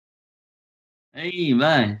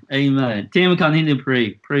Amen. Amen. Tim, continue to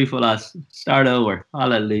pray. Pray for us. Start over.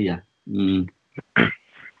 Hallelujah.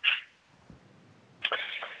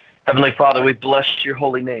 Heavenly Father, we bless your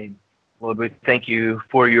holy name. Lord, we thank you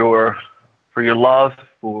for your love,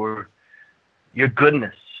 for your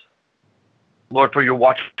goodness. Lord, for your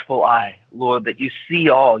watchful eye. Lord, that you see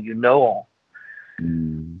all, you know all.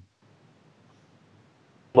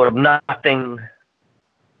 Lord, nothing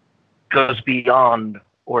goes beyond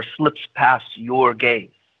or slips past your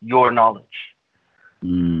gaze, your knowledge.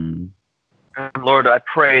 And Lord, I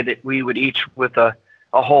pray that we would each with a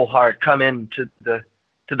whole heart come into the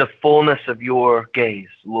fullness of your gaze,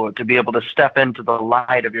 Lord, to be able to step into the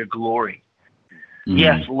light of your glory.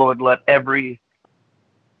 Yes, Lord, let every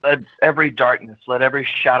darkness, let every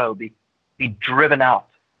shadow be driven out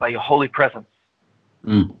by your holy presence.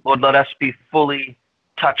 Lord, let us be fully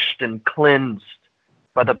touched and cleansed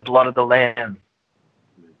by the blood of the Lamb.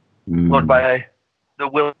 Lord, by the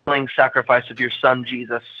willing sacrifice of your Son,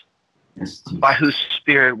 Jesus, by whose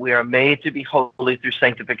Spirit we are made to be holy through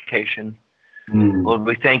sanctification. Lord,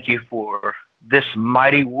 we thank you for this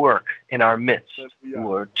mighty work in our midst,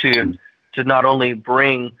 Lord, to not only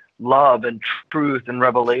bring love and truth and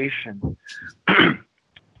revelation,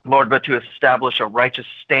 Lord, but to establish a righteous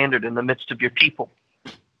standard in the midst of your people.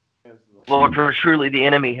 Lord, for truly the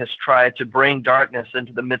enemy has tried to bring darkness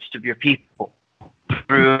into the midst of your people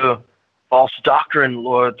through false doctrine,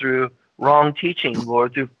 Lord, through wrong teaching,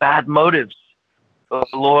 Lord, through bad motives.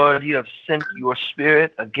 But Lord, you have sent your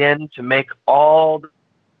Spirit again to make all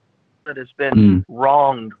that has been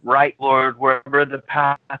wronged right, Lord. Wherever the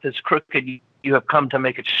path is crooked, you have come to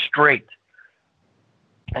make it straight.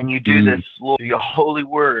 And you do this, Lord, through your holy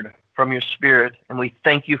word from your Spirit. And we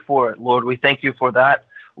thank you for it, Lord. We thank you for that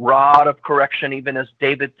rod of correction, even as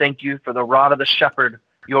David thanked you for the rod of the shepherd.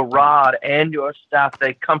 Your rod and your staff,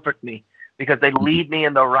 they comfort me, because they lead me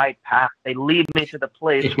in the right path. They lead me to the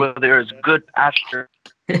place where there is good pasture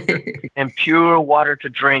and pure water to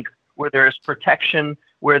drink, where there is protection,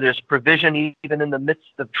 where there's provision, even in the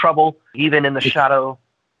midst of trouble, even in the shadow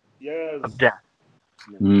of death.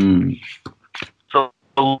 So,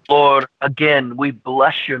 Lord, again, we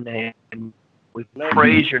bless your name. We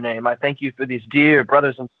praise your name. I thank you for these dear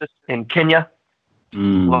brothers and sisters in Kenya.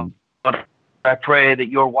 Lord, I pray that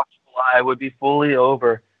your watchful eye would be fully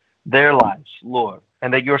over their lives, Lord,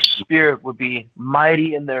 and that your Spirit would be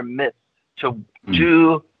mighty in their midst to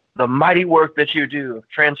do the mighty work that you do of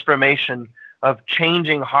transformation, of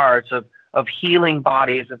changing hearts, of healing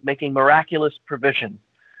bodies, of making miraculous provision.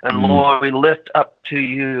 And Lord, we lift up to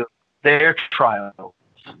you their trials,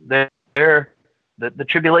 the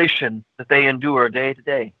tribulation that they endure day to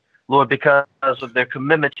day, Lord, because of their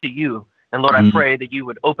commitment to you. And Lord, I pray that you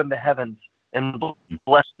would open the heavens and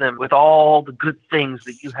bless them with all the good things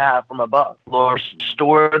that you have from above. Lord,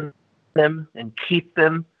 restore them and keep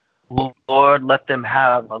them. Lord, let them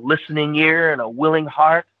have a listening ear and a willing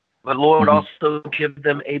heart. But Lord, also give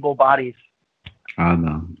them able bodies.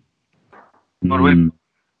 Amen. Lord, we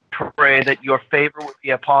pray that your favor would be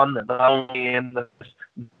upon them, not only in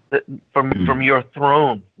from your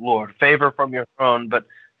throne, Lord, favor from your throne, but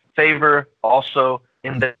favor also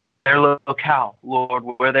in their locale, Lord,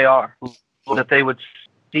 where they are, Lord, that they would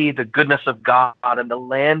see the goodness of God in the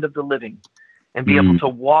land of the living and be able to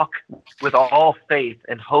walk with all faith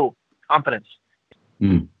and hope, confidence.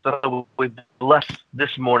 So we bless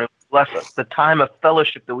this morning, bless us, the time of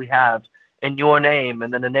fellowship that we have in your name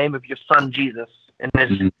and in the name of your Son, Jesus, and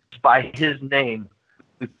it's by his name.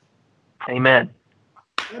 Amen.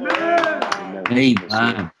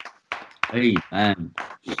 Amen. Amen.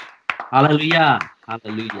 Hallelujah.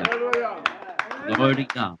 Hallelujah. Glory to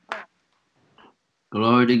God.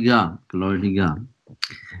 Glory to God. Glory to God.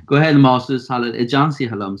 Go ahead, Moses. Hallelujah. John, say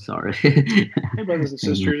hello. I'm sorry. Hey, brothers and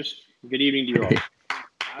sisters. Good evening to you all.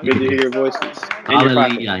 Good to hear your voices. And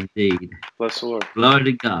Hallelujah, indeed. Bless the Lord. Glory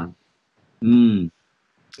to God.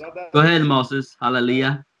 Go ahead, Moses.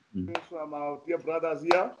 Hallelujah. From our dear brothers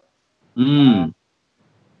here.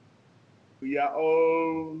 We are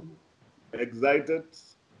all excited.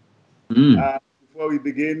 Before we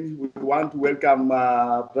begin, we want to welcome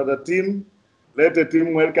Brother Tim. Let the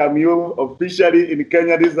team welcome you officially in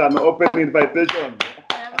Kenya. This is an open invitation.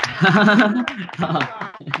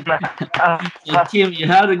 So, Tim, you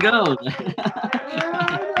have to go.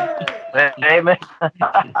 Amen.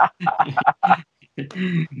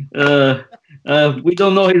 We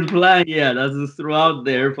don't know his plan yet. That's just throughout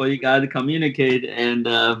there for you guys to communicate and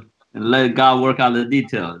let God work out the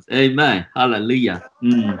details. Amen. Hallelujah.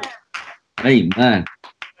 Amen.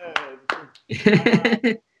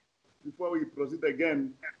 Before we proceed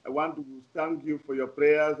again, I want to thank you for your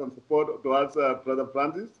prayers and support towards Brother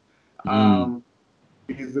Francis.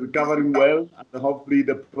 He's recovering well, and hopefully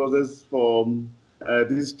the process for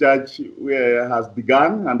this church has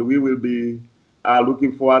begun, and we will be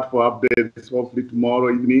looking forward for updates hopefully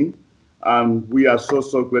tomorrow evening. And we are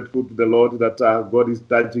so grateful to the Lord that God is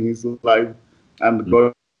touching his life, and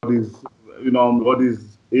God is, God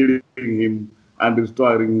is healing him and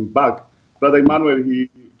restoring him back. Brother Immanuel,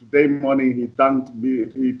 today morning he thanked me.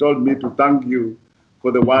 He told me to thank you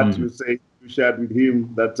for the words you shared with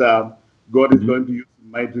him, that God is going to use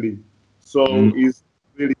him mightily. So he's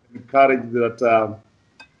really encouraged that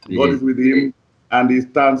God is with him, and he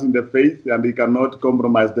stands in the faith, and he cannot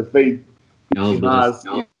compromise the faith he has.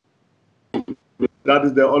 That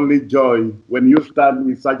is the only joy. When you stand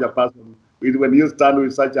with such a person, when you stand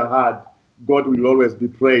with such a heart, God will always be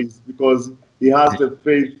praised, because he has the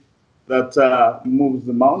faith that moves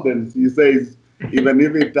the mountains. He says, even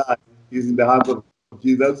if he dies, he's in the hands of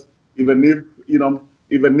Jesus. Even if he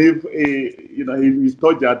is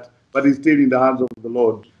tortured, but he's still in the hands of the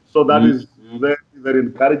Lord. So that is very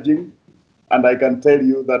encouraging, and I can tell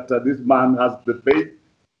you that this man has the faith,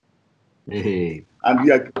 and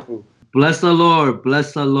we are grateful. Bless the Lord,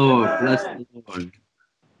 bless the Lord, bless the Lord.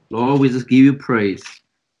 Lord, we just give you praise,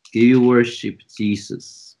 give you worship,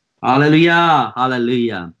 Jesus. Hallelujah,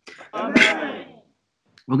 hallelujah. Amen.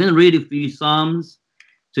 We're going to read a few Psalms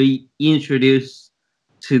to introduce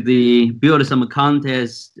to build some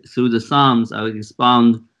context through the Psalms. I will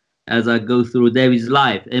expound as I go through David's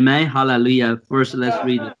life. Amen, hallelujah. First, let's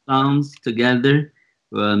read the Psalms together.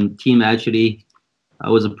 Team, actually, I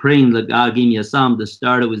was praying that God give me a psalm to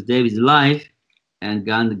start with David's life, and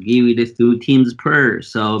God give it through Tim's prayer.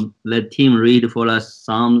 So let Tim read for us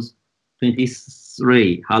Psalms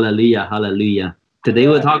 23. Hallelujah, hallelujah. Today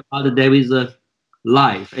we'll talk about David's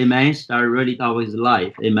life. Amen. Start reading about his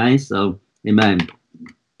life. Amen. So, amen.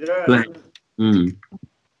 Yeah. Go ahead.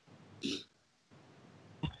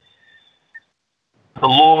 The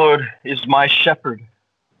Lord is my shepherd.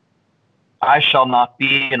 I shall not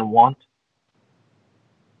be in want.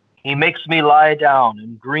 He makes me lie down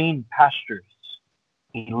in green pastures.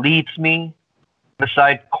 He leads me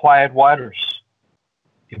beside quiet waters.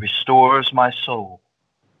 He restores my soul.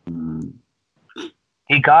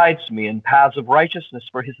 He guides me in paths of righteousness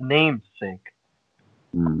for his name's sake.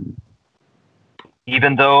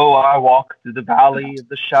 Even though I walk through the valley of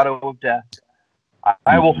the shadow of death,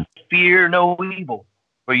 I will fear no evil,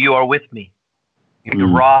 for you are with me. Your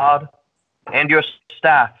rod and your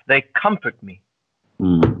staff, they comfort me.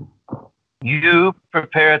 You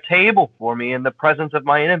prepare a table for me in the presence of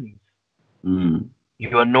my enemies.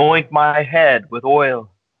 You anoint my head with oil.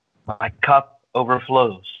 My cup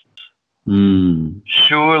overflows.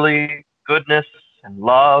 Surely goodness and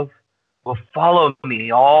love will follow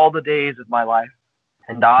me all the days of my life,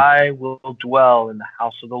 and I will dwell in the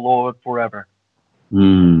house of the Lord forever.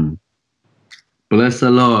 Bless the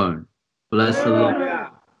Lord. Bless the Lord.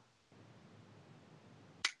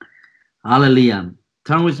 Hallelujah.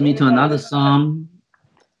 Turn with me to another Psalm,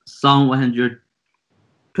 Psalm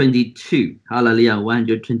 122. Hallelujah,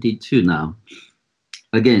 122 now.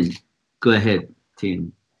 Again, go ahead,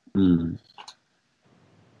 Tim.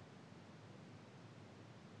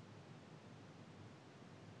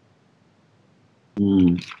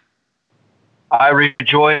 I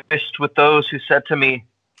rejoiced with those who said to me,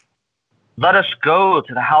 let us go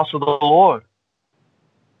to the house of the Lord.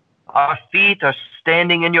 Our feet are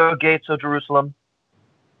standing in your gates, O Jerusalem.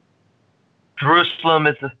 Jerusalem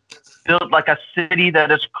is built like a city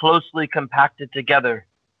that is closely compacted together.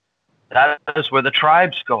 That is where the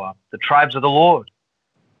tribes go up, the tribes of the Lord,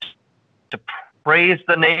 to praise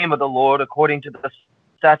the name of the Lord according to the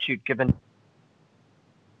statute given.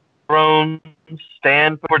 Thrones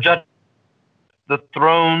stand for judgment, the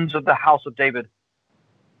thrones of the house of David.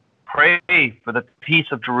 Pray for the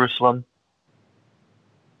peace of Jerusalem.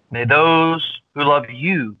 May those who love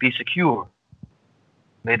you be secure.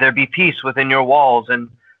 May there be peace within your walls and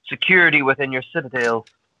security within your citadels.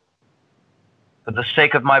 For the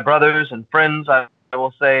sake of my brothers and friends, I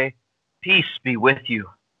will say, peace be with you.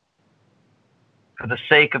 For the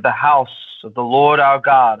sake of the house of the Lord our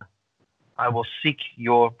God, I will seek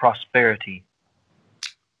your prosperity.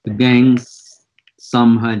 Again,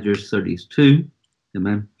 Psalm 132.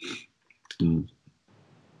 Amen.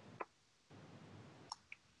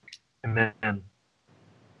 Amen.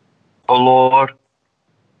 O Lord,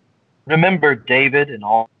 remember David and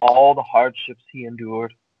all the hardships he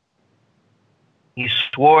endured. He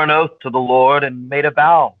swore an oath to the Lord and made a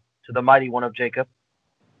vow to the Mighty One of Jacob.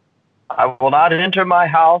 I will not enter my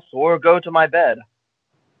house or go to my bed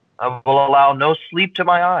I will allow no sleep to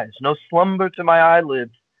my eyes, no slumber to my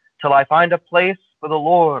eyelids, till I find a place for the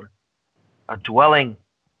Lord, a dwelling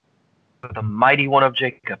for the mighty one of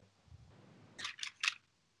Jacob.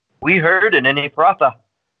 We heard in Ephrathah,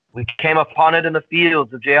 we came upon it in the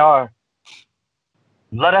fields of Jaar.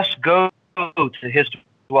 Let us go to his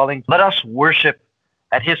dwelling. Let us worship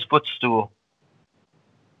at his footstool.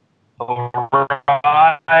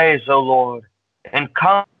 Arise, O Lord, and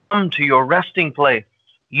come to your resting place,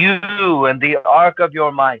 you and the ark of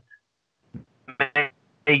your might. May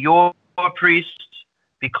your priests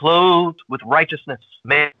be clothed with righteousness.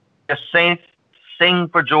 May the saints sing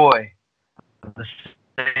for joy. For the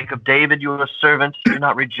sake of David, your servant, do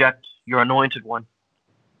not reject your anointed one.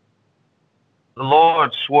 The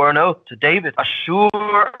Lord swore an oath to David, a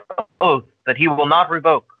sure oath that he will not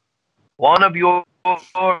revoke. One of your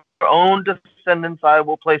own descendants I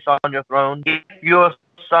will place on your throne. If your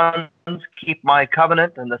sons keep my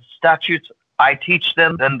covenant and the statutes I teach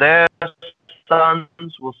them, then their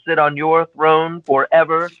sons will sit on your throne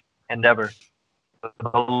forever and ever. The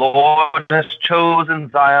Lord has chosen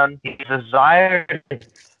Zion. He desired it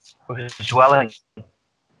for his dwelling.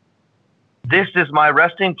 This is my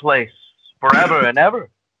resting place forever and ever.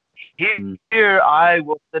 Here I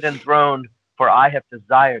will sit enthroned, for I have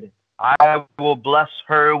desired it. I will bless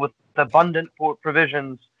her with abundant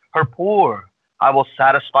provisions. Her poor I will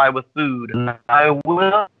satisfy with food, and I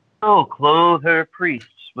will clothe her priests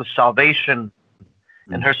with salvation,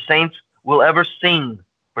 and her saints will ever sing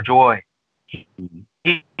for joy.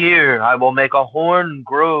 Here I will make a horn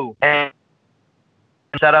grow and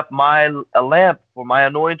set up a lamp for my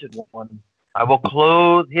anointed one. I will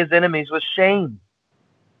clothe his enemies with shame,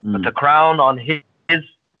 but the crown on his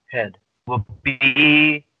head will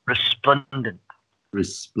be resplendent.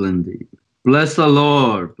 Resplendent. Bless the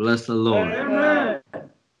Lord. Bless the Lord. Amen.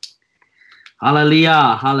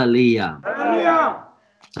 Hallelujah. Hallelujah. Hallelujah.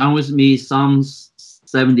 Turn with me, Psalms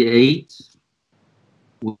 78.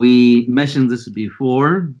 We mentioned this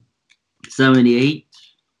before. 78.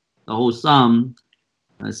 The whole psalm,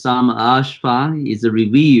 Psalm Ashpa, is a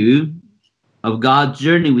review of God's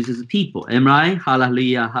journey with his people. Am I?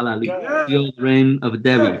 Hallelujah. Hallelujah. Feel the reign of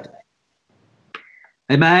David.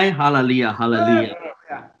 Amen. Hallelujah. Hallelujah.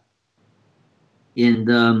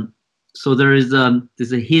 And so there is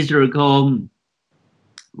this a historical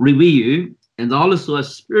review and also a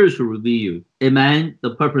spiritual review. Amen.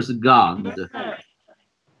 The purpose of God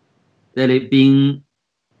that it being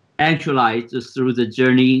actualized through the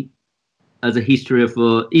journey as a history of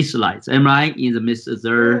Israelites. Am I? In the midst of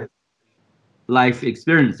their life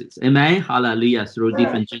experiences. Amen. Hallelujah. Through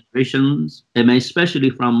different generations. Amen. Especially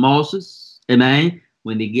from Moses. Amen.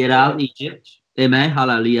 When they get out of Egypt. Amen.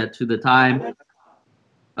 Hallelujah. To the time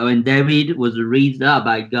when David was raised up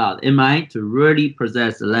by God. Amen. To really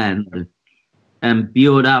possess the land and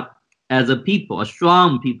build up as a people, a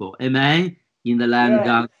strong people. Amen. In the land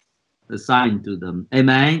God assigned to them.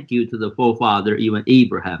 Amen. Due to the forefather, even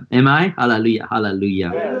Abraham. Amen. Hallelujah.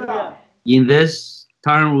 Hallelujah. In this,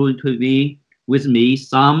 turn to be with me,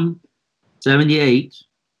 Psalm 78.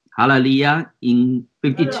 Hallelujah. In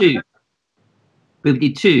 52.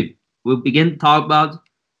 52. We'll begin to talk about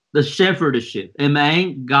the shepherdship.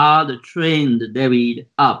 Amen. God trained David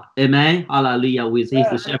up. Amen. Hallelujah. With his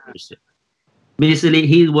shepherdship. Basically,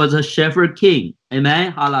 he was a shepherd king.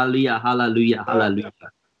 Amen. Hallelujah. Hallelujah. Hallelujah.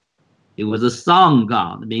 It was a son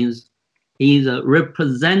God. It means he's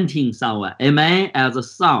representing someone. Amen. As a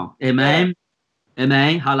son. Amen.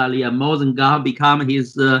 Amen. Hallelujah. More than God become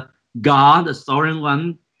his God, the sovereign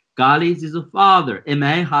one. God is his father.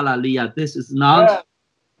 Amen. Hallelujah. This is not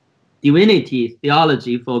divinity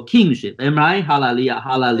theology for kingship. Amen. Hallelujah.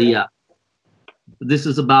 Hallelujah. This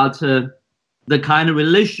is about the kind of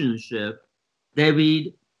relationship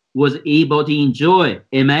David was able to enjoy.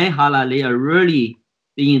 Amen. Hallelujah. Really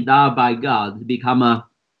being endowed by God to become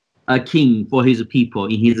a king for his people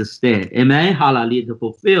in his stead. Amen. Hallelujah. To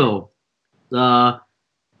fulfill the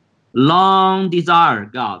long desire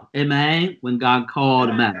God. Amen. When God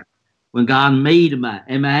called man. When God made man.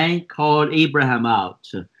 Amen. Called Abraham out.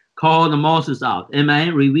 Called Moses out.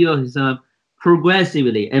 Amen. Revealed his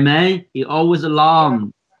progressively. Amen. He always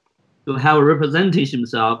longed to have representation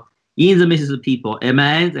himself in the midst of people.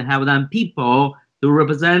 Amen. To have them people to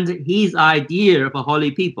represent his idea of a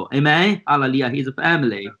holy people. Amen. Hallelujah. His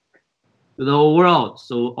family to the whole world.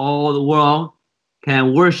 So all the world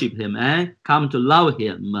can worship him and come to love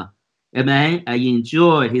him. Amen. And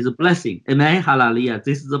enjoy his blessing. Amen. Hallelujah.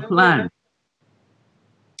 This is the plan.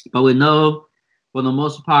 But we know for the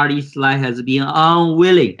most part, Israel has been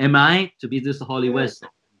unwilling. Amen. To be this holy vessel.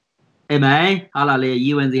 Amen. Hallelujah.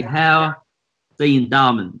 Even they have the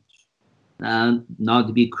endowment. not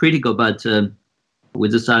to be critical, but we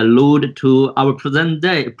just allude to our present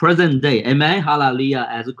day. Amen. Hallelujah.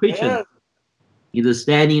 As a Christian,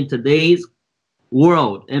 understanding today's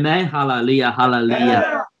world. Amen. Hallelujah.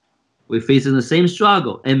 Hallelujah. We're facing the same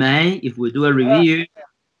struggle. Amen. If we do a review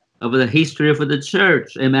of the history of the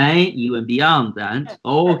church, amen, even beyond that,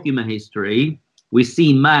 all human history, we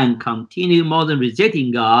see man continue more than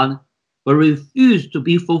rejecting God, but refuse to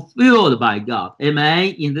be fulfilled by God.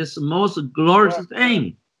 Amen. In this most glorious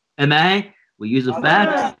thing. Amen. We use the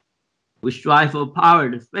facts. We strive for power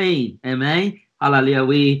and fame. Amen. Hallelujah.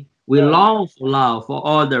 We long for love, for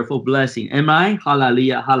order, for blessing. Amen.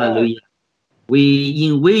 Hallelujah. Hallelujah. We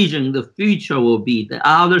envision the future will be, the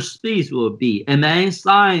outer space will be. Amen.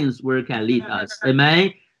 Science where it can lead us.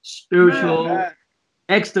 Amen. Spiritual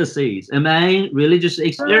ecstasies. Amen. Religious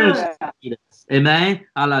experiences. Amen.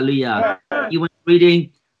 Hallelujah. Even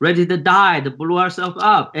reading Ready to Die to blow ourselves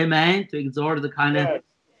up. Amen. To exhort the kind of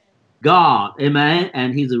God. Amen.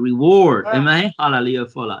 And his reward. Amen. Hallelujah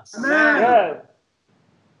for us.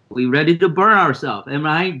 We ready to burn ourselves.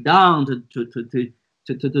 Amen. Down to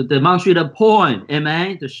demonstrate a point.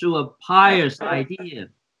 Amen. To show a pious idea.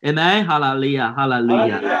 Amen. Hallelujah.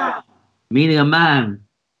 Hallelujah. Meaning a man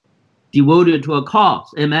devoted to a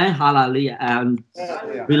cause. Amen. Hallelujah. And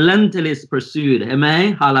relentless pursuit.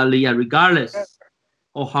 Amen. Hallelujah. Regardless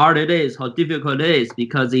how hard it is, how difficult it is,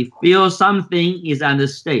 because they feel something is at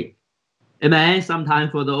stake. Amen.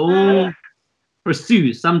 Sometimes for their own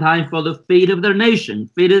pursuit, sometimes for the fate of their nation,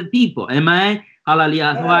 fate of the people. Amen.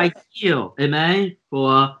 Hallelujah. Who I kill. Amen.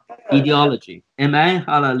 For ideology. Amen.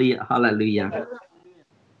 Hallelujah. Hallelujah.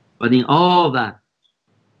 But in all that,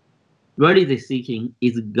 really the seeking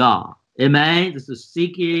is God. Amen. This is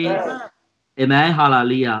seeking. Amen.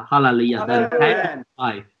 Hallelujah. Hallelujah. That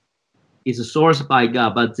life is sourced by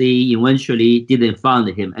God, but they eventually didn't find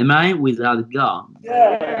him. Amen. Without God.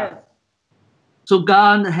 So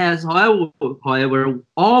God has, however,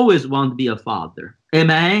 always want to be a father.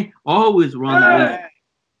 Amen. Always want to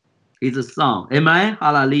be his son. Amen.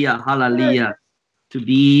 Hallelujah. Hallelujah. To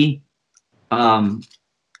be, to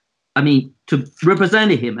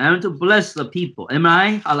represent him and to bless the people.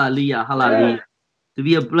 Amen. Hallelujah. Hallelujah. To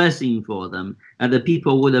be a blessing for them, and the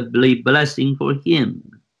people would be blessing for him.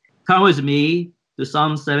 Come with me to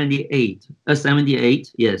Psalm 78.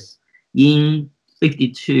 78, yes, in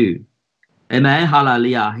 52. Amen.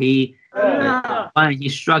 Hallelujah. When he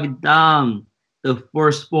struck down the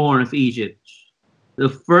firstborn of Egypt, the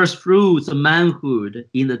first fruits of manhood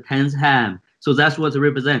in the 10th hand. So that's what it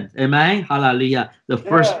represents. Amen. Hallelujah. The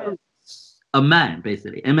first fruits of man,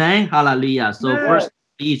 basically. Amen. Hallelujah. So first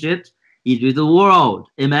Egypt is the world.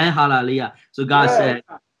 Amen. Hallelujah. So God said,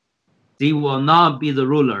 they will not be the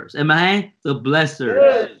rulers. Amen. The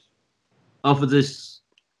blessers of this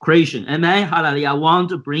creation. Amen. Hallelujah. I want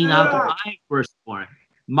to bring out my firstborn,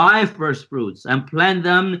 my first fruits, and plant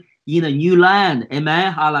them in a new land.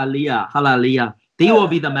 Amen. Hallelujah. Hallelujah. They will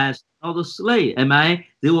be the master, not the slave. Amen.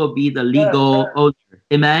 They will be the legal owner.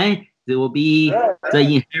 Amen. They will be the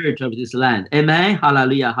inheritor of this land. Amen.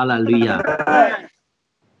 Hallelujah. Hallelujah.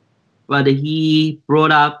 But he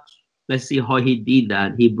brought up, let's see how he did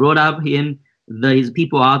that. He brought up his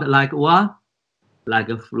people out like what? Like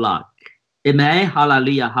a flock. Amen.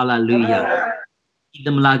 Hallelujah. Hallelujah. Lead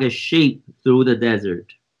them like a sheep through the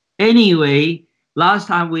desert. Anyway, last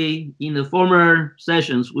time in the former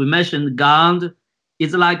sessions, we mentioned God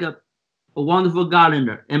is like a wonderful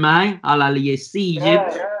gardener. Amen. Hallelujah. See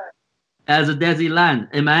Egypt as a desert land.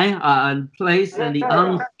 Amen. And place in the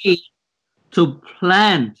unfit to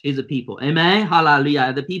plant his people. Amen.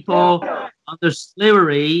 Hallelujah. The people under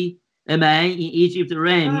slavery, amen, in Egypt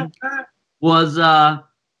reign was not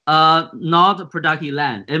a productive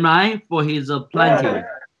land. Amen. For his planting.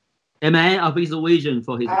 Amen. Of his vision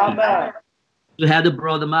for his people. You had to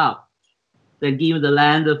brought them out. Then give the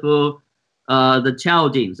land for the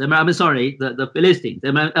Chaldeans. I'm sorry, the Philistines.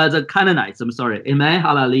 Amen. The Canaanites. I'm sorry. Amen.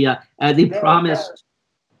 Hallelujah. As he promised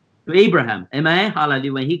to Abraham. Amen.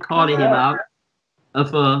 Hallelujah. When he called him out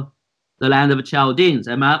of the land of Chaldeans,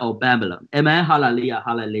 amen, or Babylon. Amen. Hallelujah.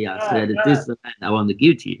 Hallelujah. Said, this is the land I want to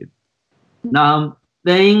give to you. Now,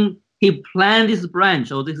 then he planted this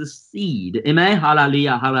branch or this seed. Amen.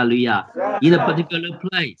 Hallelujah. Hallelujah. In a particular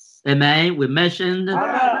place. Amen. We mentioned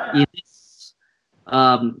in this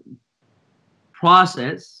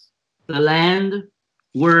process, the land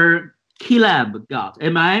where Caleb got.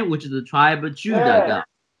 Amen. Which is the tribe of Judah got.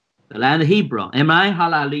 The land of Hebron. Amen.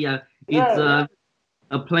 Hallelujah. It's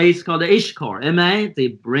a place called Ishkar. Amen. They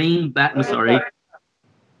bring back, grape.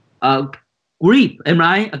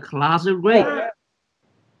 Amen. A class of grape.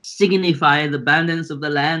 Signify the abundance of the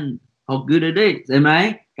land how good it is.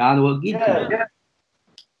 Amen. God will give to them.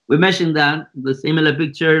 We mentioned that the similar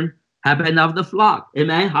picture happened of the flock.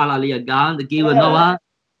 Amen. Hallelujah. God gave Noah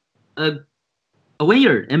a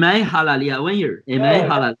vineyard. Amen. Hallelujah. A vineyard. Amen.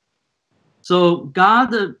 Hallelujah. So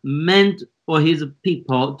God meant for his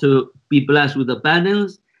people to be blessed with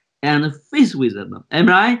abundance and feast with them. Am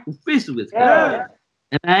I right? Feast with them.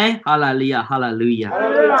 Amen. Hallelujah.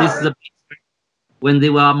 Hallelujah. This is when they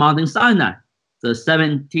were on Mountain Sinai. The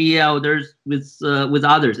 70 elders with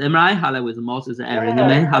others. Am I right? Hallelujah. With Moses and Aaron.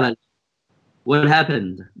 Amen. Hallelujah. What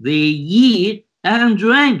happened? They eat and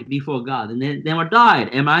drank before God, and they never died.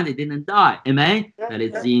 Amen. They didn't die. Amen. That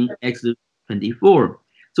is in Exodus 24.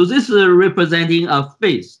 So this is representing a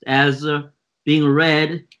feast, as being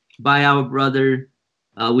read by our brother,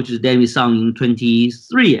 which is David's song in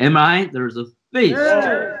 23. Am I right? There's a feast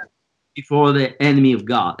before the enemy of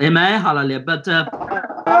God. Amen. Hallelujah. But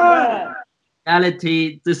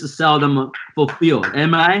reality, this is seldom fulfilled.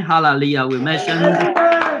 Am I right? Hallelujah. We mentioned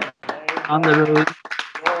on the road,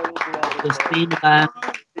 the same land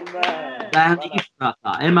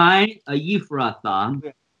Ephrathah. Am I a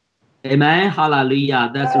Ephrathah? Amen.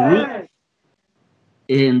 Hallelujah. That's root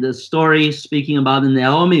in the story speaking about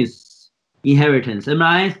Naomi's inheritance. Am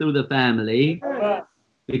I? Through the family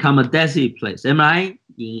become a desolate place. Am I?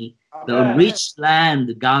 In the rich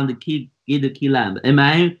land, God give the key land. Am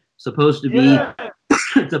I? Supposed to be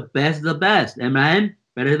the best. Amen.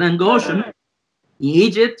 Better than Goshen in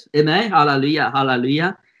Egypt. Amen. Hallelujah.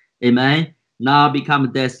 Hallelujah. Amen. Now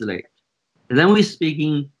become desolate. And then we're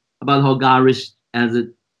speaking about how God has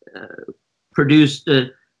produced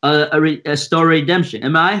a story redemption.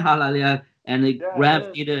 Am I? Hallelujah. And it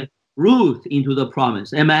grafted Ruth into the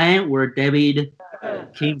promise. Amen. Where David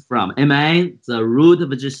came from. Amen. The root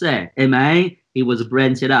of Jesse. Amen. He was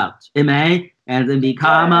branched out. Amen. And then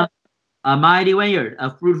become a mighty vineyard,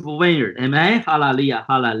 a fruitful vineyard. Amen. Hallelujah.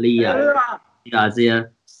 Hallelujah.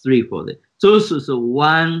 Isaiah 3:40. So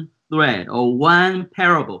one thread or one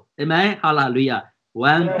parable. Amen. Hallelujah.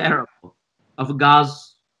 One parable of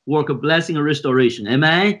God's work of blessing and restoration.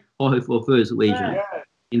 Amen. Or he fulfills vision.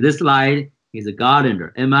 In this slide, he's a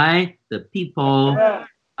gardener. Amen. The people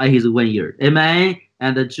are his vineyard. Amen.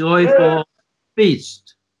 And the joyful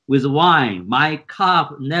feast with wine. My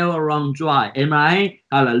cup never run dry. Amen.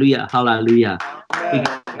 Hallelujah. Hallelujah.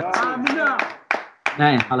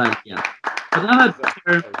 Amen. Hallelujah. Another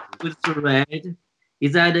picture with the red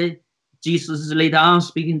is that Jesus laid down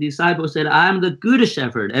speaking to disciples, said, I'm the good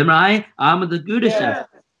shepherd. Am I? I'm the good shepherd.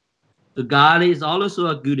 So God is also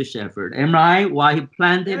a good shepherd. Am I? Why he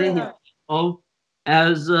planted his people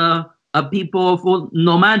as a people for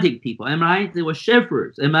nomadic people. Am I? They were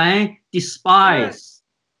shepherds. Am I? Despised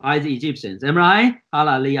by the Egyptians. Am I?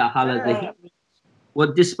 Hallelujah. Hallelujah.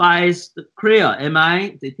 What despised Korea. Am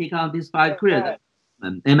I? They take on despised Korea.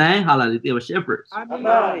 Amen. Hallelujah. They were shepherds.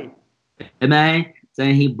 Amen. Amen.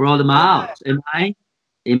 Then he brought them out. Amen.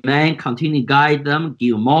 Amen. Continue to guide them,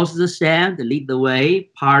 give Moses the sand, lead the way,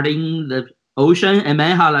 parting the ocean.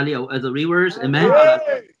 Amen. Hallelujah. As the rivers. Amen.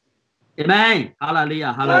 Hallelujah. Amen.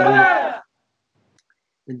 Hallelujah. Hallelujah.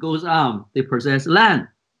 It goes on. They possess land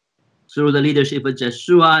through the leadership of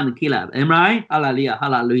Joshua and Caleb. Amen. Hallelujah.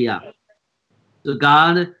 Hallelujah. So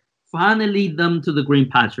God finally lead them to the green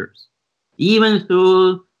pastures, even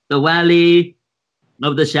through the valley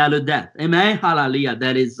of the shadow of death. Amen. Hallelujah.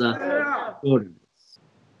 That is ordinance.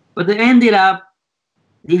 But they ended up,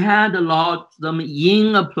 they had locked them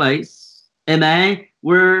in a place, amen,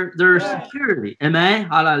 where there's security. Amen.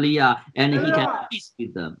 Hallelujah. And he can peace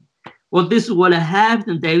with them. Well, this is what happened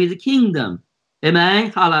in David's kingdom.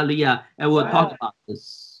 Amen. Hallelujah. And we'll talk about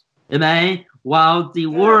this. Amen. While they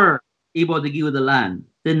were able to give the land,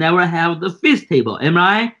 they never have the feast table. Am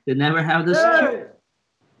I right? They never have the security.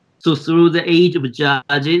 So through the age of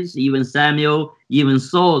Judges, even Samuel, even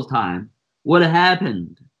Saul's time, what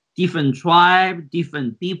happened? Different tribes,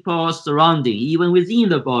 different people surrounding, even within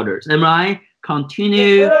the borders. Am I right?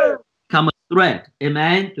 Continue to become a threat.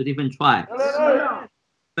 Amen. To different tribes.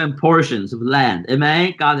 Different portions of land.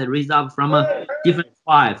 Amen. God had raised up from a different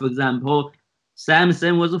tribe. For example,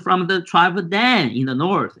 Samson was from the tribe of Dan in the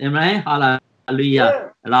north. Amen.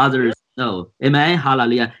 Hallelujah. And others know. Amen.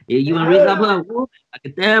 Hallelujah. He even raised up a woman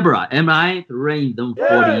like Deborah. Amen. To reign them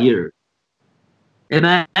 40 years.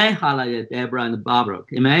 Amen. Hallelujah. Deborah and Barak.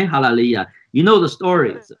 Amen. Hallelujah. You know the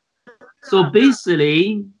stories. So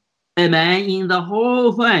basically, amen, in the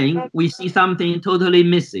whole thing, we see something totally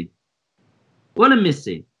missing. What is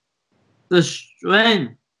missing? The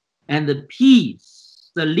strength and the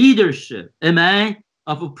peace, the leadership, amen,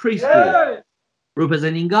 of a priesthood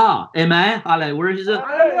representing God. Amen. Hallelujah. Where is it?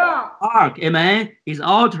 ark, amen, his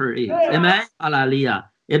altar is, amen, hallelujah,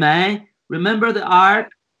 amen. Remember the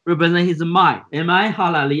ark represents his might, amen,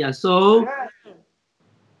 hallelujah. So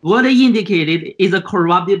what he indicated is a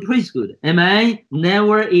corrupted priesthood, amen,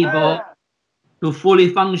 never able to fully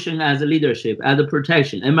function as a leadership, as a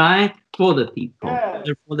protection, amen, for the people.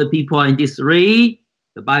 For the people in disarray,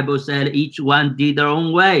 the Bible said each one did their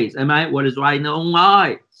own ways, amen, what is right in their own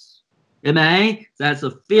eyes, amen. That's a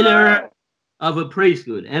failure of a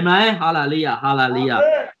priesthood, amen, hallelujah,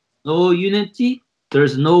 hallelujah. No unity,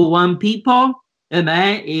 there's no one people,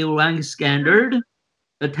 amen, everyone scattered,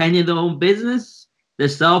 attending their own business, the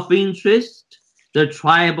self-interest, the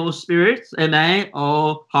tribal spirits, amen,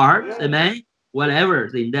 or hearts, amen, whatever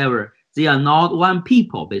the endeavor, they are not one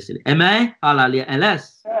people, basically, amen, hallelujah,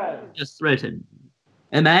 unless just threatened,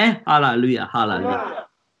 amen, hallelujah, hallelujah.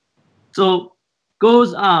 So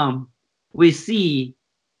goes on, we see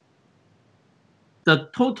the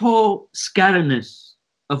total scatteredness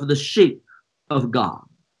of the sheep of God.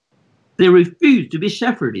 They refuse to be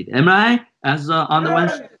shepherded, am I? As on the one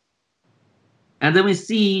side. And then we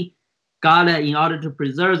see God, in order to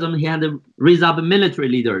preserve them, he had to raise up military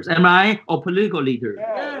leaders, am I? Or political leaders.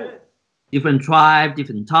 Different tribes,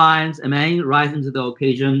 different times, amen, rising to the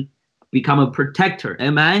occasion, become a protector,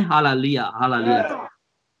 amen, hallelujah, hallelujah.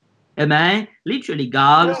 Amen. Literally,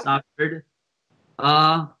 God suffered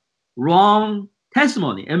a wrong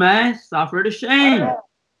testimony, amen, suffered shame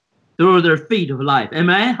through their feet of life,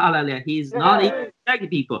 amen, hallelujah. He's not able to protect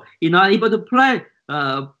people, he's not able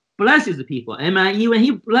to bless his people, amen. Even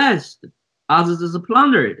he blessed, others is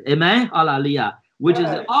plundered, amen, hallelujah, which is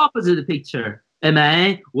the opposite picture,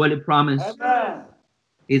 amen, what he promised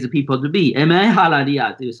his people to be, amen,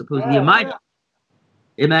 hallelujah. They're supposed to be a mighty,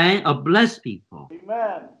 amen, a blessed people,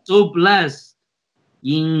 amen. So blessed.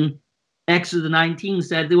 In Exodus 19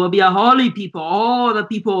 said there will be a holy people, all the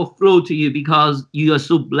people will flow to you because you are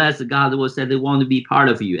so blessed. God will say they want to be part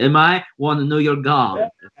of you, amen, want to know your God.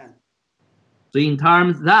 So in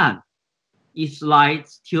terms of that,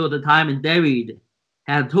 Israelites till the time in David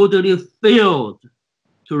had totally failed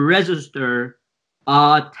to register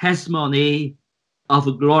a testimony of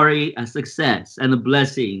glory and success and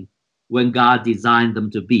blessing when God designed them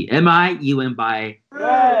to be, am I? Even by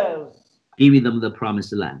giving them the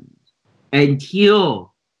promised land.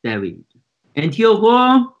 Until David. Until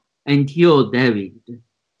whom? Until David.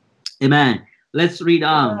 Amen. Let's read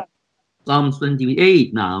on. Psalm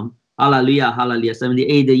 28 now. Hallelujah, hallelujah.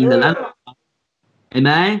 78 in the land.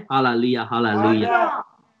 Amen. Hallelujah, hallelujah.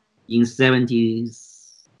 In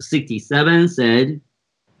 67 said,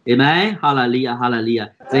 amen. Hallelujah,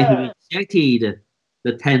 hallelujah. Then he rejected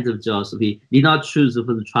the tent of Joseph. He did not choose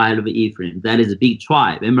for the tribe of Ephraim. That is a big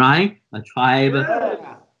tribe. Am I right? A tribe,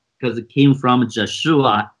 because it came from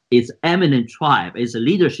Joshua. It's eminent tribe. It's a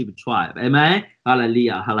leadership tribe. Amen.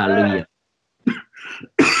 Hallelujah, hallelujah.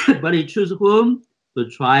 But he chose whom? The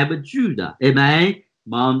tribe of Judah. Amen.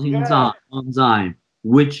 Mount Zion,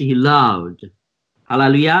 which he loved.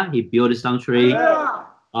 Hallelujah. He built a sanctuary.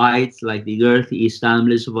 Heights like the earth he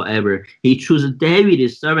established forever. He chose David,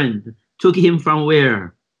 his servant, took him from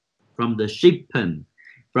where? From the sheep pen.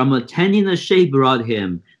 From attending the sheep brought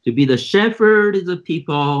him to be the shepherd of the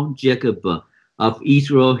people, Jacob, of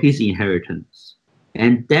Israel, his inheritance.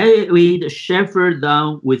 And David shepherded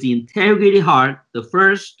them with integrity heart. The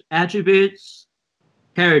first attributes,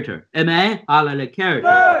 character. Amen. Hallelujah.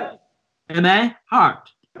 Character. Amen. Heart.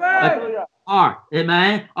 Heart.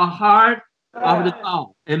 Amen. A heart of the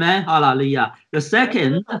God. Amen. Hallelujah. The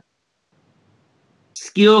second,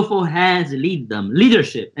 skillful hands lead them.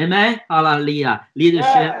 Leadership. Amen. Hallelujah.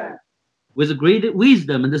 Leadership with great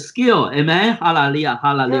wisdom and the skill. Amen. Hallelujah.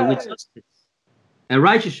 Hallelujah. With justice and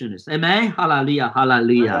righteousness. Amen. Hallelujah.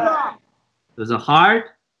 Hallelujah. There's a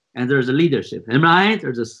heart and there's a leadership. Amen.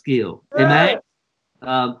 There's a skill. Amen.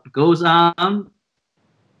 Goes on.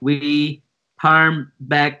 We turn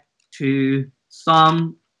back to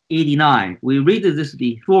Psalm 89. We read this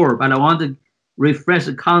before, but I want to refresh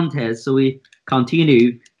the context, so we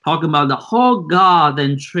continue talking about the whole God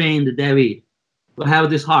then trained David to have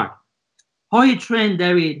this heart. How he trained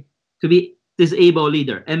David to be this able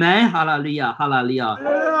leader. Amen. Hallelujah. Hallelujah.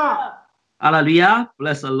 Hallelujah. Hallelujah.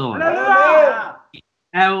 Bless the Lord.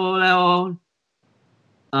 Hallelujah.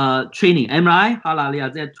 Training. Am I right? Hallelujah.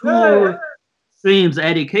 There are two streams of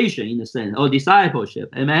education in a sense, or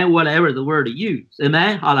discipleship. Amen. Whatever the word you use.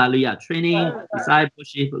 Amen. Hallelujah. Training,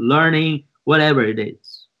 discipleship, learning, whatever it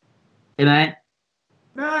is. Amen.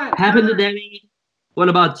 Happened to David. What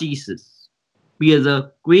about Jesus? He is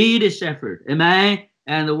a great shepherd. Amen.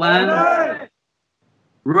 And the one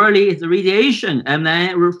really is a radiation.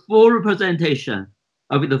 Amen. Full representation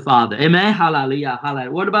of the Father. Amen. Hallelujah.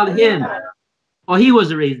 Hallelujah. What about him? Oh, he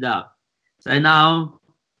was raised up. So now,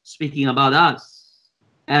 speaking about us,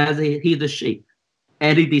 as he's the sheep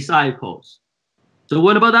and the disciples. So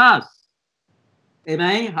what about us?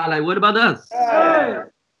 Amen. Hallelujah. What about us?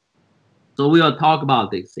 So we will talk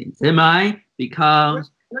about these things. Amen.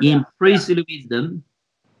 Because in priestly wisdom,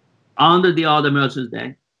 under the order of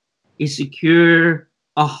Melchizedek, it secure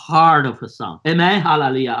a heart of a son. Amen.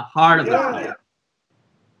 Hallelujah. A heart of a son.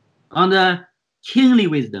 Under kingly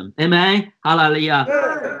wisdom. Amen.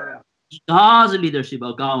 Hallelujah. God's leadership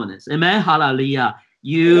of governance. Amen. Hallelujah.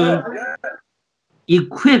 You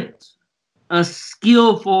equipped a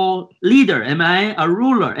skillful leader. Amen. A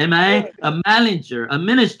ruler. Amen. A manager, a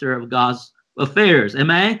minister of God's affairs.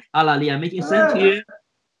 Amen. Hallelujah. Making sense to you?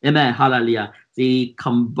 Amen. Hallelujah. They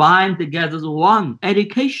combine together as one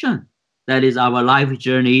education. That is our life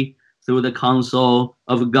journey through the counsel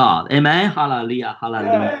of God. Amen. Hallelujah.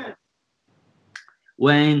 Hallelujah.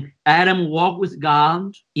 When Adam walked with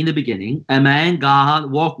God in the beginning, amen, God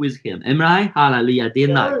walked with him. Amen. Hallelujah. Did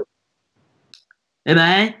not.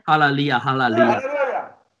 Amen. Hallelujah. Hallelujah.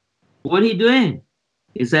 What are you doing?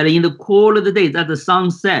 He said, in the cool of the day, that the sun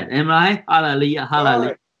set. Amen. Hallelujah.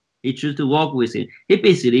 Hallelujah. He chose to walk with him. He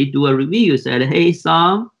basically do a review. He said, hey,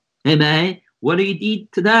 son, amen, what do you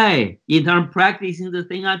did today? In terms of practicing the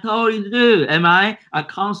thing I told you to do. Amen. I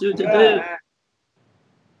counsel you to do.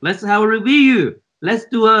 Let's have a review. Let's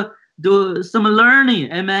do some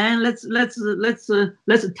learning. Amen. Let's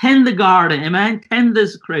tend the garden. Amen. Tend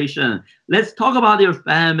this creation. Let's talk about your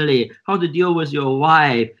family, how to deal with your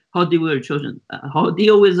wife, how to deal with your children, how to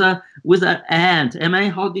deal with an ant.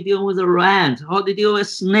 Amen. How to deal with a rat, how to deal with a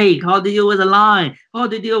snake, how to deal with a lion, how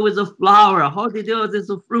to deal with a flower, how to deal with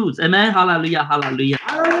the fruits. Amen. Hallelujah. Hallelujah.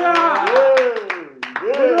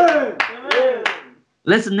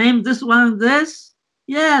 Let's name this one this.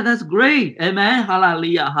 Yeah, that's great. Amen.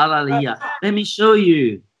 Hallelujah. Hallelujah. Let me show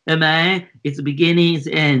you. Amen. It's the beginning, it's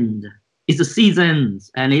the end. It's the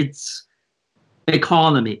seasons and it's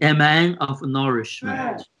economy. Amen. Of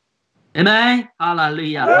nourishment. Amen.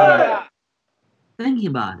 Hallelujah. Hallelujah. Thinking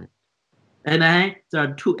about it. Amen. There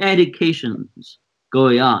are two educations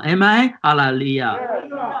going on. Amen. Hallelujah.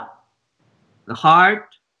 The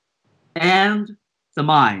heart and the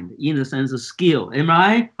mind, in the sense of skill.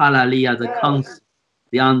 Amen. Hallelujah. The concept.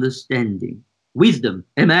 The understanding, wisdom,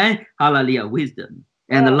 amen, hallelujah, wisdom,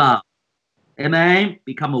 and the love, amen,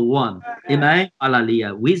 become a one, amen,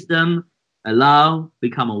 hallelujah, wisdom and love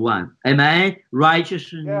become a one, amen,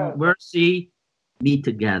 righteousness and mercy meet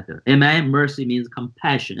together, amen, mercy means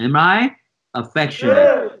compassion, amen,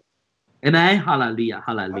 affectionate, amen, hallelujah,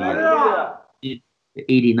 hallelujah.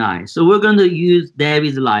 89. So we're going to use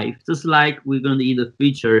David's life, just like we're going to in the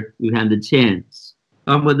future, you have the chance.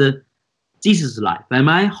 Talk about the Jesus' life.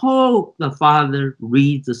 Amen. How the Father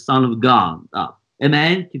reads the Son of God up.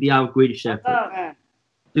 Amen. To be our great shepherd.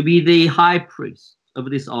 To be the high priest of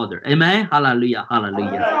this order. Amen. Hallelujah.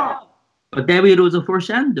 Hallelujah. But David was a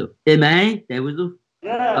foreshadow. Amen. David was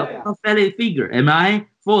a prophetic figure. Amen.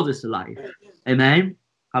 For this life. Amen.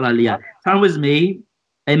 Hallelujah. Turn with me.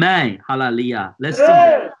 Amen. Hallelujah. Let's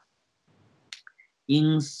see.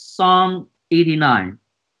 In Psalm 89,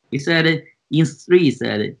 he said, in 3, he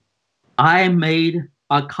said, I made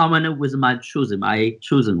a covenant with my chosen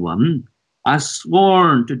one. I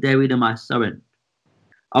sworn to David my servant.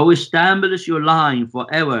 I will establish your line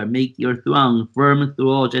forever, make your throne firm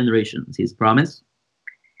through all generations. His promise.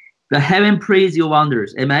 The heaven praise your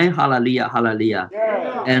wonders. Amen. Hallelujah. Hallelujah.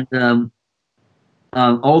 Yeah. And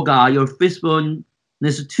oh God, your faithfulness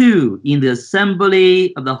too in the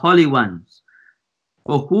assembly of the holy ones.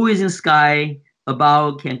 For who is in the sky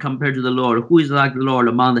above can compare to the Lord? Who is like the Lord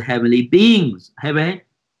among the heavenly beings? Heaven.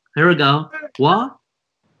 Here we go. What?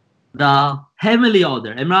 The heavenly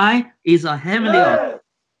order. Am I right? Is a heavenly order.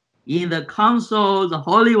 In the council, the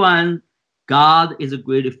Holy One, God is a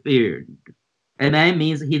great feared. Amen.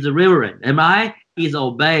 Means he's reverent. Am I right? He's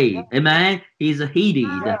obeyed. Amen. He's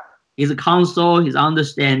heeded. His counsel, his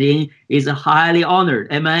understanding is highly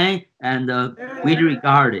honored. Amen. And we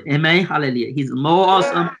regard it. Amen. Hallelujah. He's more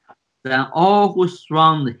awesome than all who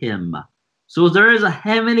surround him. So there is a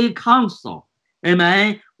heavenly council.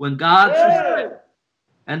 Amen. When God chooses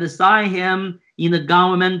and assign him in the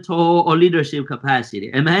governmental or leadership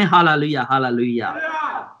capacity. Amen. Hallelujah. Hallelujah.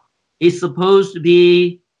 It's supposed to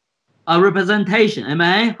be a representation.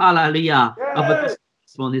 Amen. Hallelujah. Of a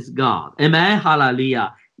this God. Amen.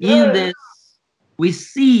 Hallelujah. In this, we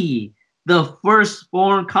see the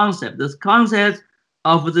firstborn concept, this concept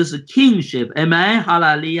of this kingship. Amen.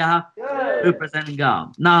 Hallelujah. Representing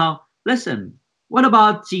God. Now, listen, What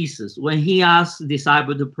about Jesus when he asked the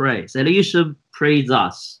disciples to pray? Said, you should praise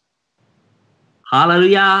us.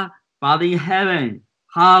 Hallelujah. Father in heaven,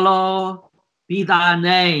 hallowed be thy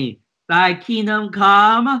name. Thy kingdom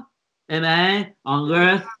come, amen, on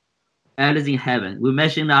earth as in heaven. We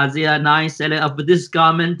mentioned Isaiah 9, said, of this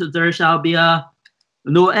garment there shall be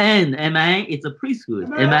no end, amen. It's a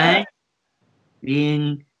priesthood, amen,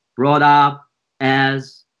 being brought up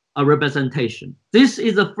as a representation. This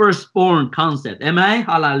is a firstborn concept, amen,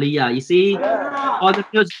 hallelujah. You see, all the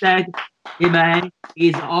Melchizedek, amen,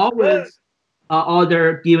 is always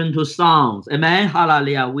order given to sons, amen,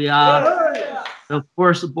 hallelujah. We are the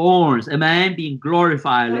firstborns, amen, being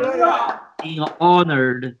glorified, being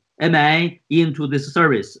honored, amen, into this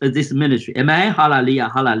service, this ministry, amen,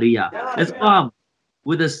 hallelujah, hallelujah. Let's go on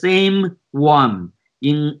with the same one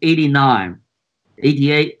in 89,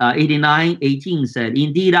 18 said,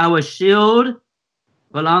 indeed our shield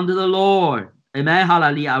belong to the Lord, amen,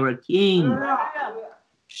 hallelujah, our King.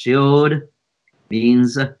 Shield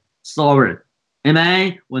means sovereign,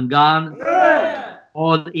 amen. When God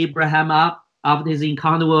called Abraham up after his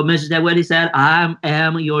encounter with Melchizedek, when he said, I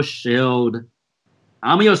am your shield,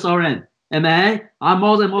 I'm your sovereign, amen. I'm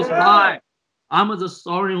more than most high, I'm the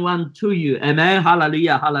sovereign one to you, amen,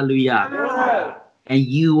 hallelujah, hallelujah. And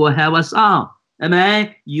you will have a son,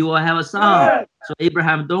 amen, you will have a son. So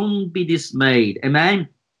Abraham, don't be dismayed, amen.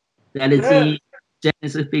 That is in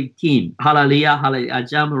Genesis 15, hallelujah, hallelujah. I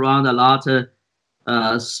jump around a lot,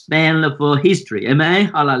 span for history, amen,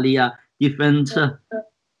 hallelujah. Different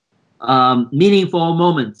meaningful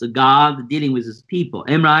moments, God dealing with his people,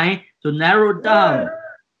 amen. To narrow down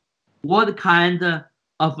what kind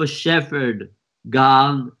of a shepherd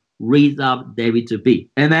God raised up David to be,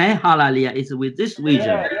 amen, hallelujah. It's with this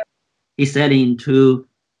vision he set into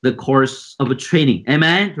the course of training,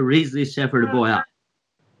 amen, to raise this shepherd boy up,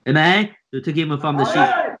 amen, to take him from the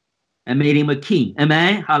sheep and made him a king,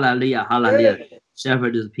 amen, hallelujah, hallelujah.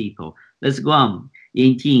 Shepherd his people. Let's go on.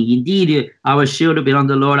 18. Indeed, our shield belongs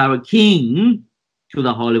to the Lord, our King, to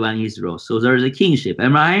the Holy One Israel. So there is a kingship,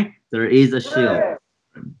 am I? There is a shield.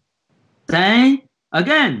 Then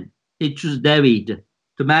again, he chose David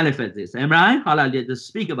to manifest this, am I? Hallelujah, to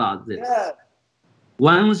speak about this.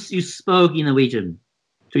 Once you spoke in a vision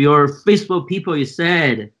to your faithful people, you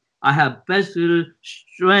said, I have best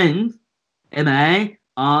strength, amen,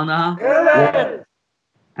 honor,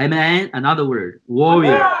 amen. Another word,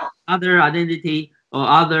 warrior. Other identity or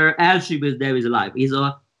other attributes David's life. He's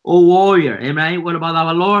a warrior, amen. What about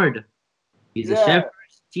our Lord? He's a shepherd,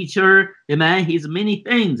 teacher, amen. He's many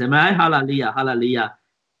things, amen. Hallelujah, hallelujah,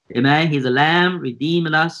 amen. He's a lamb,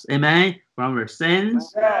 redeemed us, amen, from our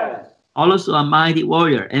sins. Also a mighty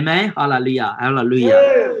warrior, amen. Hallelujah,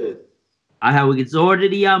 hallelujah. I have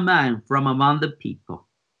exalted a young man from among the people,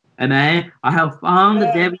 amen. I have found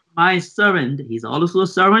David my servant. He's also a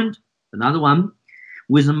servant. Another one.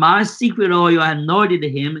 With my secret oil I anointed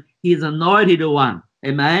him. He is anointed one,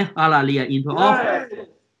 amen, hallelujah, into office.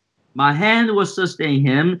 My hand will sustain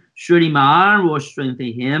him. Surely my arm will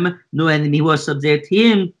strengthen him. No enemy will subject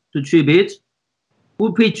him to tribute.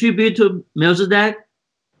 Who pay tribute to Melchizedek?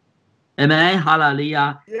 Amen,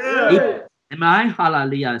 hallelujah. Amen,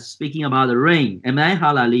 hallelujah. Speaking about the rain, amen,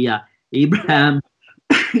 hallelujah. Abraham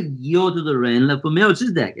yielded the rain for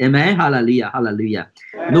Melchizedek, amen, hallelujah, hallelujah.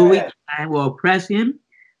 No wicked man will oppress him.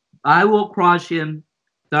 I will crush him.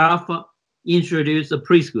 Therefore, introduce the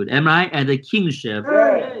priesthood, amen, and the kingship,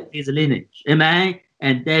 his lineage, amen.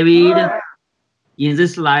 And David, in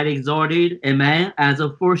this light, exalted, amen, as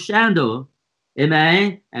a foreshadow,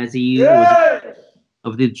 amen, as he was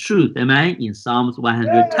of the truth, amen, in Psalms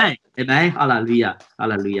 110, amen, hallelujah,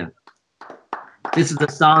 hallelujah. This is the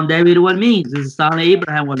song David what it means. This is the song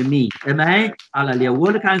Abraham what it means, amen, hallelujah.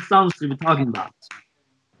 What kind of songs are we talking about?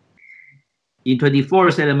 In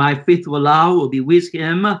 24 said, my faithful love will be with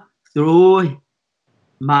him through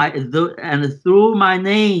my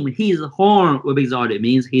name, his horn will be exalted. It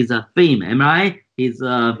means he's a fame, am I? He's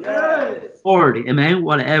a sword, amen,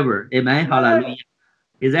 whatever, amen, hallelujah.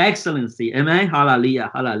 His excellency, amen,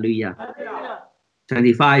 hallelujah, hallelujah.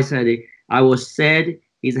 25 said, I will set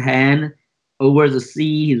his hand over the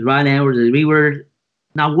sea, his right hand over the river.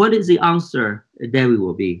 Now, what is the answer David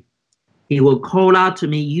will be? He will call out to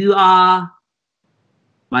me, you are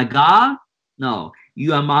my God? No,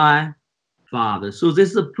 you are my Father. So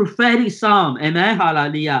this is a prophetic psalm, amen,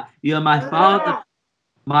 hallelujah. You are my Father,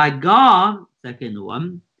 my God, second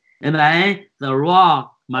one, amen, the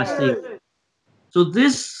rock, my Savior. So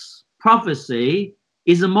this prophecy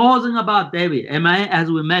is more than about David, amen, as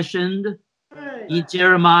we mentioned in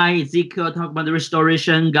Jeremiah, Ezekiel, talk about the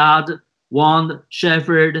restoration, God, one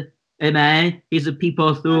shepherd, amen, his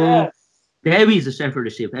people through David's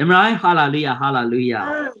shepherdship. Am I right? Hallelujah,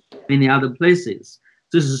 hallelujah. Many other places.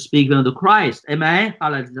 This is speaking of the Christ. Amen.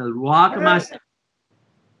 Hallelujah. The rock of my.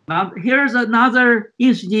 Now, here's another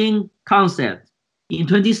interesting concept. In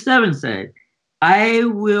 27 said, I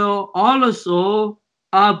will also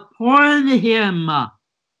appoint him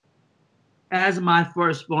as my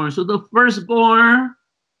firstborn. So the firstborn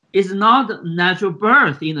is not natural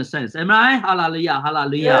birth in a sense. Amen. Hallelujah.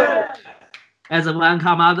 Hallelujah. As a one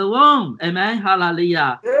come out of the womb. Amen.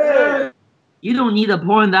 Hallelujah. You don't need to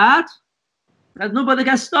point that. That nobody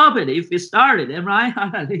can stop it if it started. Am I right?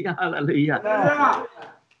 Hallelujah. Hallelujah.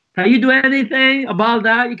 Can you do anything about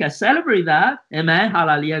that? You can celebrate that. Amen.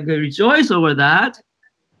 Hallelujah. You can rejoice over that.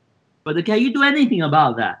 But can you do anything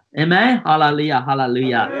about that? Amen. Hallelujah.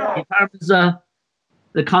 Hallelujah. In terms of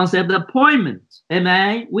the concept of appointment.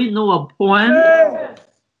 Amen. We know appointment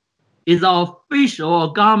is an official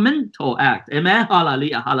or governmental act. Amen.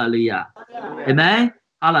 Hallelujah. Hallelujah. Amen.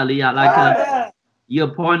 Hallelujah. Like you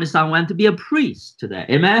appoint someone to be a priest today.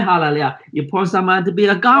 Amen. Hallelujah. You appoint someone to be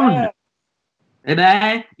a governor.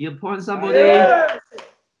 Amen. You appoint somebody.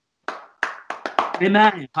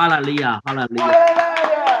 Amen. Hallelujah. Hallelujah.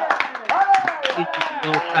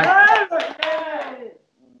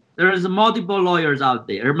 There is multiple lawyers out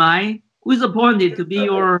there. Am I? Who is appointed to be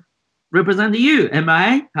your represent you? Am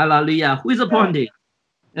I? Hallelujah. Who is appointed?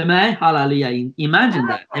 Amen. Hallelujah. Imagine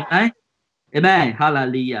that. Amen. Amen.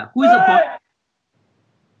 Hallelujah. Who is appointed?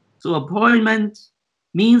 So appointment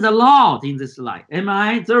means a lot in this life. Am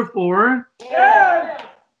I? Therefore,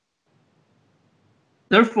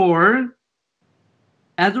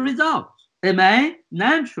 as a result, am I?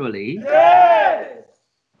 Naturally,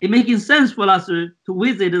 it making sense for us to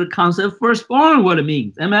visit the concept firstborn, what it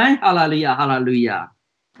means. Am I? Hallelujah, hallelujah.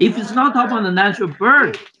 If it's not about the natural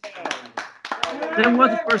birth, then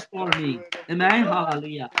what the firstborn means? Am I?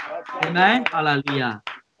 Hallelujah. Am I? Hallelujah.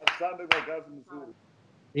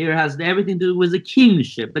 Here has everything to do with the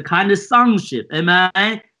kingship, the kind of sonship.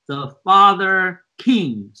 Amen. The Father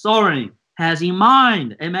King, sovereign, has in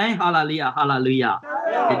mind. Amen. Hallelujah. Hallelujah.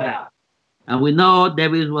 Amen. And we know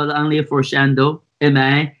David was only a foreshadow.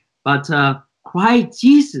 Amen. But Christ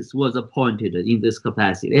Jesus was appointed in this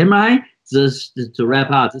capacity. Amen. Just to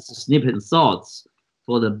wrap up, this is snippet thoughts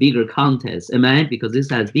for the bigger contest. Amen. Because this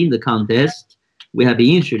has been the contest. We have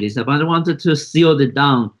been introduced, but I wanted to seal it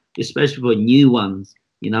down, especially for new ones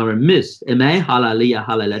in our midst. Amen. Hallelujah.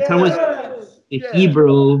 Hallelujah. Turn with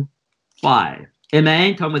Hebrew 5.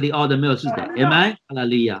 Amen. Talking about the Order of Melchizedek. Amen.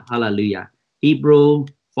 Hallelujah. Hallelujah. Hebrew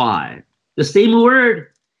 5. The same word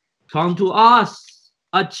come to us.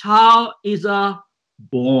 A child is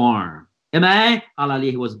born. Amen.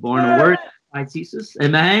 Hallelujah. He was born a word by Jesus.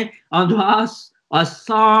 Amen. Unto us a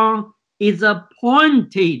son is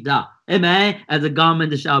appointed. Amen. As a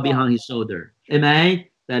garment shall be on his shoulder. Amen.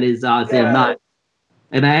 That is Isaiah 9.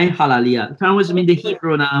 Amen. Hallelujah. Turn with me to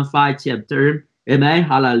Hebrew 5 chapter. Amen.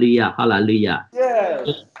 Hallelujah. Hallelujah.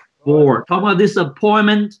 Yes. 4. Talk about this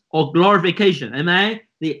appointment or glorification. Amen.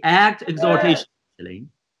 The act exaltation.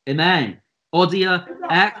 Amen. Or the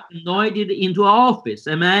act anointed into office.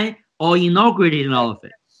 Amen. Or inaugurated in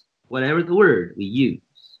office. Whatever the word we use.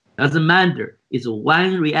 Doesn't matter. It's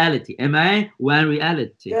one reality. Amen. One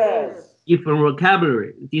reality. Yes. Different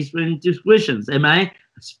vocabulary, different descriptions. Amen.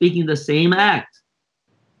 Speaking the same act.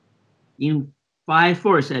 In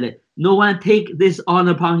 5:4 said it. No one take this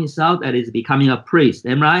honor upon himself that is becoming a priest.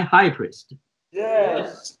 Am I right? High priest.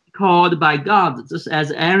 Yes. Called by God, just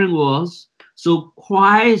as Aaron was. So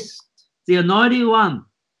Christ, the anointed one,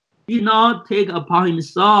 did not take upon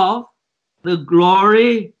himself the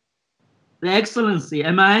glory, the excellency,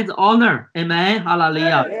 amen, the honor, amen,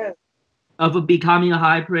 hallelujah, yes, of becoming a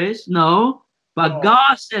high priest. No, but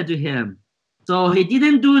God said to him. So he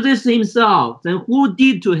didn't do this himself. Then who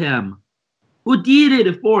did to him? Who did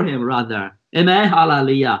it for him, rather? Amen,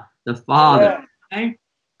 hallelujah. The Father. Okay?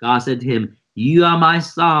 God said to him, you are my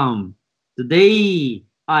son. Today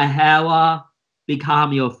I have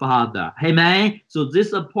become your father. Amen. So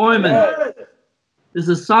this appointment, this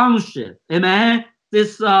is sonship. Amen.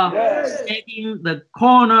 This setting the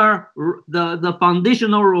corner, the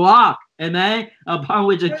foundational rock. Amen. Upon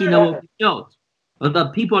which the kingdom will be built. The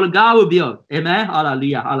people of God will build. Amen.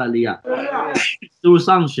 Hallelujah. Hallelujah. Through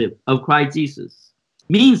sonship of Christ Jesus.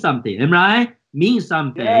 Means something. Am I right? Means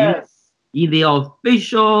something in the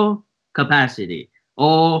official capacity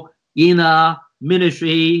or in a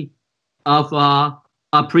ministry of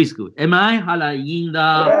a priesthood. Am I? Hallelujah. In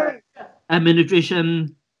the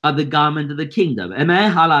administration of the government of the kingdom.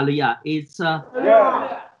 Amen. Hallelujah. It's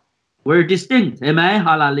we're distinct. Amen.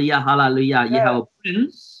 Hallelujah. Hallelujah. You have a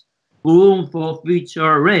prince room for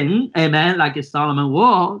future reign, amen, like Solomon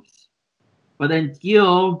was. But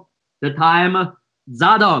until the time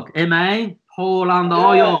Zadok, amen, poured on the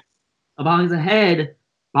oil upon his head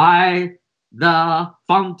by the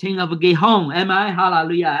fountain of Gihon, amen,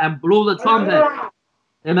 hallelujah, and blew the trumpet,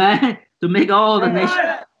 amen, to make all the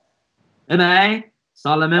nations, amen.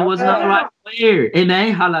 Solomon was not right there,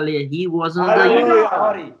 amen, hallelujah. He wasn't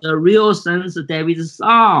the real sense of David's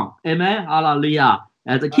son, amen, hallelujah,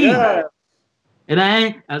 as a king,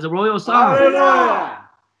 amen, as a royal son.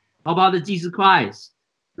 How about Jesus Christ?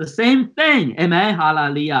 The same thing, amen,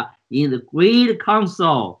 hallelujah. In the great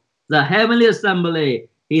council, the heavenly assembly,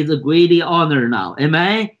 is a great honor now,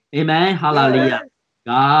 amen, amen, hallelujah.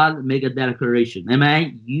 God make a declaration,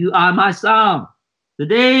 amen. You are my son.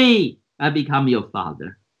 Today I become your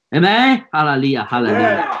father, amen, hallelujah,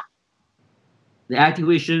 hallelujah. The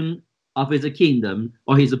activation of his kingdom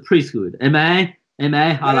or his priesthood, amen,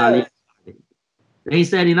 amen, hallelujah. He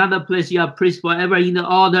said in another place, you are priest forever in the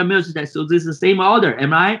order of Melchizedek. So this is the same order,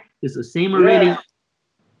 am I? It's the same already.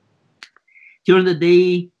 During the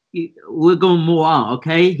day, we're going to move on,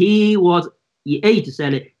 okay? He 8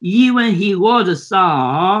 said, even he was a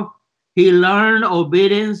son, he learned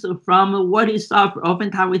obedience from what he suffered.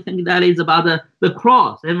 Oftentimes we think that is about the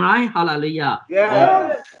cross, am I? Hallelujah.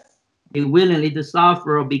 He willingly to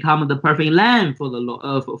suffer or become the perfect lamb for the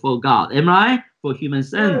Lord, for God, am I? For human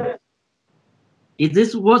sin. Is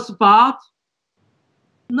this what's about?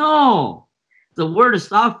 No. The word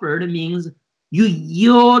suffered means you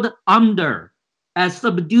yield under and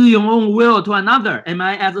subdue your own will to another. Am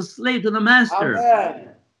I? As a slave to the master. Amen.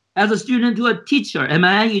 As a student to a teacher. Am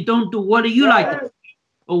I? You don't do what you like to do.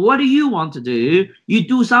 Or what do you want to do? You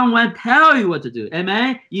do someone tell you what to do.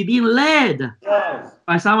 Amen. You're being led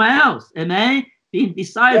by someone else. Amen. Being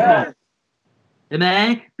discipled.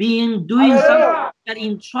 Amen. Doing something that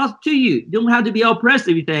entrusts to you. You don't have to be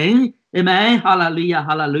oppressive thing. Amen. Hallelujah.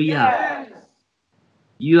 Hallelujah.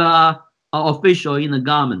 You are an official in the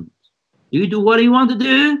government. You do what you want to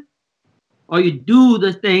do, or you do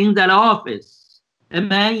the thing that office,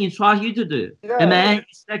 amen, entrust you to do. Amen.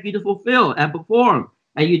 Expect you to fulfill and perform.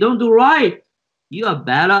 And you don't do right, you are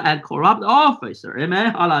better and corrupt officer.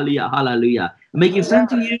 Amen. Hallelujah. Hallelujah. Making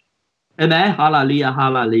sense to you? Amen. Hallelujah.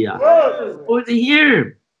 Hallelujah. What's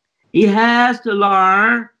here? He has to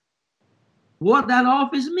learn what that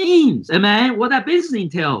office means. Amen. What that business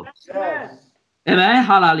entails. Amen.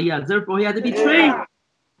 Hallelujah. Therefore, he had to be trained.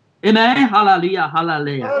 Amen. Hallelujah.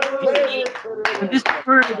 Hallelujah. And this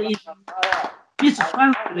word is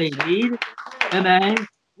translated. Amen.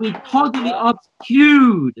 We totally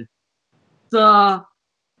obscured the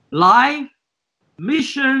life,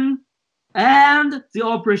 mission, and the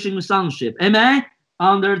operation sonship. Amen.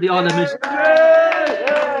 Under the order of Melchizedek.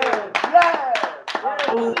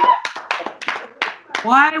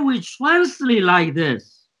 Why we translate like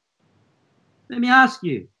this? Let me ask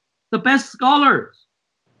you. The best scholars,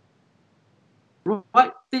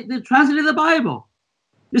 right? They translate the Bible.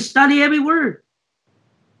 They study every word.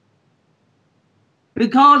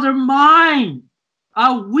 Because their mind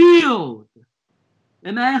are willed.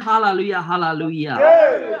 Amen. Hallelujah.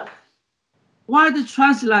 Hallelujah. Why they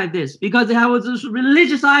translate like this? Because they have this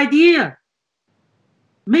religious idea.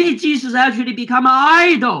 May Jesus actually become an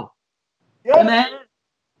idol. Amen.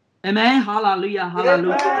 Amen. Hallelujah.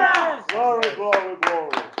 Hallelujah. Glory, glory,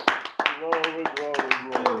 glory. Glory, glory,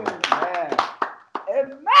 glory.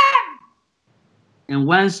 Amen. And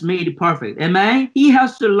once made perfect, amen, he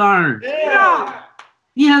has to learn.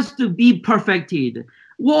 He has to be perfected.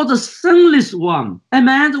 Was the sinless one,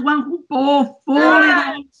 amen, the one who bore fully the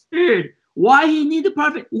Holy Spirit. Why he needed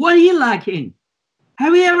perfect? What he lacking?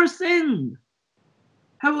 Have you ever sinned?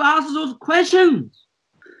 Have you asked those questions?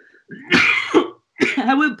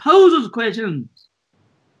 Have we posed those questions?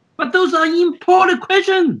 But those are important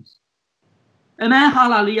questions. Amen.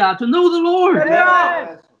 Hallelujah. To know the Lord.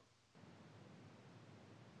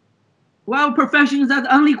 Well, perfection is that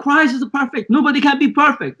only Christ is perfect. Nobody can be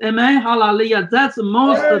perfect. Amen. Hallelujah. That's the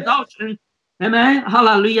most doctrine. Amen.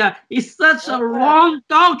 Hallelujah. It's such a wrong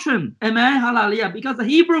doctrine. Amen. Hallelujah. Because the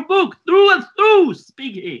Hebrew book through and through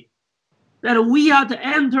speaking that we are to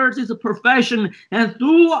enter this profession, and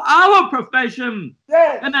through our profession,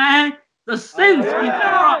 amen, the sins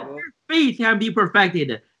before faith can be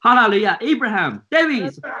perfected. Hallelujah. Abraham,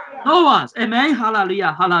 David, Noah's, amen.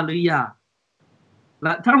 Hallelujah. Hallelujah.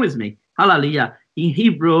 Turn with me. Hallelujah. In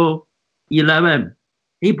Hebrew 11,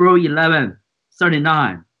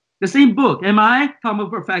 39. The same book, am I? Talking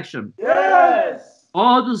about perfection. Yes.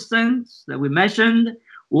 All the saints that we mentioned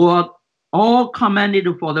were all commended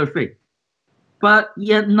for their faith. But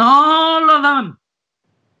yet none of them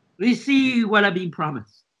receive what had been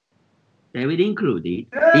promised. David included.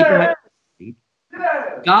 Abraham included.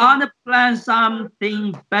 God planned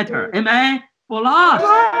something better. Amen? For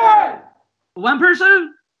us. One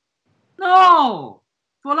person? No.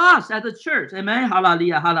 For us as a church. Amen?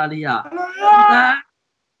 Hallelujah, hallelujah. That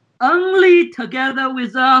only together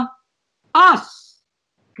with us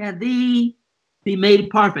can they be made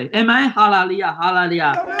perfect. Amen? Hallelujah,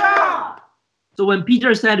 hallelujah. So when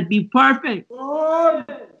Peter said, be perfect,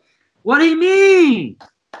 what do you mean?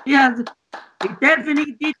 It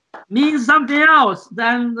definitely means something else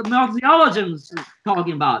than the theologians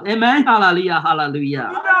talking about. Amen? Hallelujah,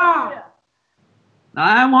 hallelujah. Now,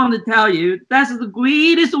 I want to tell you, that's the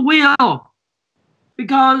greatest will.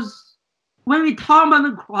 Because when we talk about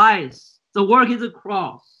the Christ, the work of the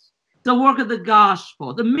cross, the work of the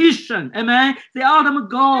gospel, the mission, amen, the ultimate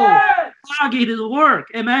goal, target is work.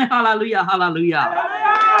 Amen? Hallelujah, hallelujah.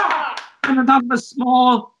 We're not talking about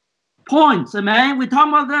small points, amen? We're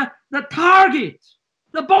talking about the target,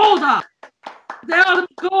 the bullseye, the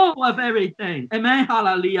ultimate goal of everything. Amen?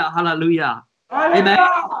 Hallelujah, hallelujah. Amen?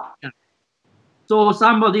 So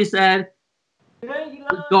somebody said, we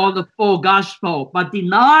got the full gospel, but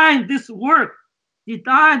deny this work,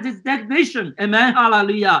 deny this definition. Amen?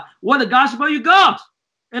 Hallelujah. What the gospel you got?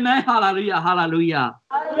 Amen? Hallelujah, hallelujah.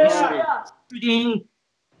 Shooting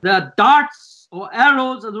the darts or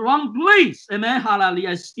arrows at the wrong place. Amen?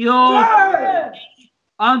 Hallelujah. Still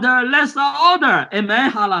under lesser order.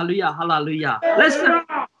 Amen? Hallelujah, hallelujah. Listen,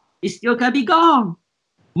 it still can be gone.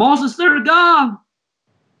 Moses served God.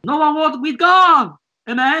 No one was with God.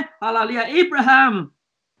 Amen? Hallelujah. Abraham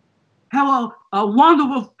had a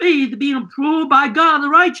wonderful faith being approved by God the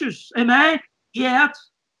righteous. Amen? Yet,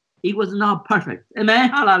 he was not perfect. Amen?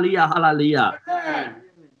 Hallelujah, hallelujah. Amen.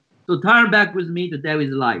 So turn back with me to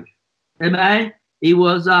David's life. Amen? It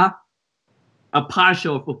was a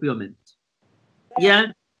partial fulfillment.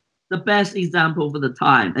 Yet, the best example for the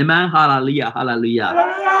time. Amen? Hallelujah, hallelujah.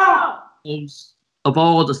 Hallelujah. Of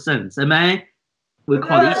all the sins. Amen? We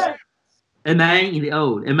call it amen in the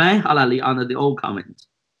old. Amen? Hallelujah. Under the old covenant.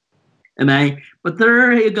 Amen? But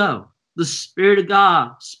there you go. The Spirit of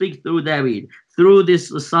God speaks through David, through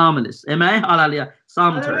this psalmist. Amen? Hallelujah.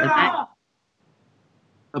 Psalter. Amen?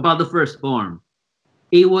 About the firstborn.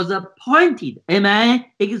 It was appointed. Amen?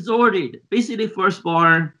 Exhorted. Basically,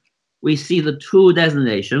 firstborn, we see the two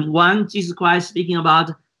designations. One, Jesus Christ speaking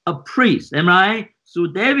about a priest. Am I right?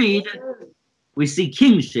 Through David, we see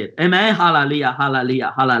kingship. Amen? Hallelujah,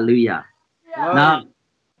 hallelujah, hallelujah. Wow. Now,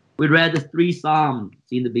 we read the 3 Psalms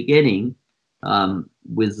in the beginning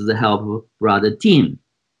with the help of Brother Tim.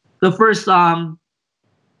 The first Psalm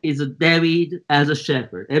is David as a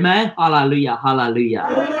shepherd. Amen? Hallelujah, hallelujah.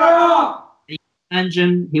 Hallelujah.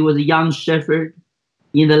 Imagine he was a young shepherd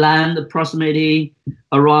in the land approximately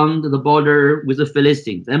around the border with the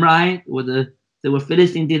Philistines. Am I right? The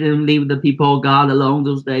Philistines didn't leave the people of God alone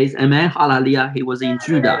those days. Amen? Hallelujah. He was in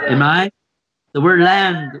Judah. Am I? The word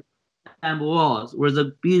land was where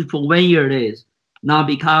the beautiful vineyard is, now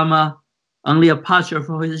become only a pasture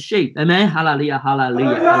for his sheep. Amen? Hallelujah,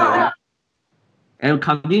 hallelujah, hallelujah. And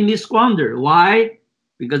continually squander. Why?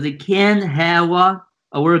 Because they can't have a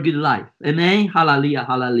very good life. Amen? Hallelujah,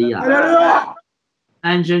 hallelujah. Hallelujah.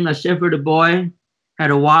 Imagine a shepherd boy had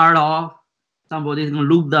a wired off. Somebody's going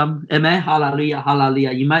to loop them. Amen? Hallelujah,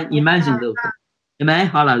 hallelujah. You might imagine those things. Amen?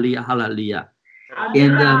 Hallelujah, hallelujah.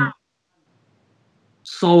 And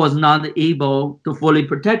Saul was not able to fully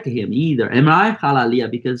protect him either. Am I right? Hallelujah.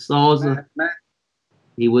 Because Saul's,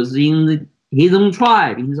 he was in his own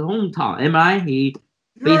tribe, in his hometown. Am I right? He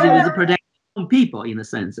basically was protecting his own people in a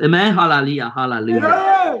sense. Amen? Hallelujah,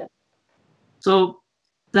 hallelujah. So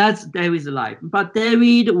that's David's life. But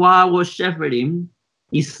David, while was shepherding,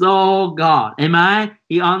 he saw God. Am I right?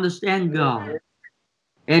 He understands God.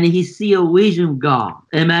 And he see a vision of God.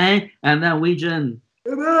 Amen? And that vision,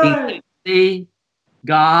 he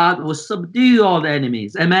God will subdue all the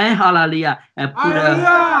enemies. Amen. Hallelujah. And put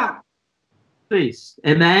a peace.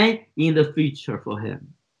 Amen. In the future for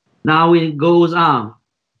him. Now it goes on.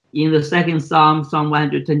 In the second Psalm, Psalm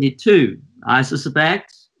 122, I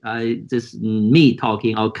suspect, this is me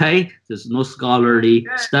talking, okay? There's no scholarly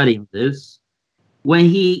studying this.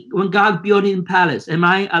 When God built him palace,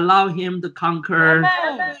 amen, allow him to conquer.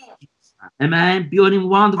 Amen. Building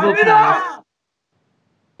wonderful palace.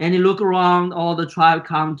 And he look around, all the tribe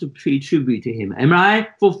come to pay tribute to him. Am I right?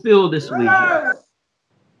 Fulfill this vision.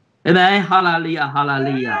 Amen. Hallelujah,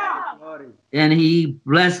 hallelujah. And he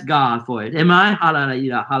blessed God for it. Am I?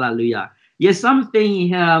 Hallelujah, hallelujah. Yes, something in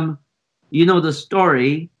him, you know the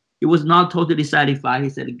story, he was not totally satisfied. He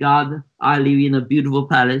said, God, I live in a beautiful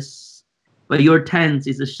palace, but your tent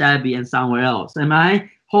is shabby and somewhere else. Am I?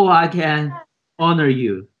 How I can honor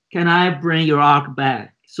you? Can I bring your ark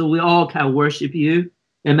back so we all can worship you?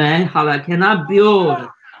 Amen. How I cannot build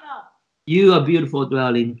you a beautiful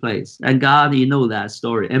dwelling place. And God, you know that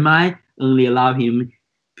story. Am I? Only allow him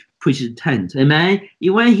push his tent. Amen.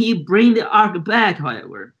 When he bring the ark back,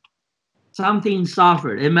 however, something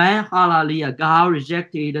suffered. Amen. Hallelujah. God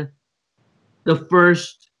rejected the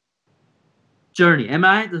first journey.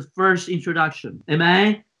 Amen. The first introduction.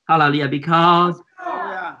 Amen. Hallelujah. Because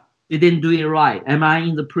they didn't do it right. Amen.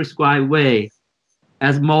 In the prescribed way,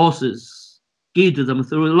 as Moses gave to them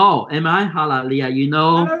through the law. Amen. Hallelujah. You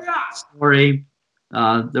know, story.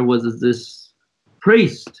 There was this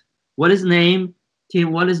priest. What is his name?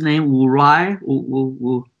 Tim, what is his name? Uriah?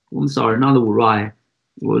 I'm sorry, not Uriah.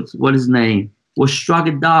 What is his name? Was struck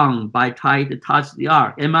down by trying to touch the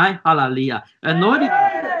ark. Amen. Hallelujah. Anointed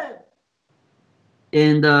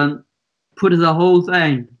and put the whole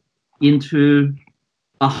thing into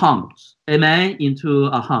a hunt. Amen. Into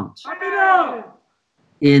a hunt.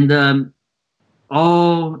 And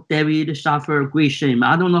David suffered great shame.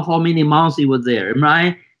 I don't know how many months he was there,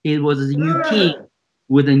 right? He was a new king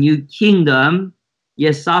with a new kingdom.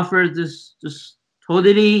 Yet suffered this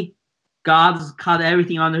totally. God's cut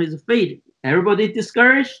everything under his feet. Everybody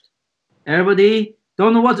discouraged. Everybody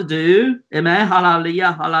don't know what to do. Amen.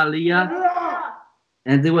 Hallelujah. Hallelujah.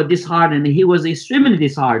 And they were disheartened. He was extremely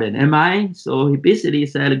disheartened. Amen. So he basically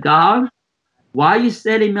said, God, why are you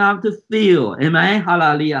setting me up to feel? Amen.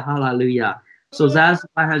 Hallelujah. Hallelujah. So that's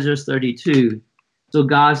 532. So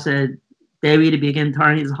God said, David began to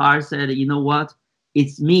turn his heart, said, you know what?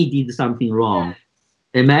 It's me did something wrong.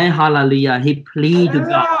 Amen. Hallelujah. He pleaded to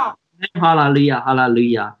God. Hallelujah.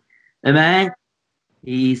 Hallelujah. Amen.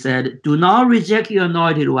 He said, do not reject your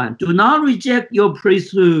anointed one. Do not reject your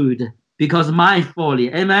priesthood because of my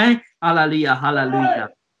folly. Amen. Hallelujah. Hallelujah.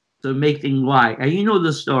 To make things right. And you know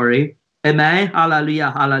the story. Amen.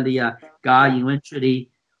 Hallelujah. Hallelujah. God eventually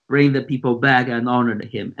bring the people back and honored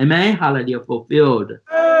him. Amen. Hallelujah. Fulfilled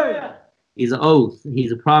his oath,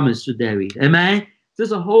 his promise to David. Amen.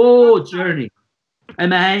 There's a whole journey.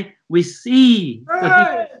 Amen. We see the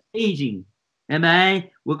people aging. Amen.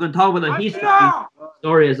 We're going to talk about the history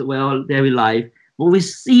story as well, David life. But we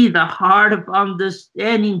see the heart of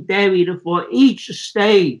understanding David for each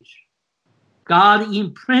stage. God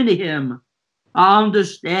imprinted him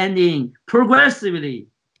understanding progressively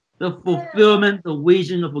the fulfillment, the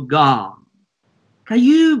vision of God. Can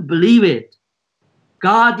you believe it?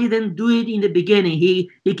 God didn't do it in the beginning. He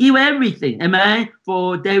gave everything, amen,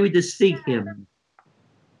 for David to seek him.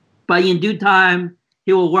 But in due time,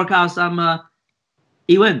 he will work out some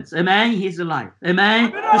events, amen, in his life,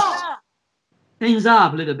 amen. Things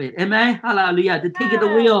up a little bit, amen, hallelujah, to take the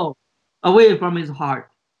wheel away from his heart.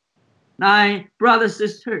 Now, brothers and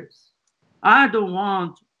sisters, I don't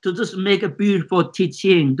want to just make a beautiful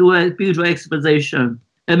teaching, do a beautiful exposition,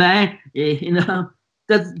 amen. You know,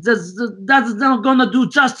 that's not going to do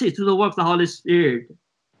justice to the work of the Holy Spirit.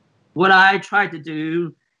 What I try to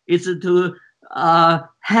do is to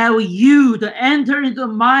have you to enter into the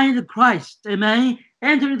mind of Christ, amen?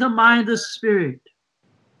 Enter into the mind of the Spirit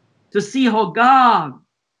to see how God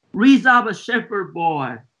raised up a shepherd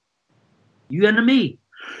boy, you and me,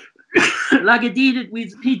 like he did it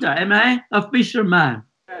with Peter, amen? A fisherman,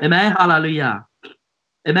 amen? Hallelujah.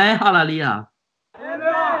 Amen? Hallelujah.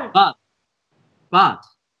 Amen. But,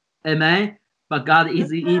 amen? But God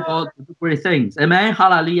is able to do great things. Amen?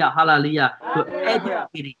 Hallelujah. Hallelujah. To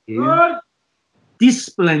educate you,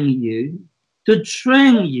 discipline you, to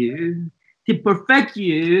train you, to perfect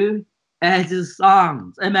you as his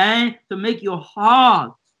sons. Amen? To make your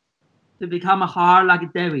heart to become a heart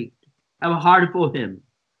like David. Have a heart for him.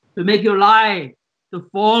 To make your life to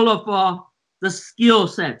follow for the skill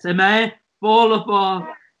sets. Amen? Follow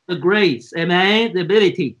for the grace. Amen? The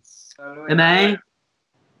abilities. Amen?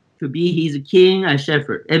 To be his king and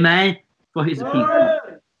shepherd. Amen? For his people.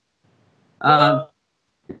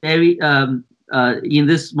 David, in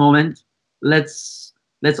this moment, let's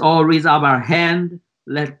all raise up our hand.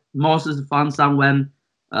 Let Moses find someone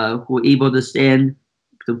who able to stand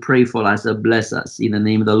to pray for us and bless us in the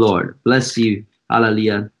name of the Lord. Bless you.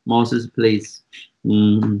 Hallelujah. Moses, please.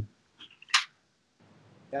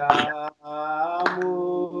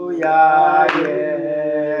 Damu ya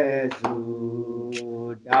Yesu,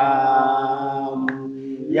 damu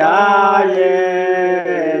ya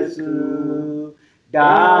Yesu,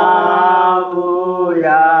 damu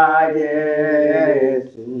ya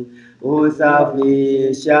Yesu,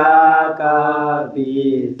 usafisha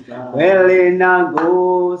kabisa. Kweli na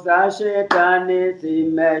nguvu za shetani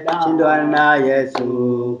zimeshindwa na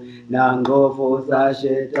Yesu, na nguvu za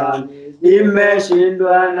shetani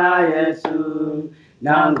zimeshindwa na Yesu,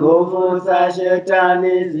 na nguvu za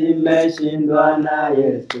shetani zimeshindwa na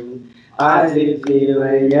Yesu.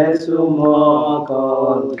 Asifiwe Yesu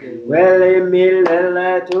Mwokozi, kweli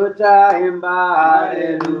milele tutaimba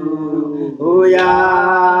haleluya,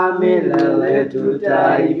 milele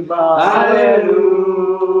tutaimba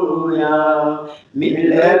haleluya,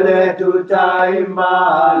 milele tutaimba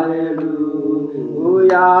haleluya.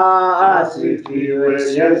 Asifiwe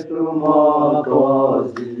Yesu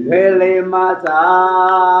Mwokozi, kweli Masai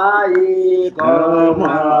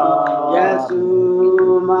koma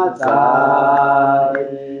Yesu Masai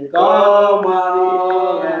koma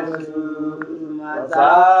Yesu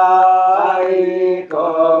Masai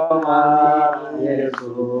koma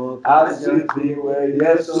Yesu. Asifiwe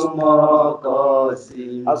Yesu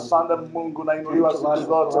Mwokozi. Asante Mungu, nainuliwa siku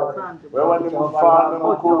zote. Wewe ni mfalme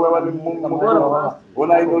mkuu, wewe ni Mungu mkuu.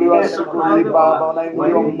 Unainuliwa siku hii Baba,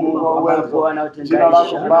 unainuliwa Mungu wa uwezo. Jina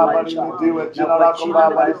lako Baba lihimidiwe, jina lako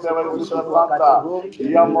Baba lipewe sifa sasa.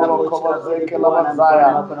 Yamorokoba zeke la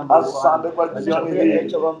Masaya. Asante kwa jioni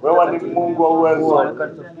hii. Wewe ni Mungu wa uwezo.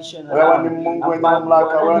 Wewe ni Mungu wenye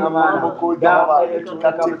mamlaka, wewe ni Mungu mkuu Jehova,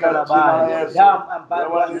 katika jina la Yesu.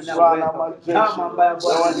 Wewe ni Bwana majeshi,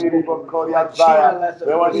 wewe ni Ribokori ya Zaya,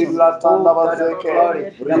 wewe ni Latanda Bazeke,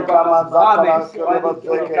 Rikama Zakala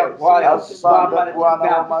Bazeke. Asante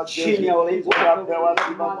Bwana wa majeshi, unapewa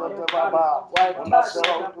sifa zote Baba,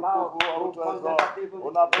 unapewa utukufu wa uwezo,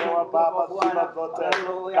 unapewa Baba sifa zote,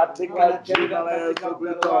 katika jina la Yesu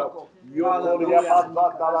Kristo. Yokori ya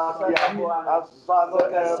Mazakalakia.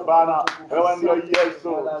 Asante Bwana, wewe ndio Yesu,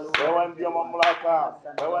 wewe ndio mamlaka,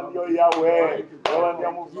 wewe ndio Yahweh, wewe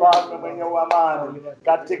ndio mfalme mwenye amani,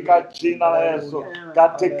 katika jina la Yesu,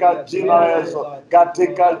 katika jina la Yesu,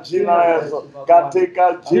 katika jina la Yesu,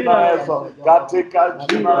 katika jina la Yesu, katika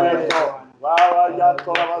jina la Yesu.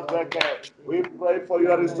 We pray for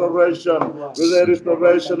your restoration, the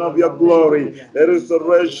restoration of your glory, the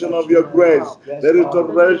restoration of your grace, the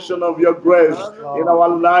restoration of your grace in our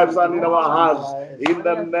lives and in our hearts. In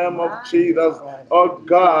the name of Jesus, oh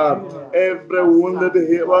God, every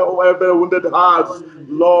wounded heart,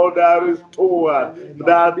 Lord, that is restored,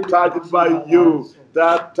 that touched by you,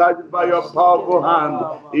 that touched by your powerful hand.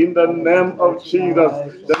 In the name of Jesus,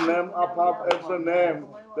 the name above every name,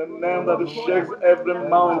 the name that shakes every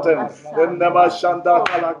mountain, the name of Shanda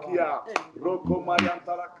Kalakia, Roko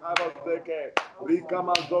Mayantara Kabaseke,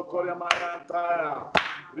 Rikama Zokoria Mayantaya,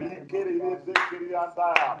 Rikiri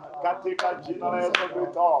Zikiriantaya, Katika Jina Yesu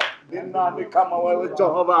Kristo. Ni nani kama wewe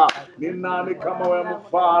Jehova? Ni nani kama wewe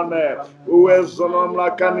mfalme? Uwezo na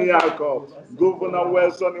mamlaka ni yako, nguvu na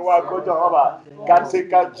uwezo ni wako Jehova,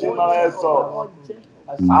 katika jina la Yesu.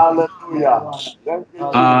 Hallelujah. Thank you,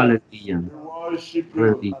 Jesus. Hallelujah. We worship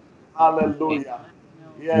you. Hallelujah.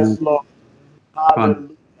 Yes, Lord.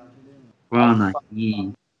 Hallelujah. Prana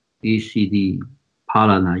yi, ECD,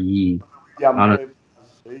 Palana yi. Amen.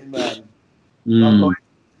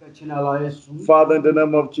 Father, in the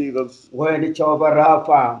name of Jesus,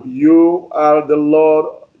 you are the Lord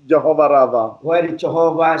Jehovah Rapha. Wewe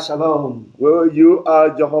Jehovah Shalom. You are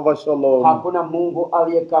Jehovah Shalom. Hakuna Mungu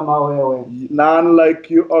aliye kama wewe. None like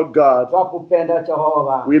you, oh God. Twakupenda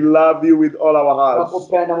Jehovah. We love you with all our hearts.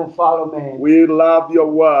 Twakupenda mfalme. We love your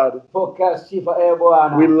word. Pokea sifa ewe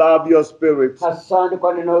Bwana. We love your spirit. Asante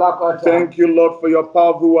kwa neno lako. Thank you, Lord, for your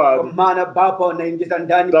powerful word. Kwa maana Baba unaingiza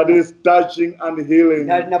ndani. That is touching and healing.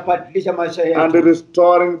 Na linabadilisha maisha yetu. And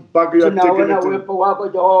restoring back your dignity. Tunaona uwepo wako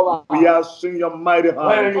Jehova. We are seeing your mighty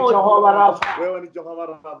hand. Wewe ni Jehovah Rapha. Wewe ni Jehovah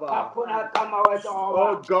Rapha. Hakuna kama wewe Jehova.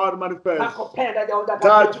 Oh God, manifest. Nakupenda Jehova.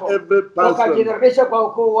 Touch every person. Ukajidhihirisha kwa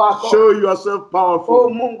ukuu wako. Show yourself powerful. Oh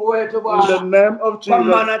Mungu wetu Bwana. In the name of Jesus. Kwa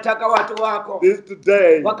maana nataka watu wako. This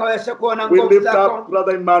today. Wakaweza kuona we nguvu lift zako. up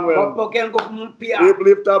Brother Immanuel. Wapokee nguvu mpya. We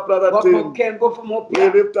lift up Brother Tim. Wapokee nguvu mpya.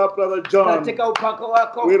 We lift up Brother John. Katika upako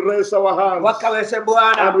wako. We raise our hands. Wakaweze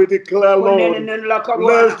Bwana. And we declare, Lord,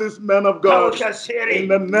 bless this man of God. In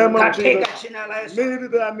the name of Jesus.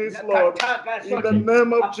 Meet their needs, Lord. In the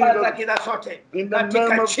name of Jesus. In the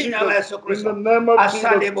name of Jesus. In the name of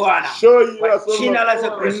Jesus. Show yourself, Lord.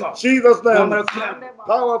 In Jesus' name.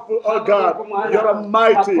 Powerful, oh God. You're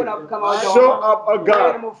mighty. Show up, oh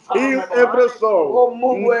God. Heal every soul.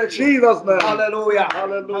 In Jesus' name. Hallelujah.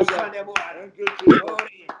 Hallelujah. Thank you, Jesus.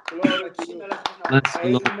 Glory to you. Bless the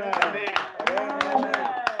Lord.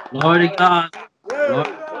 Glory to God. Glory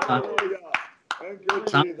to God.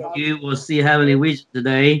 Some of you will see heavenly visions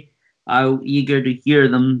today. I'm eager to hear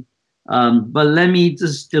them. But let me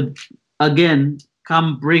just again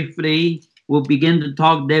come briefly. We'll begin to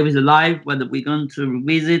talk David's life, but we're going to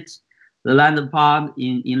revisit the land part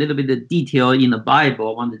in a little bit of detail in the Bible.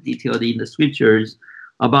 I want to detail in the scriptures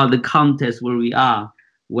about the context where we are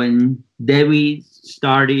when David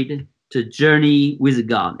started to journey with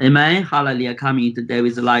God. Amen. Hallelujah. Coming into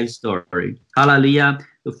David's life story. Hallelujah.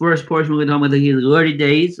 The first portion we're talking about his early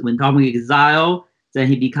days when talking exile. Then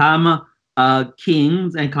he became a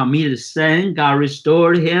king and committed sin. God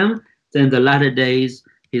restored him. Then the latter days,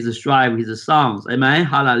 his strife, his sons. Amen.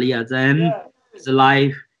 Hallelujah. Then his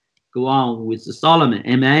life go on with Solomon.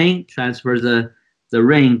 Amen. Transfer the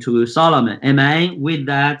reign to Solomon. Amen. With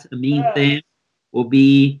that, the main thing will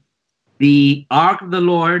be the ark of the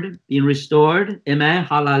Lord being restored. Amen.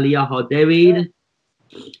 Hallelujah. How David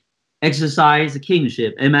exercised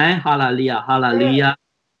kingship. Amen. Hallelujah. Hallelujah.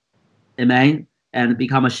 Amen. And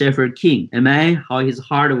become a shepherd king. Amen. How his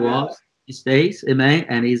heart was these days. Amen.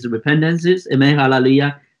 And his repentances. Amen.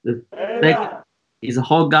 Hallelujah. The second is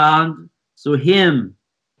how God through him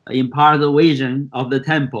impart the vision of the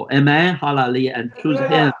temple. Amen. Hallelujah. And through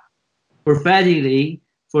him prophetically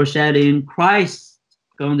foreshadowing Christ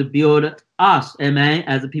going to build us. Amen.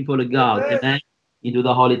 As the people of God. Amen. Into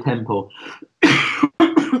the holy temple.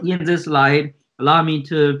 In this slide, allow me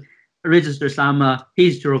to register some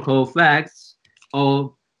historical facts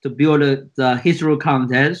or to build the historical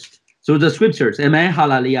context through the scriptures. Amen.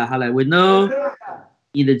 Hallelujah. Hallelujah. We know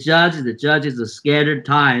in the judge is a scattered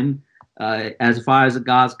time as far as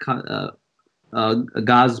God's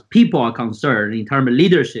people are concerned in terms of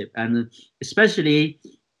leadership and especially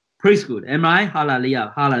priesthood. Am I?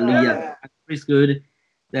 Hallelujah. Hallelujah. Priesthood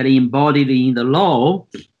that embodied in the law.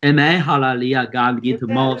 Amen. Hallelujah. God gave to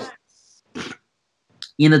Moses.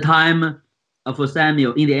 In the time of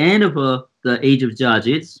Samuel, in the end of the age of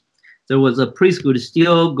Judges, there was a priesthood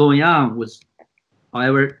still going on, was,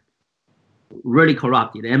 however, really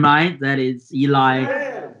corrupted. Am I? That is Eli's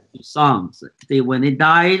sons. When they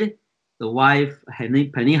died, the wife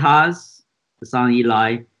Peninnah, the son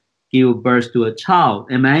Eli, gave birth to a child.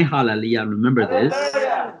 Amen. Hallelujah. Remember this.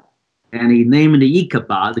 And he named the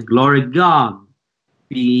Ichabod, the glory of God,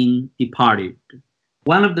 being departed.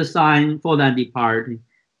 One of the signs for that departure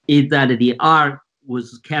is that the ark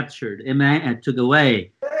was captured, amen, and took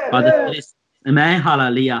away by the Philistines. Amen.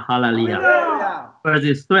 Hallelujah. Hallelujah. For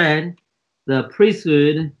this threat, the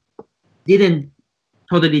priesthood didn't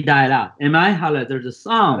totally die out. Amen. Hallelujah. There's a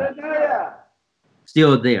song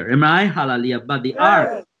still there. Amen. Hallelujah. But the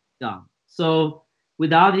ark is gone. So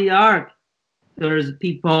without the ark, there's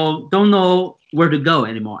people don't know where to go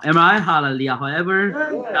anymore. Amen. Hallelujah. However,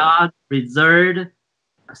 God preserved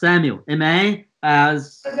Samuel. Amen.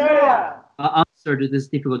 As an answer to this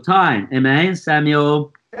difficult time. Amen.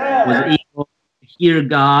 Samuel was able to hear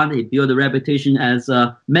God. He built a reputation as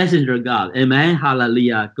a messenger of God. Amen.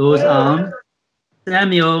 Hallelujah. Goes on.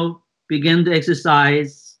 Samuel began to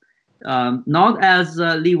exercise not as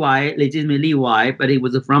a Levi, legitimate Levi, but he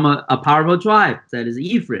was from a powerful tribe, that is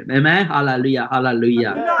Ephraim. Amen. Hallelujah.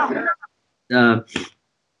 Hallelujah.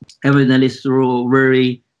 Evidently through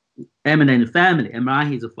very eminent family.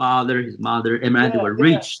 Amen. His father, his mother, amen. They were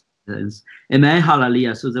rich. Amen.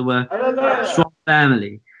 Hallelujah. So they were a strong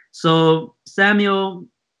family. So Samuel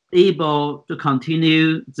able to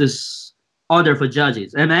continue this order for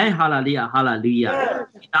judges. Amen. Hallelujah. Hallelujah.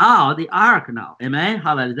 Without the ark now. Amen.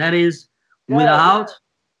 Hallelujah. That is without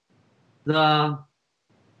the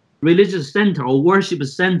religious center or worship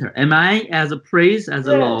center. Amen. As a priest, as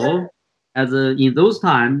a law, in those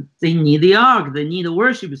times, they need the ark. They need a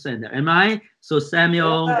worship center. Amen. So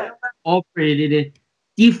Samuel operated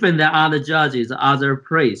different than other judges, other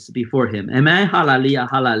priests before him. Amen. Hallelujah.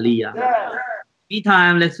 Hallelujah.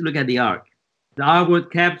 Meantime, let's look at the ark. The ark was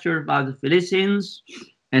captured by the Philistines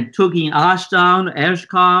and took in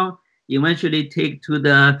Ashkelon, eventually take to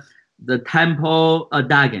the temple of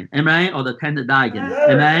Dagon, amen, or the tent of Dagon,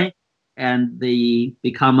 amen, and they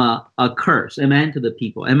become a curse, amen, to the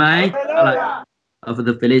people, amen, of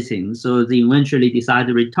the Philistines. So they eventually decide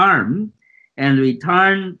to return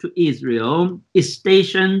to Israel, is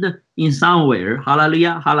stationed in somewhere.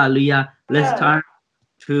 Hallelujah, hallelujah. Let's turn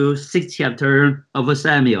to 6th chapter of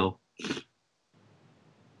Samuel.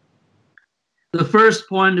 The first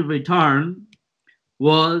point of return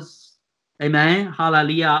was, amen,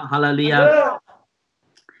 hallelujah, hallelujah,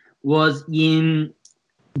 was in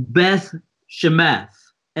Beth Shemesh.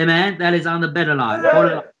 Amen. That is on the better line.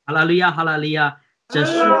 Hallelujah, hallelujah.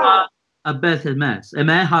 Joshua of Beth Shemesh.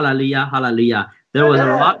 Amen. Hallelujah, hallelujah. There was a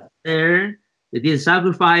lot there. They did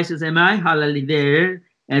sacrifices. Amen. Hallelujah there.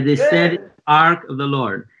 And they set the ark of the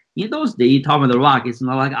Lord. In those days, you talk about the rock. It's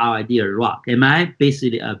not like our idea of rock. Amen.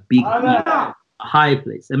 Basically, a big, high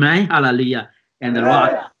place. Amen. Hallelujah. And the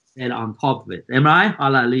rock set on top of it. Amen.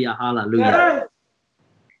 Hallelujah. Hallelujah.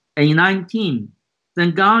 And in 19,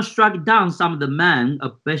 then God struck down some of the men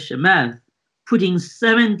of Beshemeth, putting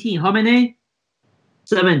 17. How many?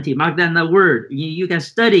 70. Mark that in the word. You can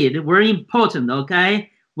study it. Very important. Okay.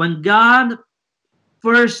 When God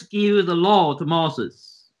first gave the law to Moses,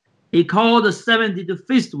 he called the 70 to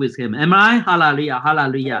feast with him. Am I? Hallelujah,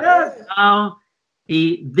 hallelujah. Yes. Now,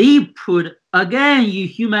 they put, again, you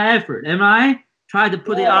human effort. Am I? Try to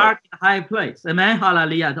put the ark in a high place. Amen?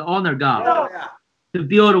 Hallelujah, to honor God. To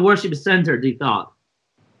build a worship center, they thought.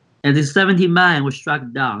 And the 70 men were struck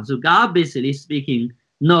down. So God basically speaking,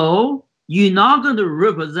 no, you're not going to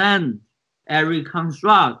represent and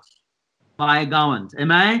reconstruct my government.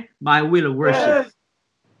 Amen? My will of worship. Yes.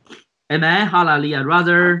 Amen. Hallelujah.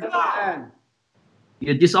 Rather,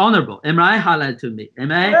 you're dishonorable. Amen. Hallelujah to me.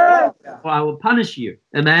 Amen. Yes. Or I will punish you.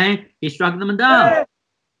 Amen. He struck them down. Yes.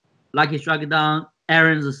 Like he struck down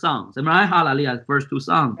Aaron's sons. Amen. Hallelujah. First two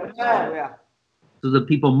sons. Yes. So the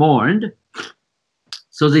people mourned.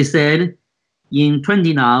 So they said in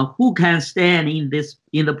 20 now, who can stand in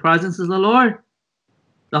the presence of the Lord?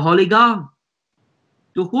 The Holy God.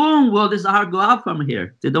 To whom will this ark go up from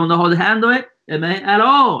here? They don't know how to handle it. Amen. At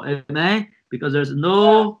all. Amen. Because there's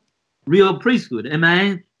no real priesthood.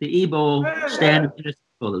 Amen. The evil stand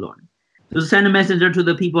for the Lord. To send a messenger to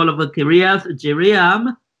the people of Kiriath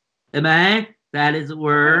Jearim. Amen. That is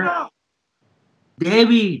where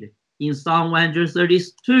David in Psalm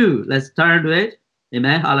 132. Let's turn to it.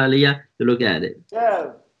 Amen. Hallelujah. To look at it.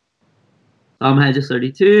 Yeah. Psalm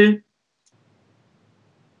 132.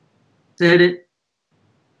 Said it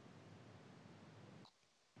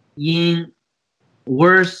in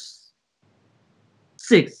verse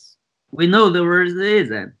 6. We know the verse is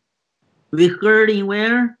that we heard in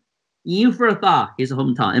where? In Ephrathah, his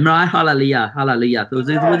hometown. Amen. Hallelujah. Hallelujah. So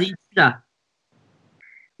this was in Judah.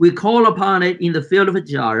 We call upon it in the field of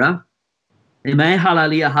Jarrah. Amen.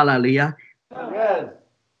 Hallelujah. Hallelujah. Yes.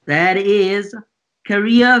 That is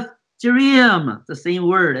Kiriath Jearim. The same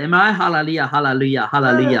word. Amen. Hallelujah. Hallelujah.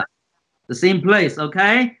 Hallelujah. The same place.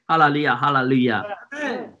 Okay. Hallelujah. Hallelujah.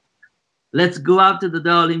 Amen. Let's go up to the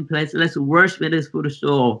dwelling place. Let's worship in this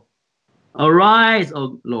footstool. Arise,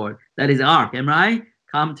 O Lord. That is the ark, am I?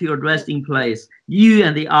 Come to your resting place. You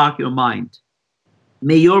and the ark, your mind.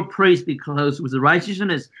 May your praise be clothed with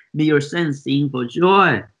righteousness. May your sins sing for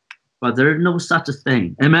joy. But there is no such a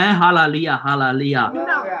thing. Amen. Hallelujah. Hallelujah.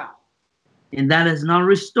 Hallelujah. And that is not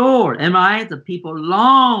restored. Am I? The people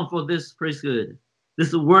long for this priesthood,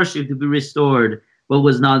 this worship to be restored, but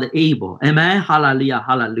was not able. Amen. Hallelujah.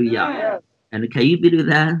 Hallelujah. Yeah. And can you believe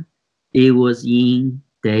that? It was in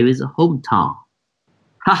David's hometown.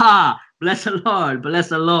 Ha! Bless the Lord. Bless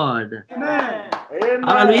the Lord. Amen.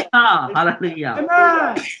 Hallelujah. Hallelujah.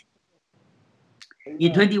 Amen.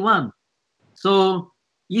 In 21. So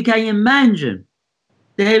you can imagine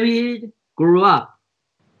David grew up.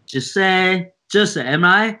 Just am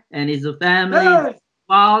I? And his family,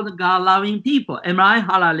 wild, God-loving people. Am I?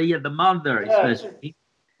 Hallelujah. The mother especially.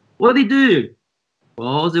 What do they do?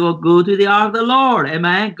 Well, they will go to the ark of the Lord.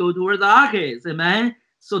 Amen. Go to where the ark is. Amen.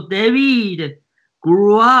 So David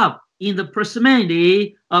grew up in the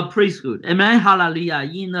proximity of priesthood. Amen. Hallelujah.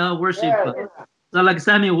 In worship. So like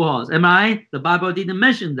Samuel was. Amen. The Bible didn't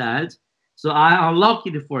mention that. So I unlock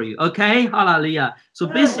it for you. Okay. Hallelujah. So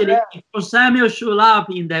basically, before Samuel showed up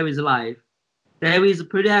in David's life, David is a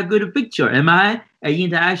pretty good picture. Am I? An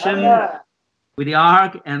interaction with the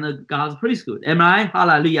ark and God's priesthood. Am I?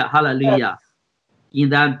 Hallelujah. Hallelujah. In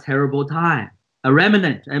that terrible time, a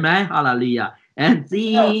remnant. Amen. Hallelujah. And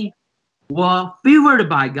they were favored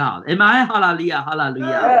by God. Amen. Hallelujah.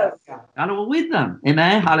 Hallelujah. God was with them.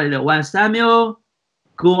 Amen. Hallelujah. When Samuel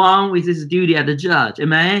go on with his duty as a judge,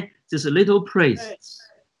 amen, just a little priest,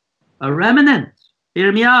 a remnant.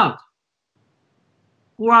 Hear me out.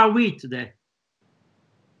 Who are we today?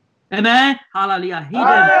 Amen. Hallelujah.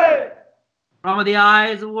 Hidden from the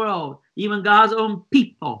eyes of the world, even God's own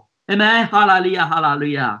people. Amen. Hallelujah.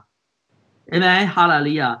 Hallelujah. Amen.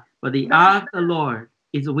 Hallelujah. But the ark of the Lord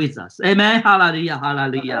is with us. Amen. Hallelujah.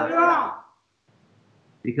 Hallelujah.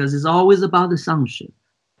 Because it's always about the sonship.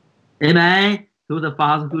 Amen. To the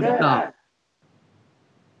Father, to the God.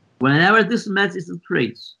 Whenever this message is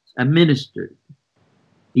preached and ministered,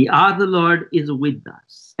 the ark of the Lord is with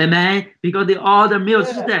us. Amen. Because the order of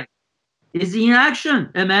Melchizedek is in action.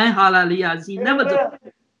 Amen. Hallelujah. It's inevitable.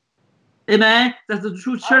 Amen. That's the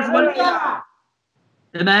true church.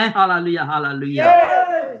 Amen. Hallelujah. Hallelujah.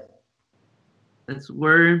 Yes. That's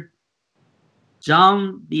where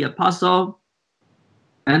John the apostle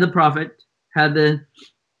and the prophet had the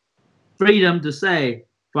freedom to say,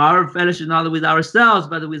 for our fellowship not with ourselves,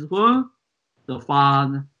 but with whom? The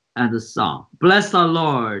Father and the Son. Bless the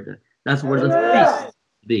Lord. That's where the feast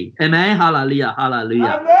be. Amen. Hallelujah.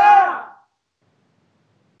 Hallelujah. Amen.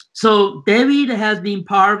 So David has been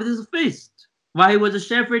part of this feast. While he was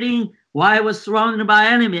shepherding, while he was surrounded by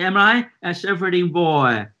enemy, am I? A shepherding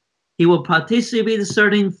boy. He will participate in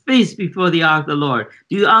certain feasts before the ark of the Lord.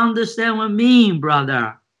 Do you understand what I mean,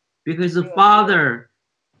 brother? Because the Father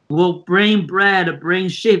will bring bread, bring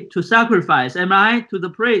sheep to sacrifice, am I? To the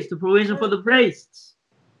priest, to provision for the priests.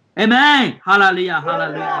 Amen. Hallelujah.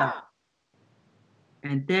 Hallelujah.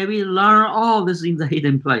 And David learned all this in the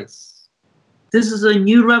hidden place. This is a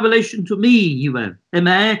new revelation to me, even.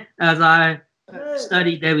 Amen. As I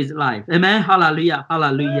study David's life. Amen. Hallelujah.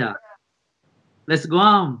 Hallelujah. Let's go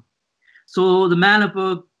on. So the man of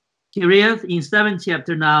Kiriath in 7th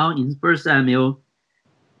chapter now, in 1 Samuel,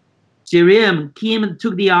 Jerim came and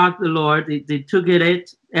took the ark of the Lord. They took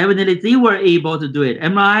it. Evidently, they were able to do it.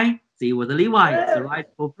 Am I? They were the Levites, the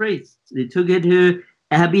rightful priests. They took it to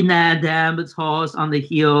Abinadab's house on the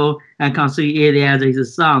hill and considered Eleazar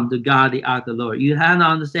his son to guard the ark of the Lord. You have to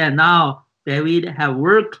understand now, David have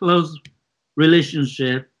very close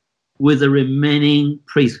relationship with the remaining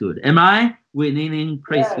priesthood. Am I? Remaining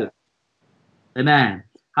priesthood. Amen.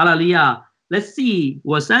 Hallelujah. Let's see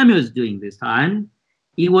what Samuel is doing this time.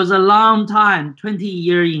 It was a long time, 20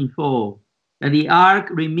 years in full, that the ark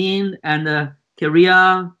remained and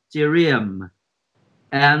Kiriath Jearim,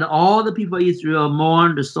 and all the people of Israel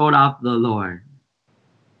mourned the sword of the Lord.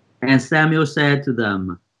 And Samuel said to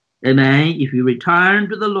them, Amen, if you return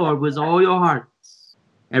to the Lord with all your hearts,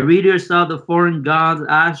 and rid yourself of the foreign gods,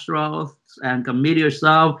 Ashtaroth, and commit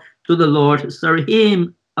yourself to the Lord, to serve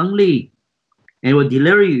him only, and he will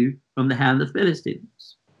deliver you from the hand of the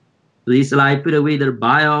Philistines. So the Israelites put away their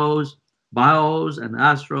Baals and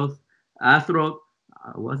Ashtaroth,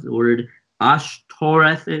 what's the word?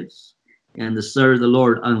 Ashtoreths, and serve the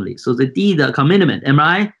Lord only. So they did a commitment, am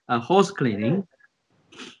I? A house cleaning.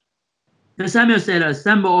 Then Samuel said,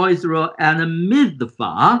 assemble all Israel and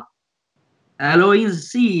Mizpah, Elohim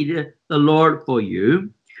seed the Lord for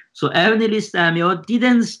you. So evidently Samuel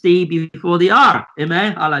didn't stay before the ark.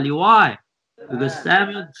 Amen. Hallelujah. Why? Because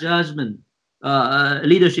Samuel's judgment,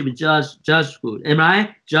 leadership, judgehood. Am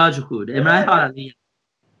I? Judgehood. Am I? Hallelujah.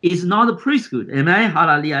 Is not a priesthood. Amen.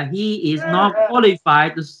 Hallelujah. He is not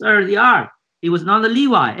qualified to serve the ark. He was not a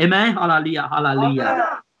Levi. Amen. Hallelujah.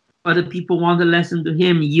 Hallelujah. But the people want to listen to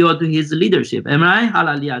him, yield to his leadership. Amen.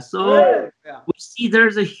 Hallelujah. So we see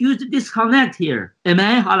there's a huge disconnect here.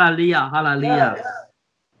 Amen. Hallelujah. Hallelujah.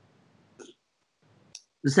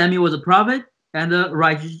 Samuel was a prophet and a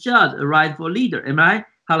righteous judge, a rightful leader. Amen.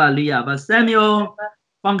 Hallelujah. But Samuel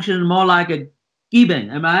functioned more like a Gibeon.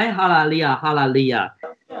 Amen. Hallelujah. Hallelujah.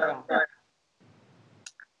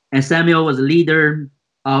 And Samuel was leader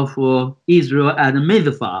of Israel and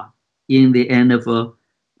Mizpah in the end of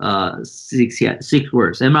 6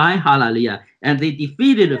 verse. Am I? Hallelujah. And they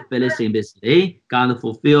defeated the Philistines basically. God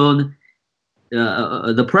fulfilled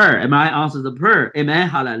the prayer. Am I? Answer the prayer. Amen.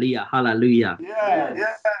 Hallelujah. Hallelujah. Yeah.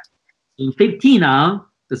 In 15 now,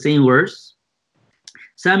 the same verse.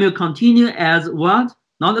 Samuel continued as what?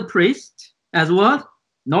 Not a priest. As what?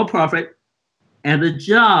 No prophet. And the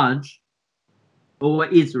judge over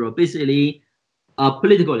Israel, basically a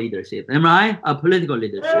political leadership. Am I? A political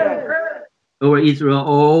leadership over Israel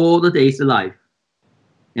all the days of life.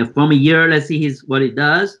 And from a year, let's see what it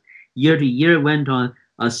does. Year to year, went on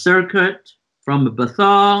a circuit from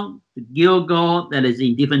Bethel to Gilgal, that is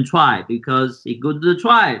in different tribes, because he go to the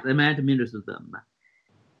tribes, amen, to minister to them.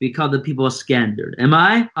 Because the people are scattered. Am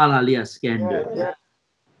I? Hallelujah, scattered.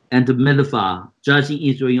 And to Mizpah, judging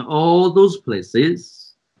Israel in all those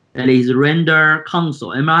places. That is render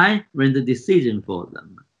counsel. Am I? Render decision for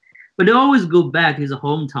them. But they always go back to his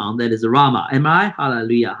hometown, that is Ramah. Am I?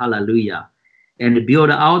 Hallelujah, hallelujah. And build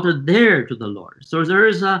an altar there to the Lord. So there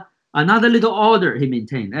is another little order he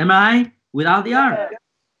maintained. Am I? Without the ark.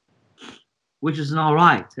 Which is not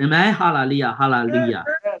right. Amen. Hallelujah, hallelujah.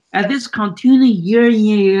 And this continued year in,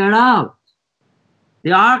 year out.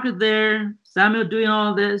 The ark there, Samuel doing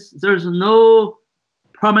all this, there's no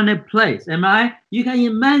permanent place. Amen. You can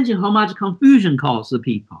imagine how much confusion caused the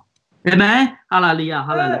people. Amen. Hallelujah.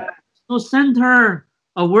 Hallelujah. No center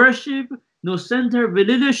of worship, no center of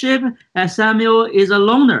leadership, and Samuel is a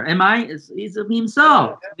loner. Amen. He's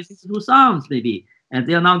himself. This is 2 songs maybe, and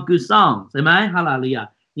they are not good songs. Amen.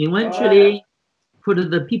 Hallelujah. Eventually,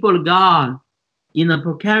 put the people of God in a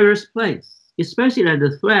precarious place, especially at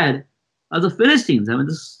the threat the Philistines. I mean,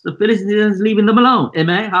 the Philistines leaving them alone.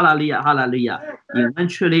 Amen. Hallelujah. Hallelujah.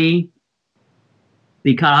 Eventually,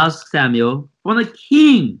 because Samuel, for the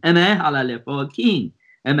king, amen, hallelujah, for a king,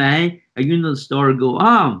 amen, and you know the story go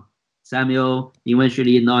on. Samuel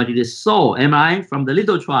eventually anointed Saul, amen, from the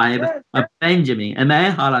little tribe of Benjamin,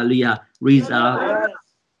 amen, hallelujah, raised up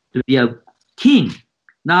to be a king.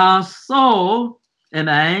 Now Saul,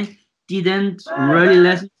 amen, didn't really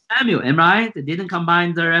listen to Samuel, amen, they didn't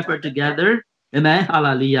combine their effort together, amen,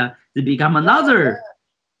 hallelujah, to become another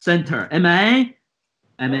center, amen,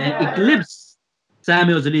 eclipse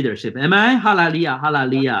Samuel's leadership. Amen. Hallelujah.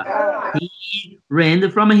 Hallelujah. He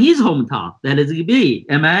reigned from his hometown. That is Gibeah.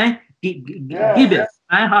 Amen. Gibeah.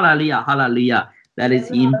 Hallelujah. Hallelujah. That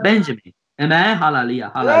is in Benjamin. Amen.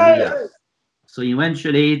 Hallelujah. Hallelujah. So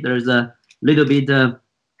eventually there's a little bit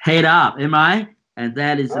head up. Amen. And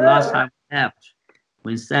that is the last time left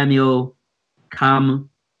when Samuel come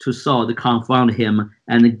to Saul to confront him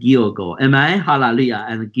and Gilgal. Amen. Hallelujah.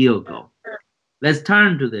 And Gilgal. Let's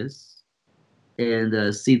turn to this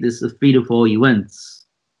and see this beautiful events.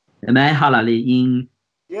 Amen. Hallelujah. In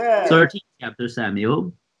 13 chapter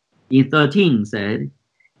Samuel, in 13 said,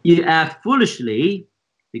 you act foolishly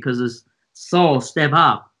because Saul stepped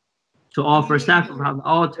up to offer sacrifice on the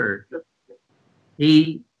altar.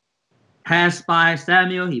 He passed by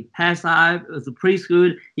Samuel, he passed by the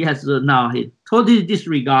priesthood, he totally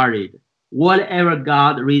disregarded whatever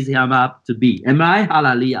God raised him up to be. Amen.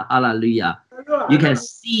 Hallelujah. Hallelujah. You can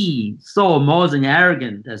see Saul more than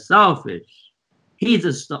arrogant and selfish. He's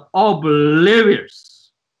just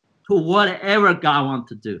oblivious to whatever God wants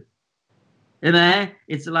to do. Amen.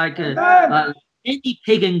 It's like any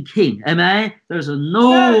pagan king. Amen. There's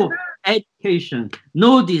no education,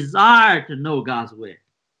 no desire to know God's way.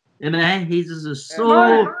 Amen. He's just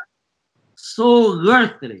so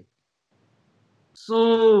earthly,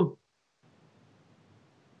 so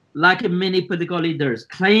like many political leaders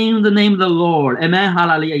claim the name of the Lord. Amen.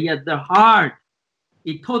 Hallelujah. Yet their heart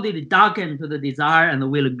is totally darkened to the desire and the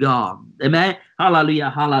will of God. Amen. Hallelujah.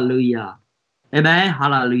 Hallelujah. Amen.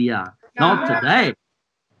 Hallelujah. Not today,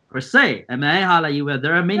 per se. Amen. Hallelujah.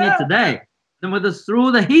 There are many today. And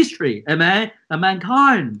through the history, amen, of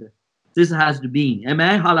mankind, this has to be.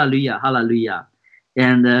 Amen. Hallelujah. Hallelujah.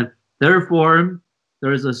 And therefore,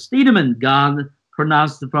 there is a statement God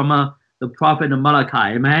pronounced from the prophet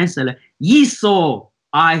Malachi. Amen. Said, Esau,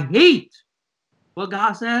 I hate. What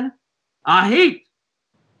God said? I hate.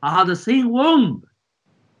 I have the same womb.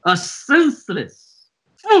 A senseless,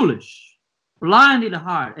 foolish, blinded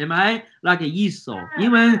heart. Amen. Like Esau.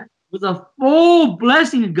 Even with a full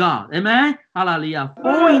blessing of God. Amen. Hallelujah.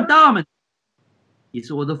 Full endowment.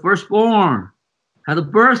 Esau was the firstborn. Has a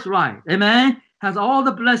birthright. Amen. Has all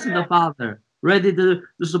the blessing of the Father ready to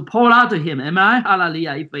support out to him. Amen.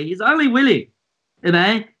 Hallelujah. If he's only willing,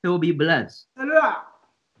 amen, he will be blessed.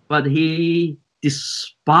 But he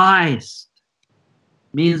despised,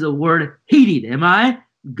 means the word hated. Amen.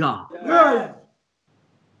 God. Yes.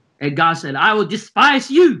 And God said, I will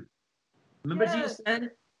despise you. Remember Jesus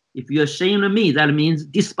said, if you're ashamed of me, that means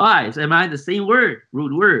despise. Amen. The same word,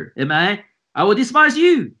 root word. Amen. I will despise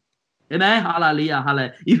you. Amen. Hallelujah.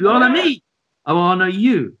 Hallelujah. If you honor me, I will honor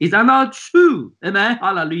you. Is that not true? Amen.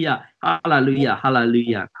 Hallelujah. Hallelujah.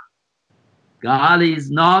 Hallelujah. God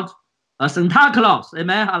is not a Santa Claus.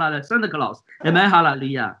 Amen. Hallelujah. Santa Claus. Amen.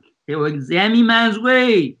 Hallelujah. He will examine man's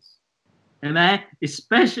ways. Amen.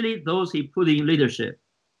 Especially those he put in leadership,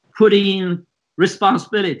 put in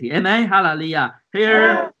responsibility. Amen. Hallelujah.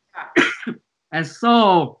 Here, and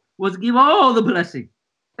Saul was given all the blessing.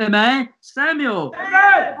 Amen. Samuel,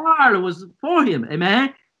 heart was for him.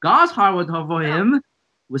 Amen. God's heart was for him.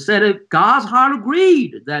 We said that God's heart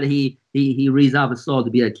agreed that he raised up Saul to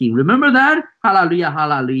be a king. Remember that? Hallelujah,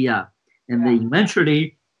 hallelujah. And then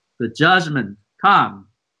eventually the judgment come.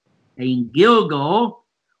 In Gilgal,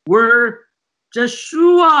 where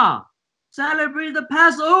Joshua celebrated the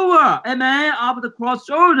Passover. Amen. Of the cross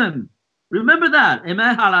Jordan. Remember that.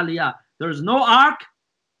 Amen. Hallelujah. There's no ark.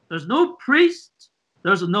 There's no priest.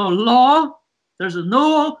 There's no law. There's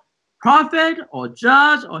no prophet or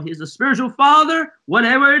judge or his spiritual father,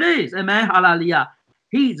 whatever it is. Amen. Hallelujah.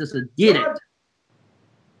 He just did it.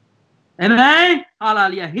 Amen.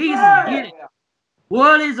 Hallelujah. He just did it.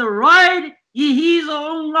 What is right in his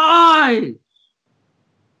own eyes?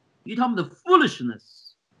 You talk about the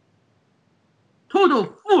foolishness. Total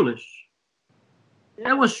foolish.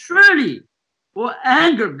 It was surely will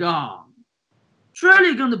anger God.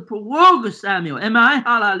 Surely going to provoke Samuel. Amen.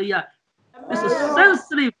 Hallelujah. It's a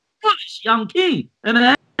sensitive, foolish young king.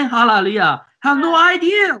 Amen. Hallelujah. Have no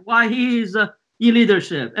idea why he is in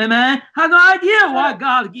leadership. Amen. Have no idea why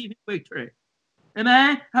God gave him victory.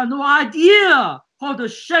 Amen. Have no idea how to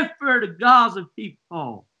shepherd God's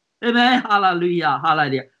people. Amen. Hallelujah.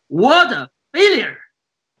 Hallelujah. What a failure.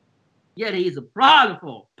 Yet he is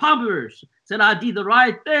prideful, pompous, said, I did the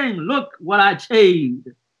right thing. Look what I achieved.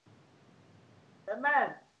 Amen.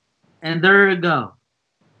 And there you go.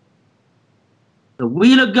 The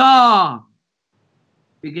will of God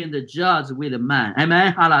begin to judge with a man.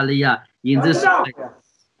 Amen. Hallelujah. In this place.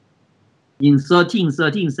 In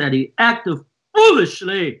 13:13 said he acted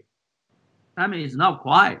foolishly. I mean, he's not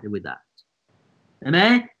quiet with that.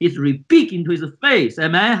 Amen. He's repeating to his face.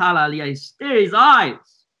 Amen. Hallelujah. He stared his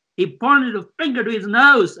eyes. He pointed a finger to his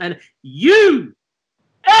nose and you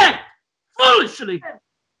act foolishly.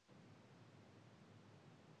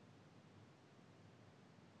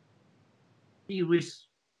 Be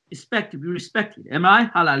respected. Am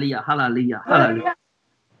I? Hallelujah. Hallelujah. Hallelujah.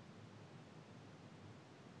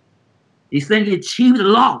 He think he achieved a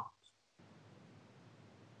lot.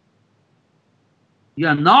 You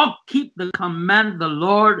are not keep the command the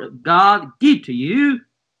Lord God give to you.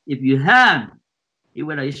 If you have, he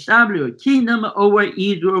will establish a kingdom over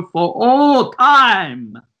Israel for all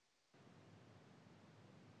time.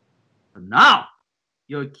 But now,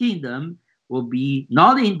 your kingdom will be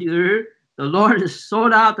not endure. The Lord has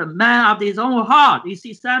sought out a man after his own heart. You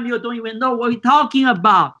see, Samuel don't even know what he's talking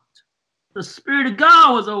about. The Spirit of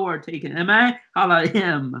God was overtaken. Amen?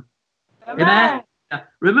 Hallelujah. Amen.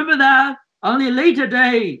 Remember that? Only later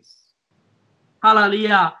days.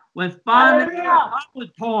 Hallelujah. When finally heart was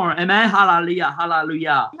torn. Amen. Hallelujah.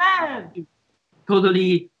 Hallelujah. Amen.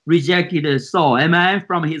 Totally rejected Saul. Amen.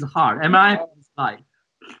 From his heart. Amen. From his life.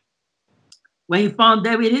 When he found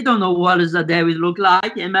David, he don't know what does David look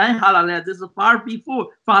like. Amen. Hallelujah. This is far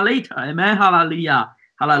later. Amen. Hallelujah.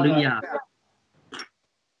 Hallelujah.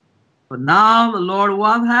 But now the Lord,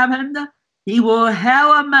 what happened? He will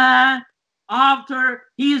have a man after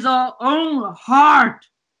his own heart.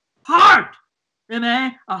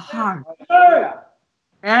 Amen. A heart.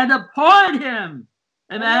 And appoint him.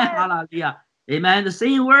 Amen. Hallelujah. Amen. The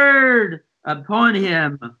same word. Appoint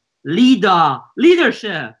him.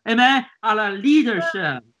 Leadership. Amen. Hallelujah.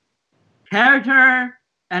 Leadership. Character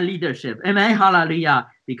and leadership. Amen. Hallelujah.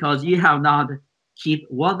 Because you have not keep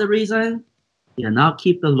what the reason? You have not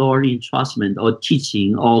keep the Lord entrustment or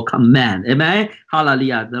teaching or command. Amen.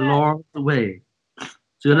 Hallelujah. The Lord's way.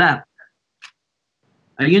 To left.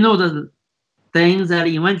 And you know the things that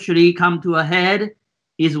eventually come to a head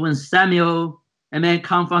is when Samuel, amen,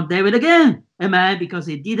 confront David again. Amen. Because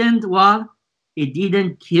he didn't what? He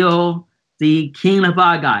didn't kill the king of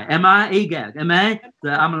Agag. Agag. Amen.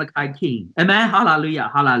 The Amalekite king. Amen. Hallelujah.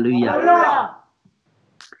 Hallelujah. Hallelujah.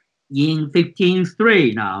 In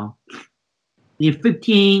 15:3 now. In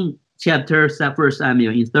 15 chapter, 1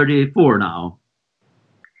 Samuel, in 34 now.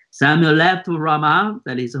 Samuel left to Ramah,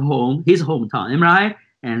 that is home, his hometown, right?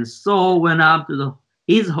 And Saul went up to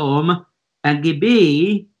his home and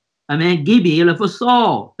Gibeah for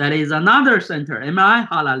Saul. That is another center, am I?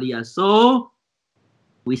 Hallelujah. So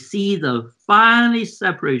we see the final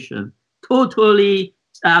separation, totally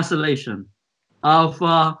isolation of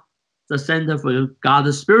the center for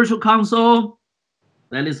God's spiritual counsel.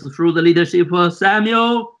 That is through the leadership of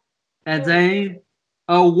Samuel, and then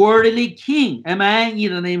a worldly king. Amen.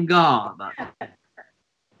 In the name of God.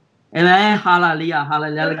 Amen. Hallelujah.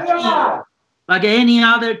 Hallelujah. King, like any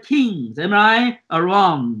other kings. Am I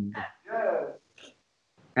around?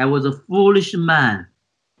 That was a foolish man.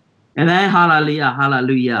 Amen. Hallelujah.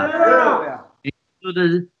 Hallelujah. To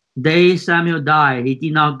the day Samuel died, he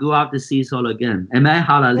did not go out to see Saul again. Amen.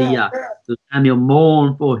 Hallelujah. So Samuel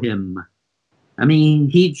mourned for him. I mean,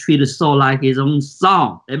 he treated Saul like his own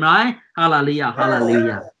son. Am I? Hallelujah,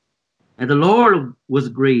 hallelujah. And the Lord was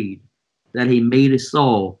grieved that he made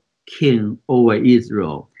Saul king over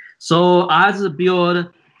Israel. So as build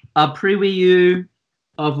a preview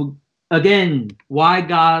of, again, why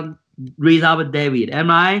God raised up David. Am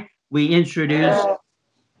I? We introduced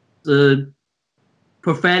the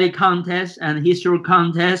prophetic context and historical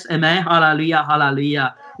context. Amen. Hallelujah,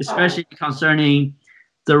 hallelujah. Especially concerning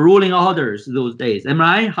the ruling orders those days. Am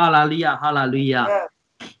I? Hallelujah, hallelujah.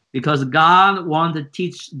 Because God wanted to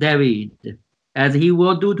teach David, as he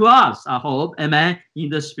will do to us, I hope, amen, in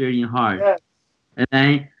the spirit and heart.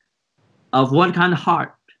 Amen. Of what kind of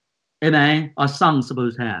heart, amen, a son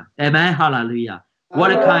supposed to have. Amen, hallelujah.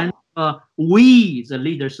 What kind of we, the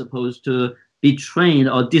leaders, supposed to be trained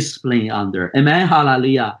or disciplined under. Amen,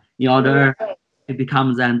 hallelujah. In order it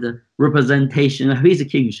becomes the representation of his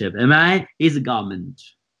kingship. Amen. His government.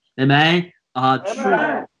 Amen.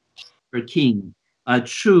 A true king. a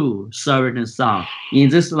true servant and son. In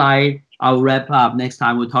this slide, I'll wrap up. Next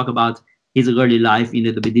time we'll talk about his early life in a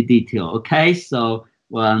little bit of detail. Okay, so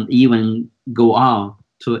we'll even go on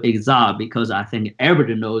to exile because I think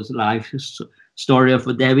everybody knows life story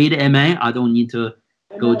of David. Amen. I don't need to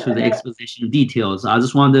go to the exposition details. I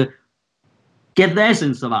just want to get the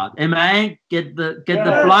essence about. Amen. Get the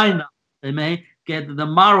blind out. Amen. Get the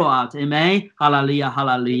marrow out. Amen. Hallelujah.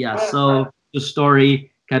 Hallelujah. So the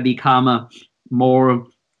story can become more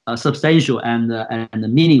substantial and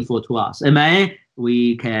meaningful to us. Amen.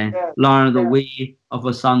 We can learn the way of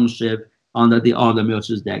a sonship under the order of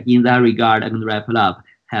Melchizedek. In that regard, I can wrap it up.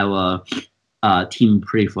 Have a team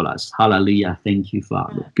pray for us. Hallelujah. Thank you,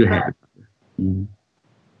 Father. Go ahead.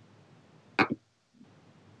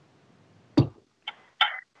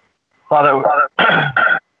 Father,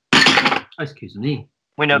 excuse me.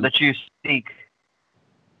 We know that you seek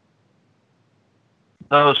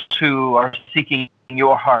those who are seeking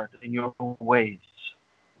your heart and your ways.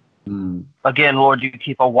 Again, Lord, you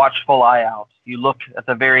keep a watchful eye out. You look at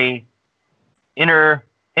the very inner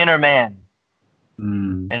man,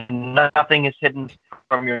 and nothing is hidden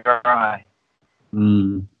from your eye.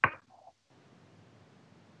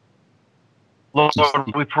 Lord,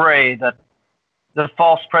 we pray that the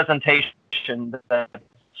false presentation that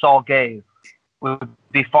Saul gave would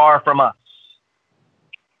be far from us.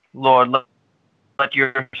 Lord, let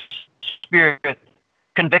your Spirit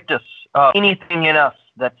convict us of anything in us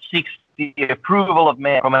that seeks the approval of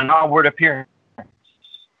man from an outward appearance.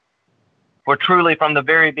 For truly from the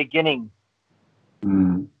very beginning,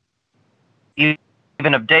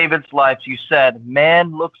 even of David's life, you said,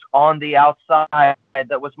 man looks on the outside.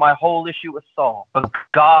 That was my whole issue with Saul. But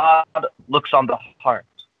God looks on the heart.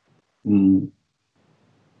 And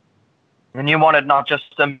you wanted not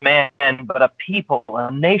just a man, but a people, a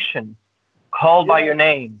nation, called by your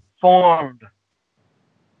name, formed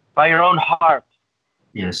by your own heart.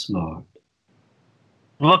 Yes, Lord.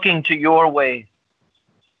 Looking to your ways,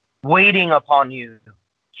 waiting upon you,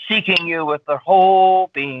 seeking you with their whole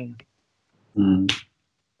being.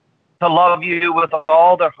 To love you with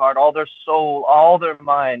all their heart, all their soul, all their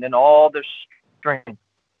mind, and all their strength.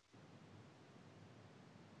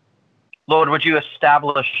 Lord, would you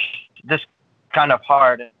establish this kind of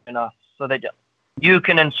heart in us so that you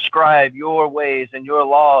can inscribe your ways and your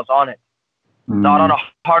laws on it, not on a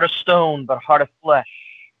heart of stone, but a heart of flesh.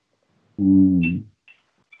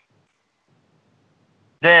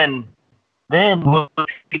 Then will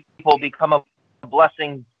people become a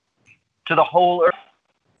blessing to the whole earth.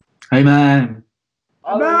 Amen.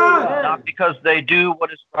 Not because they do what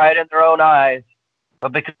is right in their own eyes,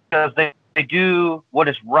 but because they do what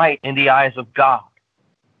is right in the eyes of God.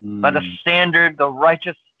 By the standard, the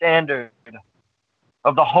righteous standard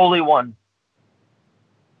of the Holy One.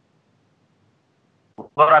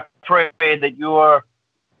 Lord, I pray that your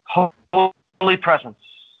holy presence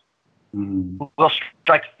will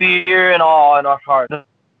strike fear and awe in our hearts.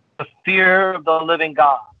 The fear of the living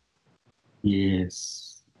God. Yes.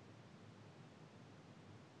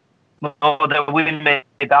 Lord, that we may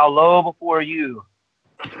bow low before you,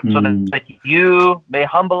 so that you may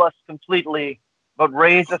humble us completely, but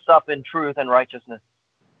raise us up in truth and righteousness.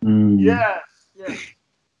 Yes.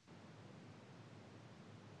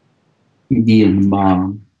 Dear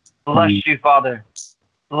Mom. Bless you, Father.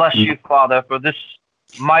 Bless you, Father, for this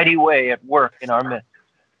mighty way at work in our midst.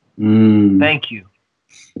 Thank you.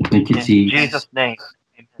 Thank you, in Jesus' name.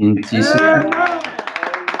 In Jesus' name.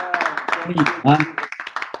 We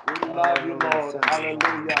love you, Lord.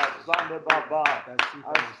 Hallelujah. Asante Baba.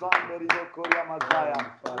 Asante Rimokoria Mazaya.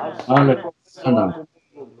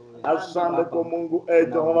 Asante kwa Mungu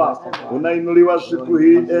Jehova. Unainuliwa siku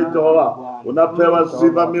hii Jehova. Unapewa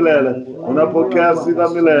sifa milele. Unapokea sifa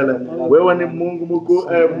milele. Wewe ni Mungu mkuu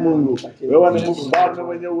Mungu. Wewe ni mfalme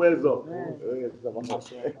mwenye uwezo.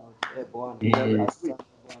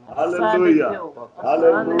 Hallelujah.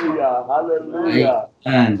 Hallelujah. Hallelujah.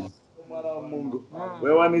 Mungu.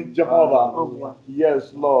 Wewe ni Jehovah.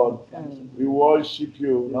 Yes, Lord. We worship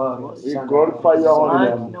you. We glorify your holy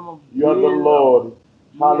name. You are the Lord.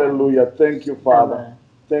 Hallelujah. Thank you, Father.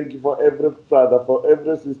 Thank you for every brother, for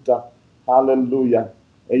every sister. Hallelujah.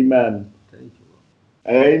 Amen. Thank you.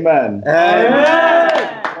 Amen. Amen.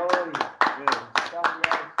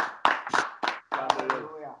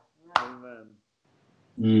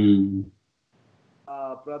 Amen.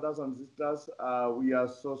 Brothers and sisters, we are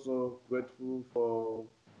so grateful for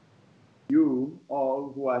you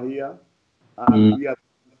all who are here. And we are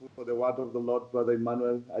thankful for the word of the Lord, Brother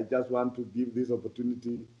Immanuel. I just want to give this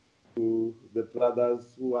opportunity to the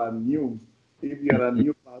brothers who are new. If you are a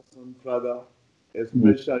new person, brother,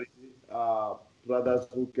 especially brothers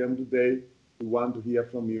who came today. We want to hear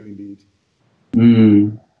from you indeed.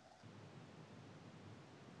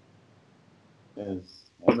 Yes.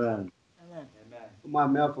 Amen. Amen.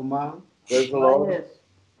 Praise the Lord.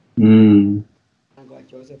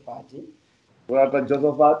 Brother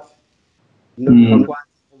Josephat,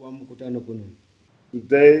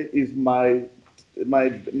 today is my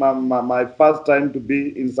first time to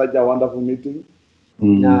be in such a wonderful meeting.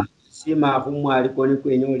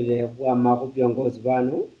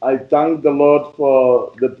 I thank the Lord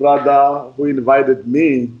for the brother who invited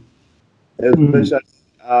me, especially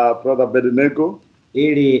Brother Bedeneko,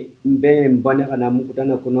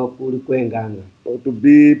 to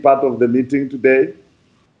be part of the meeting today.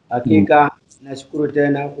 Let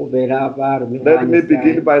me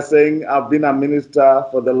begin by saying I've been a minister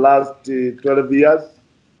for the last 12 years.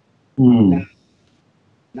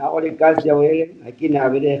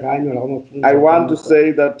 I want to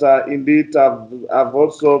say that indeed I've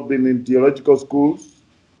also been in theological schools.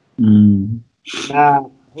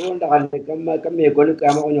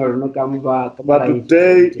 But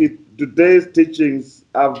today's teachings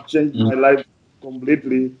have changed my life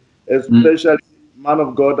completely, especially man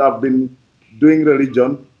of God, I've been doing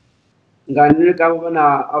religion.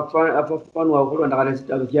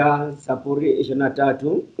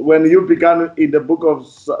 When you began in the book of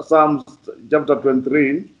Psalms chapter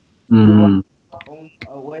 23,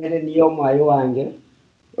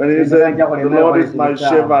 when he said, the Lord is my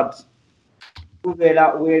shepherd.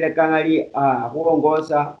 I've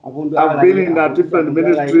been in a different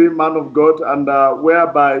ministry, man of God, and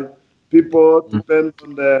whereby people depend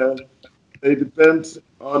on they depend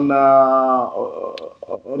on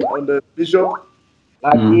the bishop.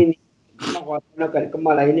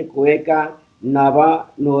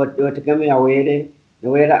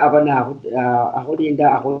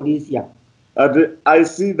 I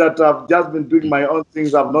see that I've just been doing my own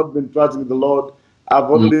things. I've not been trusting the Lord. I've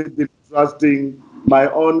only been trusting my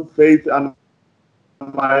own faith and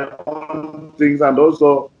my own things, and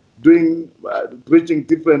also doing preaching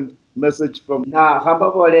different message from.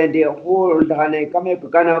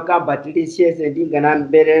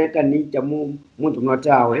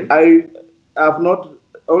 I have not.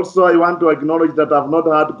 Also, I want to acknowledge that I've not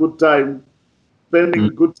had good time, spending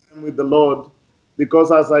good time with the Lord, because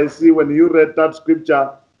as I see when you read that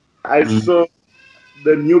scripture, I saw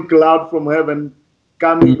the new cloud from heaven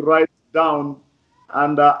coming right down,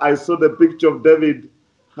 and I saw the picture of David,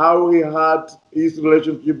 how he had his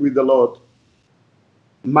relationship with the Lord.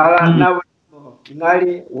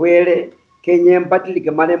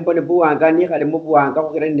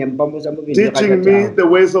 Teaching me the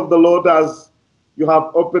ways of the Lord as you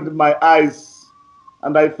have opened my eyes,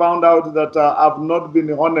 and I found out that I've not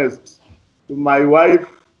been honest to my wife,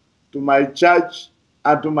 to my church,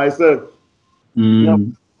 and to myself.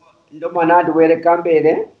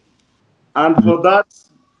 And for that,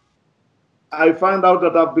 I find out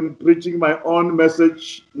that I've been preaching my own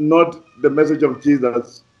message, not the message of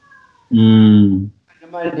Jesus.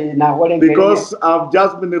 Because I've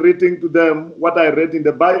just been reading to them what I read in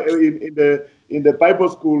the Bible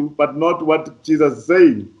school, but not what Jesus is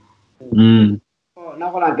saying.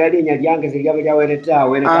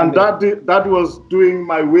 And that was doing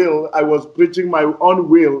my will. I was preaching my own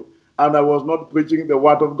will, and I was not preaching the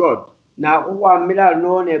word of God.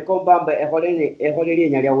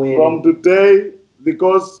 From today,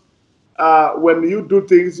 because when you do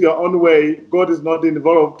things your own way, God is not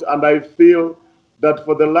involved, and I feel that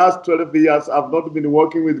for the last 12 years, I've not been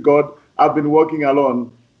working with God, I've been working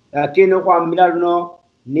alone. But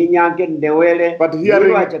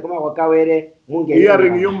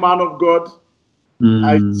hearing you, man of God,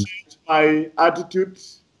 I changed my attitude,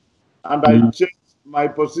 and I changed my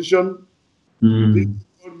position. People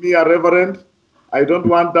call me a reverend. I don't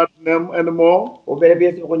want that name anymore. I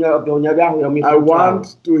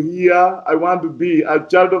want to hear, I want to be a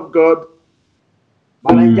child of God.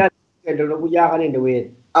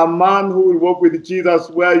 A man who will walk with Jesus,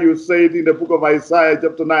 where you say it in the book of Isaiah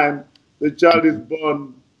chapter 9, the child is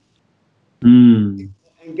born.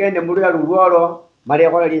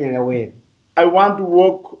 I want to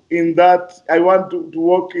walk in that, I want to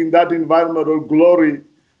walk in that environment of glory.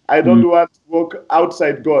 I don't want to walk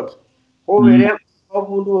outside God. I've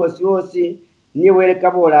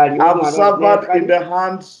suffered in the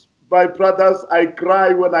hands by brothers. I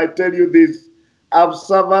cry when I tell you this. I've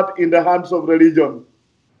suffered in the hands of religion.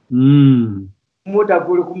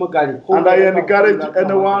 And I encourage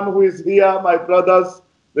anyone who is here, my brothers,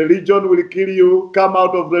 religion will kill you. Come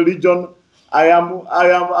out of religion.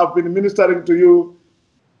 I've been ministering to you.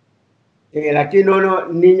 And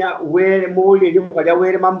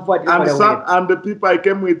the people I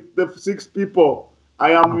came with, the 6 people,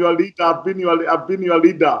 I am your leader. I've been your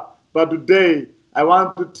leader. But today I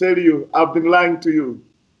want to tell you, I've been lying to you.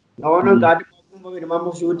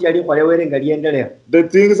 The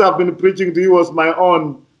things I've been preaching to you was my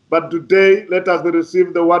own. But today, let us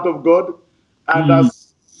receive the word of God and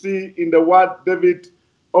us see in the word David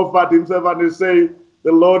offered himself and he said,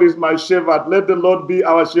 the Lord is my shepherd. Let the Lord be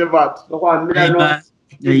our shepherd. Amen.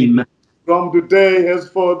 Amen. From today,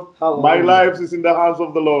 henceforth, my life is in the hands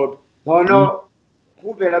of the Lord. I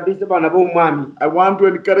want to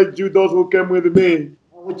encourage you, those who came with me.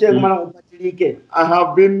 I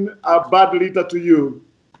have been a bad leader to you.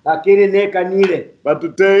 But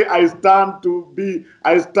today I stand to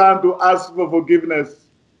ask for forgiveness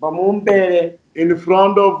in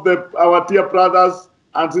front of our dear brothers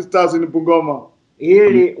and sisters in Bungoma.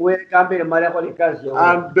 And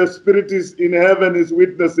the Spirit is in heaven is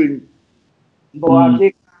witnessing.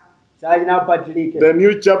 The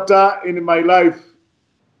new chapter in my life.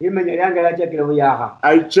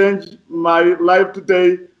 I changed my life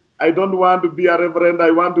today. I don't want to be a reverend.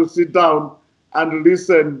 I want to sit down and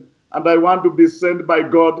listen. And I want to be sent by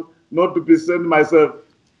God, not to be sent myself.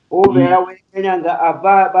 And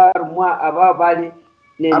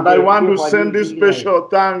I want to send this special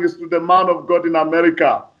thanks to the man of God in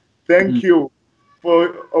America. Thank you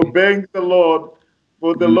for obeying the Lord,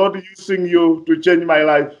 for the Lord using you to change my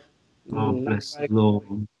life. Oh, bless the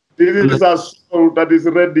Lord. This is a soul that is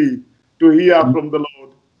ready to hear from the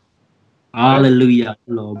Lord. Hallelujah,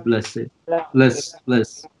 Lord. Bless it. Bless.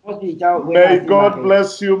 May God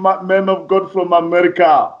bless you, men of God from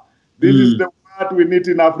America. This is the word we need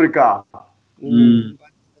in Africa.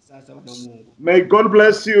 May God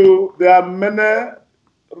bless you. There are many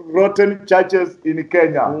rotten churches in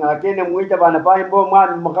Kenya.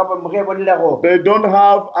 They don't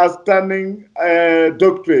have a standing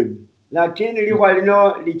doctrine. But this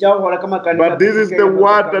is the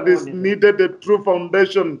word that is needed, the true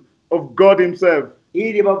foundation of God Himself.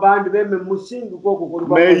 May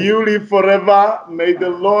you live forever. May the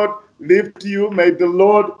Lord lift you. May the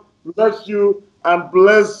Lord bless you and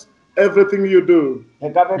bless everything you do.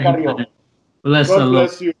 Amen. Bless God the Lord.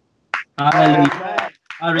 bless you. Hallelujah.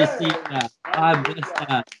 I receive that. I bless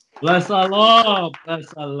that. Bless the Lord. Bless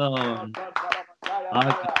the Lord.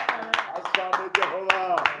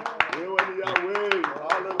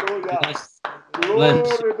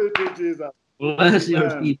 Bless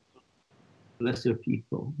your people. Bless your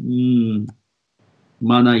people.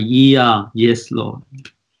 Manaya. Yes, Lord.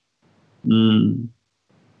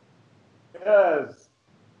 Yes.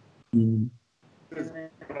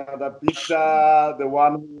 Brother Peter, the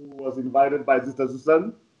one who was invited by Sister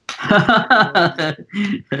Susan.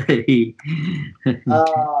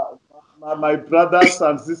 My brothers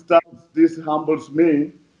and sisters, this humbles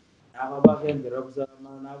me.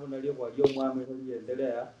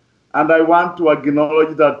 And I want to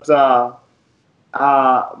acknowledge that,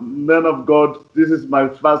 men of God, this is my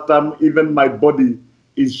first time, even my body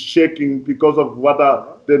is shaking because of what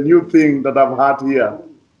the new thing that I've had here.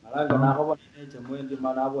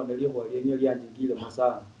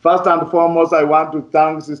 First and foremost, I want to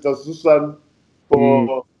thank Sister Susan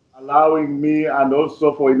for allowing me and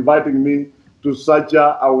also for inviting me to such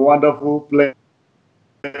a wonderful place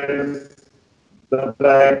that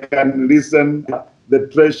I can listen to the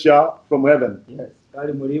treasure from heaven. Yes.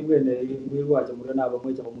 And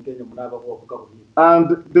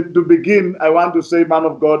to begin, I want to say, man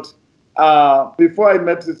of God, before I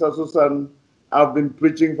met Sister Susan, I've been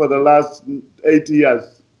preaching for the last 8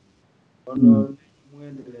 years.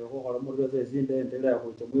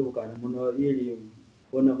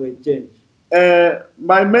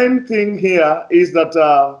 My main thing here is that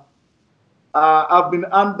I've been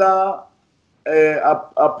under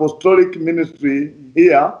apostolic ministry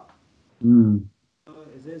here,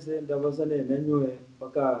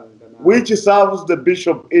 which serves the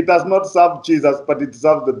bishop. It does not serve Jesus, but it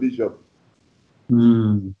serves the bishop.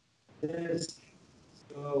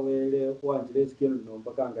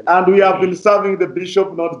 And we have been serving the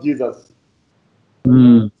bishop, not Jesus.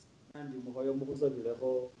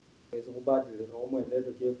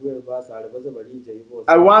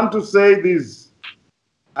 I want to say this.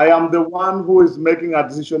 I am the one who is making a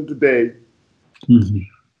decision today.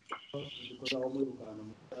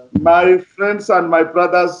 My friends and my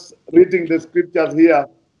brothers reading the scriptures here,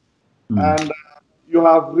 and you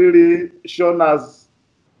have really shown us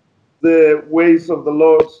the ways of the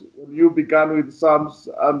Lord. You began with Psalms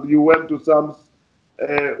and you went to Psalms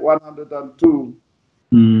 102,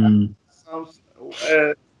 Psalms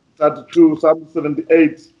 32, Psalm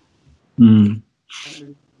 78.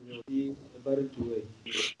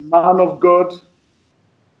 Man of God,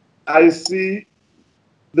 I see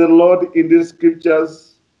the Lord in these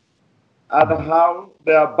scriptures and how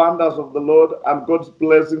the abundance of the Lord and God's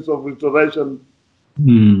blessings of restoration.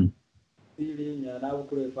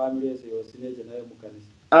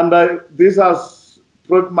 And this has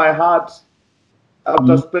broke my heart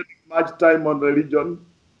after spending much time on religion.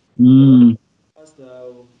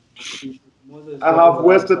 I have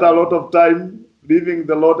wasted a lot of time leaving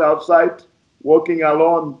the Lord outside, walking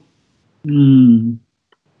alone.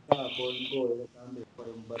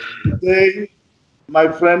 Today, my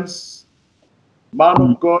friends, man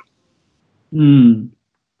of God,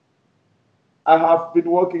 I have been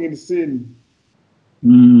walking in sin.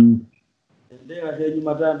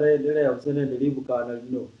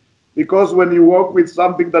 Because when you walk with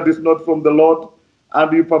something that is not from the Lord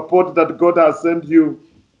and you purport that God has sent you,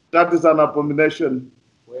 that is an abomination.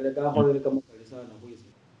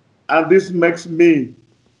 And this makes me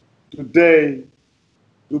today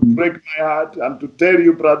to break my heart and to tell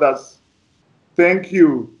you, brothers, thank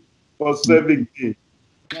you for saving me.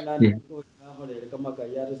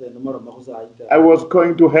 I was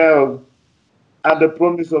going to hell, and the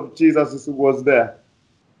promise of Jesus was there.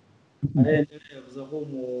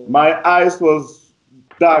 My eyes was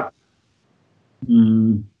dark,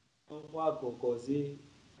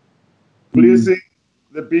 pleasing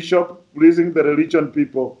the bishop, pleasing the religion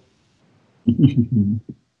people. Who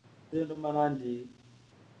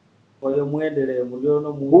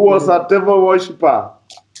was a devil worshipper.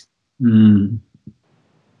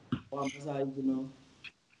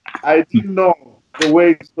 I didn't know the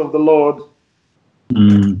ways of the Lord.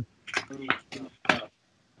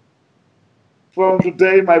 From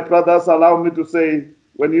today, my brothers, allow me to say,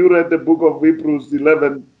 when you read the book of Hebrews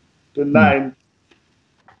 11 to 9,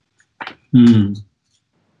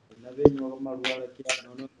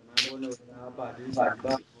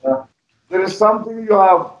 there is something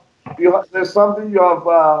there's something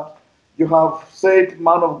you have said,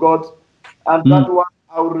 man of God, and that one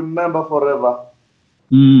I will remember forever.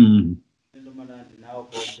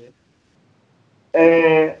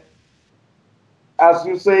 As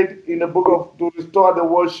you said in the book of to restore the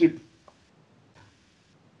worship,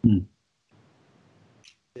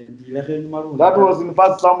 that was in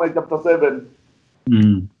 1 Samuel chapter 7.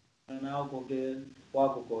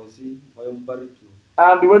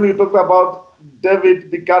 And when you talk about David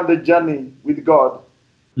began the journey with God,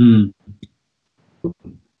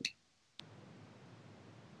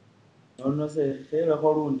 I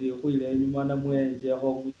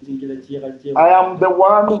am the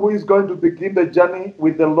one who is going to begin the journey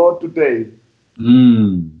with the Lord today.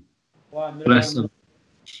 Bless him.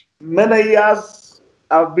 Many years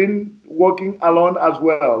I've been walking alone as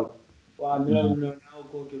well.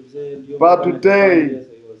 But today,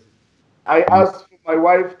 I ask my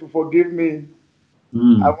wife to forgive me.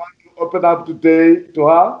 I want to open up today to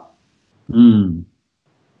her.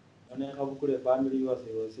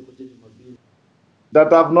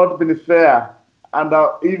 That have not been fair, and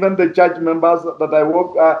even the church members that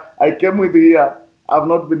I came with here have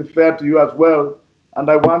not been fair to you as well. And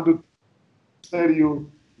I want to tell you,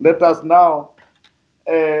 let us now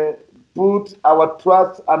put our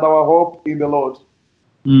trust and our hope in the Lord.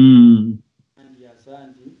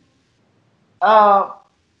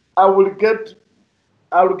 I will get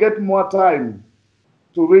more time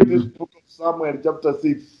to read this book of Samuel chapter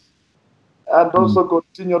 6, and also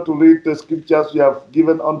continue to read the scriptures you have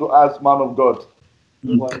given unto us, man of God.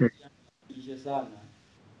 Okay.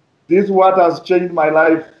 This word has changed my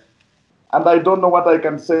life, and I don't know what I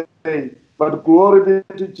can say, but glory be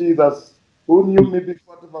to Jesus, who knew me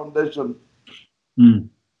before the foundation.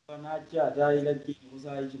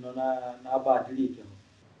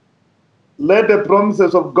 Let the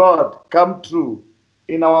promises of God come true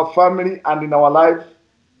in our family and in our life,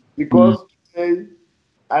 because today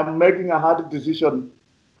I'm making a hard decision.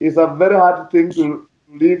 It's a very hard thing to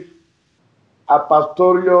leave a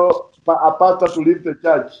pastor to leave the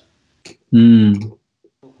church.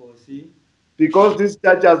 Because this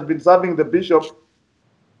church has been serving the bishop,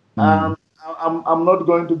 and I'm not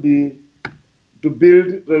going to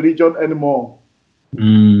build religion anymore.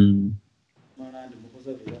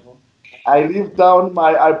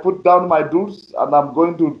 I put down my dues, and I'm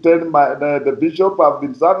going to tell the bishop I've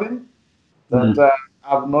been serving that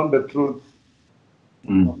I've known the truth.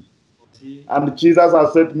 And Jesus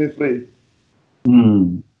has set me free.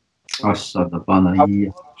 I will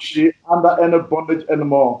not be under any bondage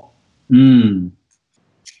anymore.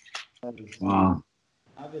 Wow.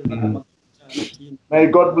 May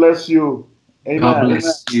God bless you. Amen. God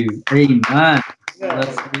bless you. Amen.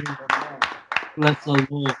 Yes. Bless the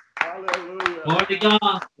Lord. Hallelujah. Glory to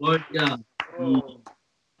God. Glory to God. Oh.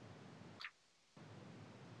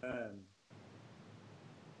 Amen.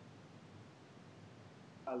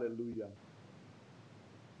 Hallelujah.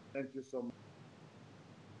 Thank you so much.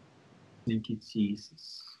 Thank you,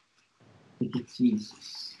 Jesus. Thank you,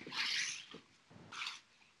 Jesus.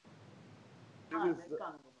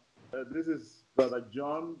 This is Brother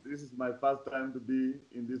John. This is my first time to be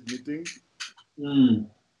in this meeting.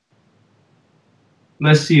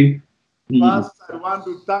 Bless you. First, I want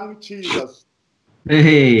to thank Jesus.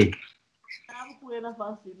 Hey.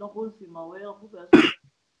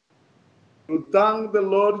 To thank the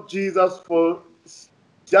Lord Jesus for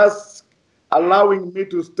just allowing me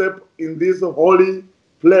to step in this holy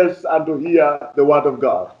place and to hear the word of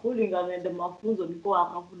God.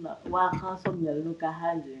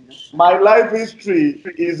 My life history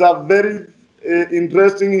is a very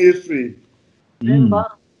interesting history.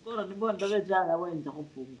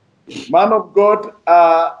 Man of God,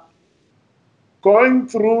 going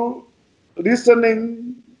through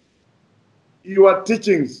listening your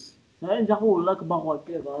teachings, I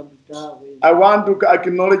want to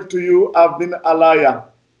acknowledge to you I've been a liar.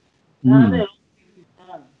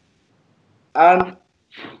 And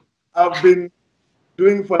I've been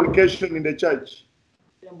doing fornication in the church.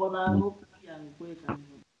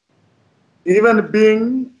 Even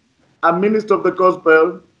being a minister of the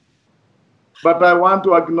gospel, but I want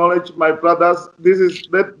to acknowledge my brothers,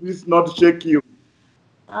 let this not shake you.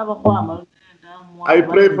 I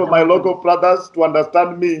pray for my local brothers to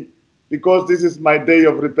understand me because this is my day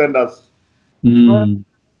of repentance.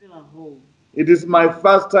 It is my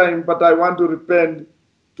first time, but I want to repent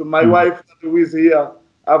to my wife who is here.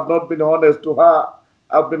 I've not been honest to her.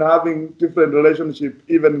 I've been having different relationship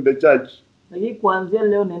even in the church.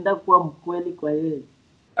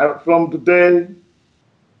 From today,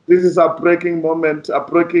 this is a breaking moment, a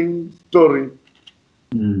breaking story.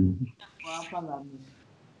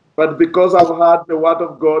 But because I've heard the word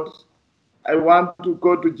of God, I want to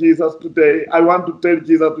go to Jesus today. I want to tell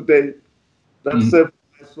Jesus today that saved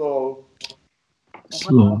my soul.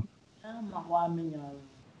 Lord.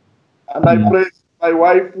 And I pray my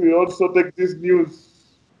wife will also take this news,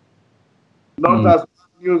 not as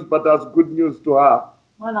bad news, but as good news to her.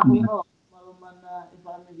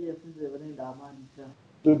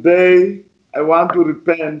 Today, I want to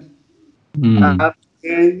repent. And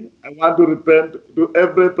today, I want to repent to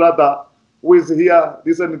every brother who is here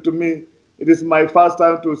listening to me. It is my first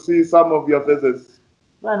time to see some of your faces.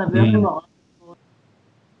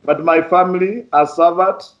 But my family has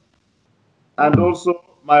suffered, and also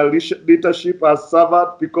my leadership has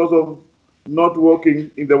suffered because of not walking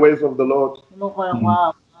in the ways of the Lord.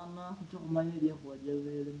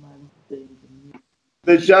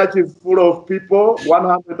 The church is full of people,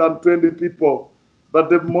 120 people, but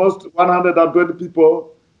the most 120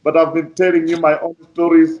 people, but I've been telling you my own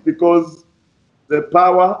stories because the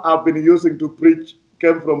power I've been using to preach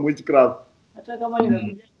came from witchcraft.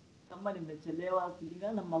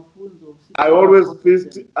 I always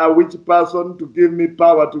faced a witch person to give me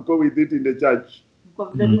power to go with it in the church.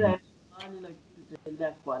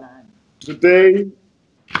 Today,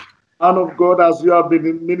 man of God, as you have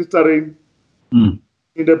been ministering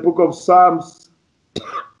in the book of Psalms,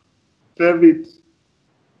 David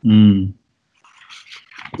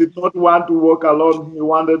did not want to walk alone. He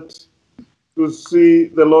wanted to see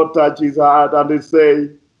the Lord touch his heart and he say,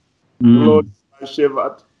 the Lord is my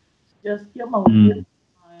shepherd.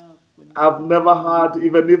 I've never had,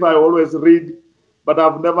 even if I always read, but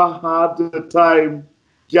I've never had the time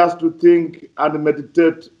just to think and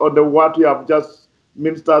meditate on the what you have just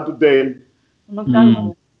ministered today.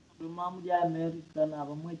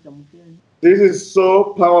 This is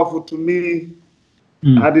so powerful to me,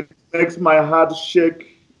 and it makes my heart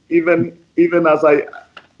shake, even as I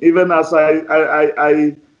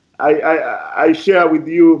share with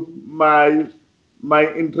you my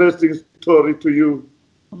interesting story to you.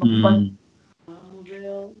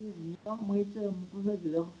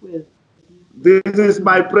 This is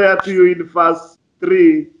my prayer to you in verse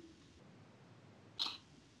 3,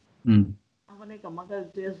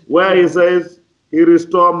 where he says, he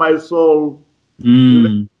restored my soul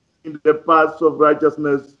in the paths of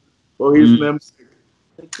righteousness for his name's sake.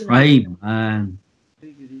 Amen.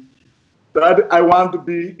 That I want to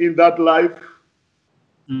be in that life.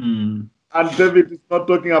 And David is not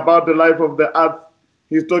talking about the life of the earth.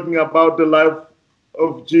 He's talking about the life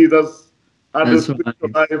of Jesus and the spiritual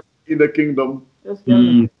life in the kingdom. That's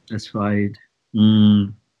right.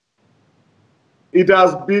 It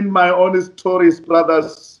has been my own stories,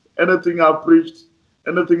 brothers. Anything I've preached,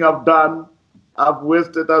 anything I've done I've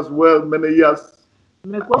wasted as well many years.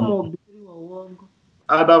 Nimekuwa mhubiri wa uongo.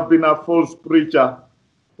 And I've been a false preacher.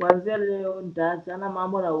 Kuanzia leo nitaachana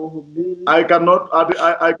mambo na uhubiri. I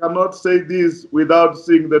cannot say this without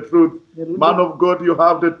seeing the truth. Man of God, you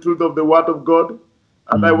have the truth of the word of God.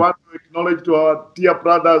 And I want to acknowledge to our dear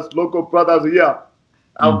brothers, local brothers here,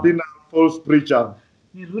 I've been a false preacher.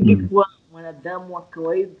 Nirudi kuwa mwanadamu wa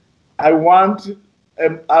kawaida. I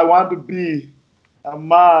want to be a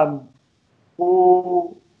man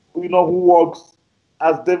who walks,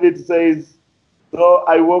 as David says, though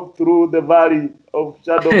I walk through the valley of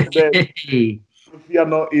shadow of death, I fear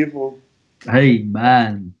no evil.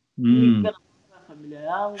 Amen.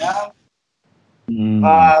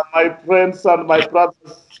 My friends and my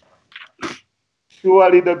brothers,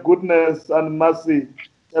 surely the goodness and mercy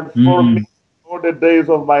shall follow me all the days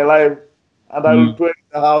of my life, and I will dwell in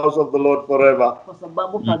the house of the Lord forever.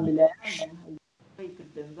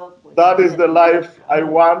 That is the life I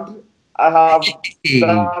want. I have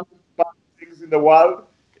done bad things in the world.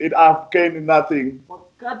 It have gained nothing.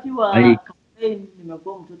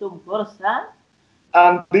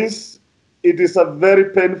 And this, it is a very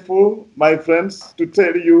painful, my friends, to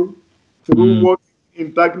tell you, through walking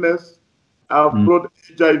in darkness, I have brought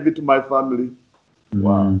HIV to my family.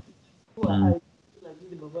 Wow.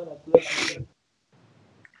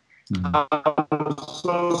 I'm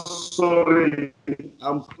so sorry.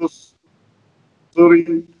 I'm so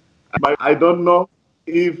sorry. I don't know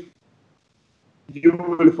if you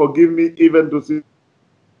will forgive me even to sit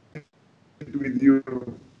with you.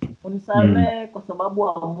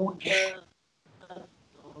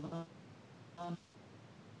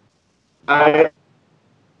 I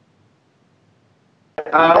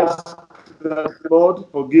ask the Lord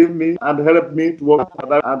forgive me and help me to walk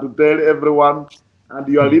and to tell everyone and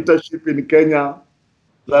your leadership in Kenya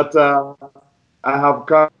that I have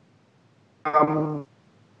come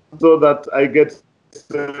so that I get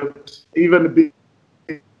saved, even being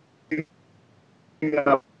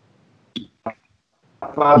a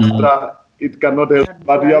pastor, it cannot help.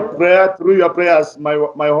 But through your prayers, my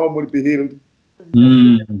home will be healed,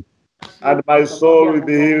 and my soul will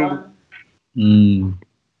be healed.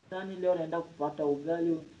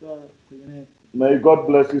 May God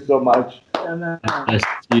bless you so much. Bless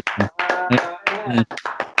you.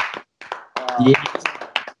 Yes.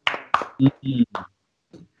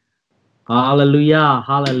 Hallelujah,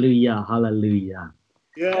 hallelujah, hallelujah.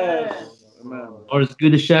 Yes. Amen. Lord is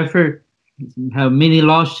good shepherd. Have many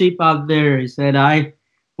lost sheep out there. He said, I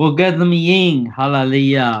will get them in.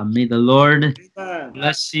 Hallelujah. May the Lord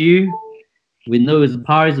bless you. We know his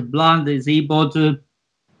power is blood is able to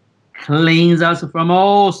cleanse us from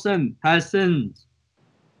all sin, past sins,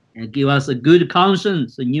 and give us a good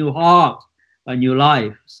conscience, a new heart, a new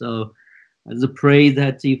life. So as I pray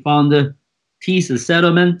that you found the peace and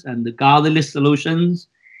settlement and the godly solutions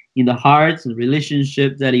in the hearts and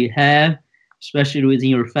relationships that you have, especially within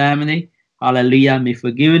your family. Hallelujah. May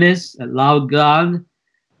forgiveness, allow God,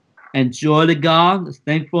 and joy to God,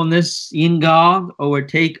 thankfulness in God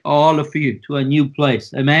overtake all of you to a new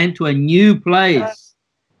place. Amen. To a new place.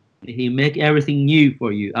 May he make everything new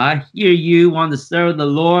for you. I hear you want to serve the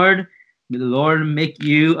Lord. May the Lord make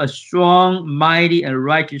you a strong, mighty, and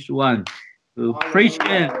righteous one. To preach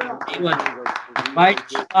him. He was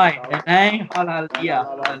righteous life. Amen. Hallelujah.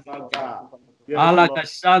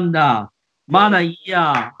 Alakasanda.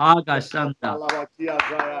 Manaya Hagasanda.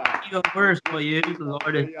 Even verse for you,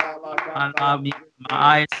 Lord. Allow me, my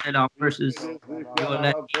eyes set on verses. You will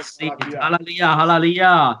let me see it. Hallelujah,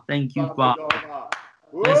 hallelujah. Thank you, Father.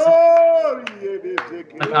 Listen.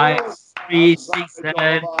 Malachi 3, 6,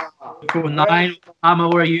 7, 4, 9. I'm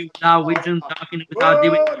over you without vision, talking without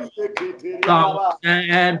divination.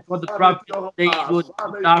 And for the prophet days will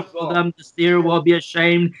start for them, the seer will be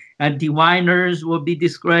ashamed, and diviners will be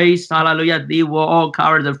disgraced. Hallelujah. They will all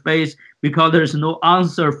cover their face because there's no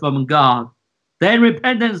answer from God. Then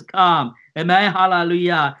repentance come. Amen.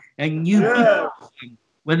 Hallelujah. And new people.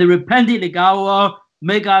 When they repented, God will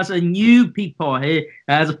make us a new people. Hey,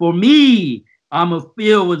 as for me, I'm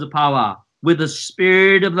filled with the power, with the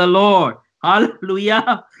Spirit of the Lord.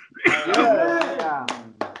 Hallelujah.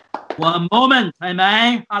 One moment,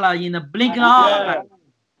 amen. Hallelujah. In a blink of an eye.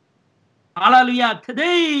 Hallelujah.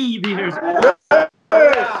 Today, viewers.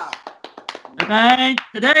 Amen.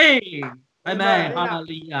 Today. Amen.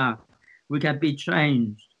 Hallelujah. We can be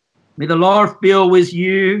changed. May the Lord fill with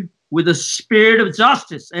you with the spirit of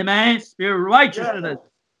justice. Amen. Spirit of righteousness.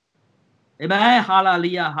 Amen.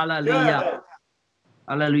 Hallelujah. Hallelujah.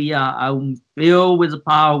 Hallelujah. I'm filled with the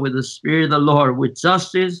power, with the Spirit of the Lord, with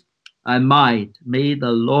justice and might. May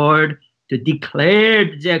the Lord to declare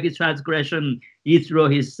his transgression, he through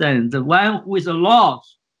his sins. The one who is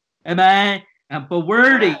lost, amen, and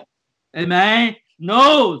perverted, amen,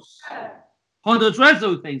 knows how to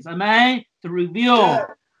wrestle things, amen, to reveal,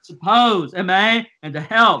 suppose, amen, and to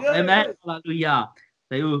help, amen, hallelujah.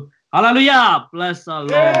 Hallelujah, bless the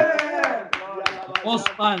Lord. Most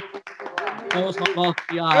fun, most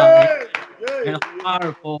hallelujah, and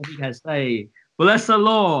powerful he can say. Bless the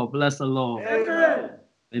Lord, bless the Lord.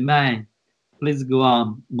 Amen. Please go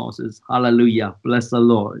on, Moses. Hallelujah. Bless the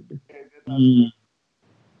Lord.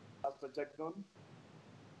 Pastor Jackson.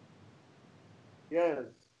 Yes.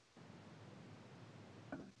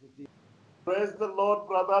 Praise the Lord,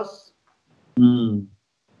 brothers.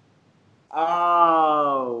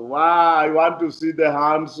 Oh, wow. I want to see the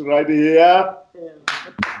hands right here.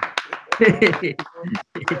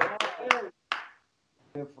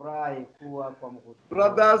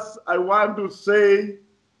 Brothers, I want to say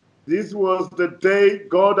this was the day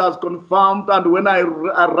God has confirmed, and when I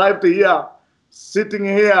arrived here, sitting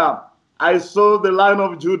here, I saw the Lion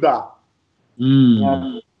of Judah.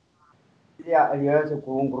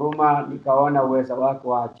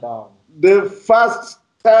 The first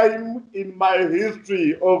time in my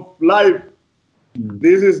history of life,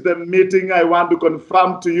 this is the meeting I want to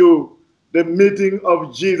confirm to you, the meeting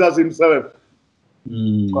of Jesus himself.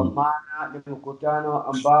 I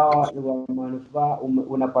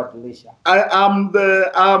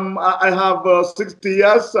have 60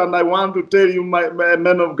 years, and I want to tell you, my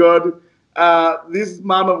man of God, this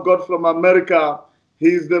man of God from America,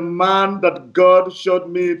 he's the man that God showed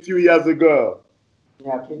me a few years ago.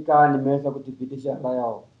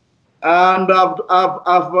 And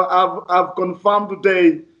I've confirmed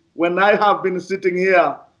today, when I have been sitting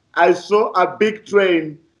here, I saw a big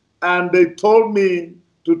train, and they told me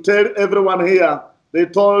to tell everyone here, they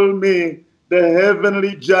told me the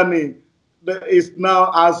heavenly journey that is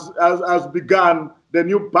now has begun, the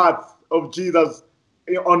new path of Jesus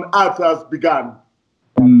on earth has begun.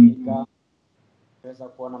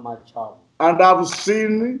 And I've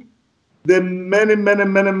seen the many,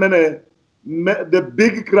 the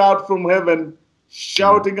big crowd from heaven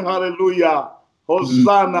shouting hallelujah,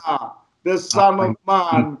 Hosanna, the Son of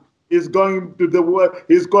Man is going to the world,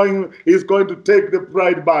 he's going to take the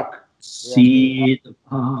bride back. See the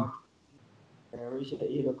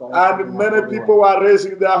And many people were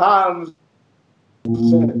raising their hands,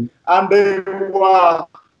 and they were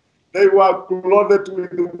clothed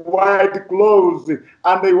with white clothes,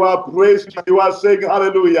 and they were praising, they were saying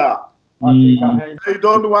hallelujah. I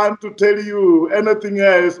don't want to tell you anything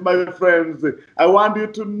else, my friends. I want you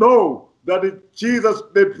to know that Jesus,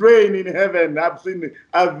 the train in heaven, I've seen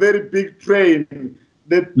a very big train.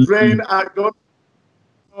 The train, I don't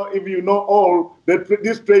know if you know all,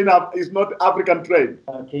 this train is not African train.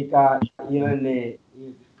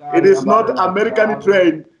 It is not American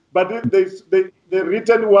train, but the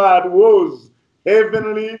written word was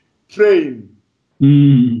heavenly train.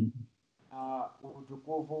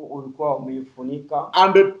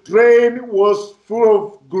 And the train was full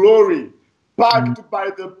of glory, packed by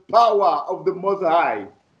the power of the Most High.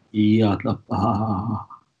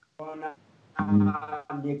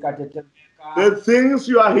 The things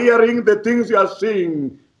you are hearing, the things you are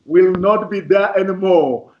seeing will not be there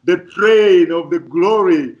anymore. The train of the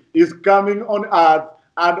glory is coming on earth,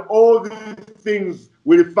 and all these things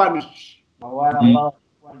will vanish.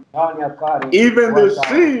 Even the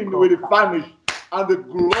sin will vanish, and the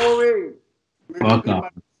glory will be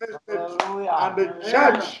manifested, and the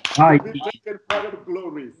church will be taken part of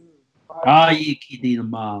glory.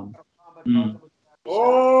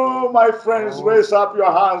 Oh, my friends, raise up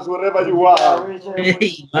your hands wherever you are.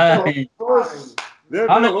 Amen.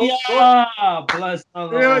 Hallelujah. Bless the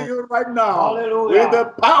Lord. Hear you right now. Hallelujah. With the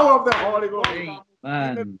power of the Holy Ghost. Amen.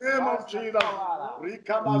 In the name of Jesus.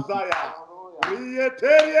 Rika Mazaya.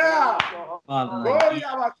 Rieteria.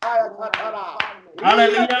 Gloria Makaya Katara.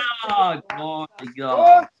 Hallelujah. Glory to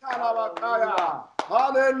God.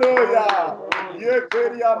 Hallelujah.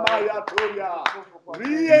 Yeteria Maya Toria.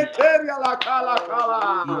 Rieteria la kala kala.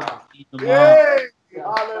 Hey,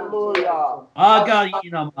 hallelujah. Hallelujah.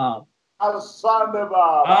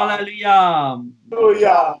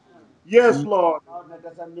 Hallelujah. Yes, Lord.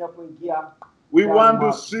 We want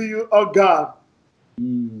to see you, oh God.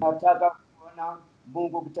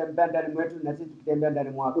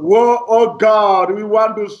 Oh God, we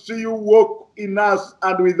want to see you walk in us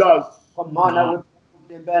and with us.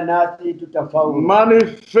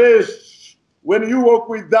 Manifest. When you walk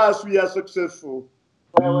with us, we are successful.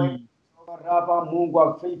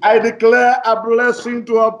 I declare a blessing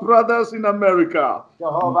to our brothers in America.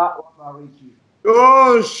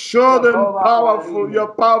 Oh, show them powerful, your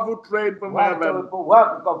powerful train from heaven.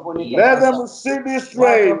 Let them see this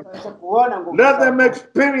train. Let them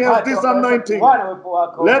experience this anointing.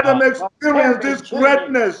 Let them experience this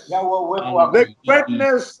greatness. The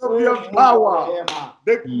greatness of your power.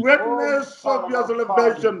 The greatness of your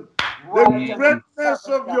salvation. The greatness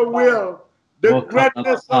of your will. The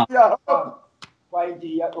greatness of your hope.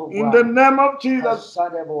 In the name of Jesus.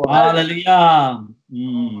 Hallelujah.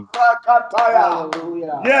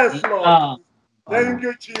 Hallelujah. Yes, Lord. Thank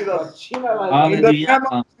you, Jesus. In the name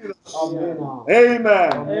of Jesus. Amen.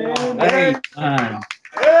 Amen. Amen.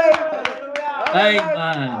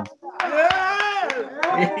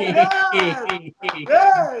 Yes.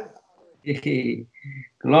 Yes.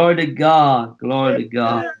 Glory to God. Glory to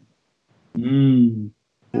God.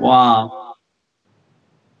 Wow.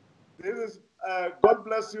 This is God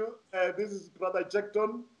bless you. This is Brother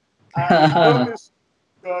Jackson. I promise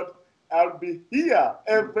God I'll be here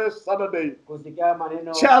every Saturday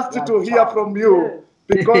just to hear from you,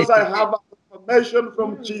 because I have information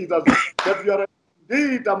from Jesus that you are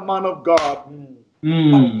indeed a man of God.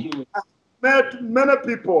 I've met many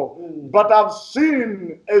people, but I've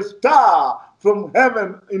seen a star from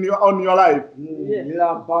heaven on your life. And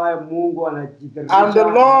the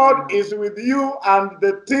Lord is with you and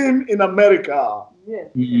the team in America.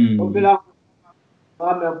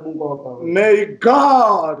 May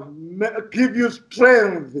God give you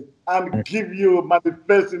strength and give you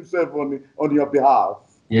manifest himself on your behalf.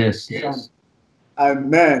 Yes, yes.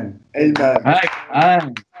 Amen. Amen.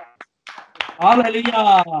 Amen.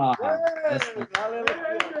 Hallelujah. Yes.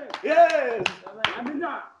 Hallelujah. Yes.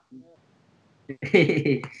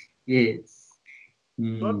 Yes.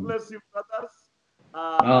 God bless you, brothers.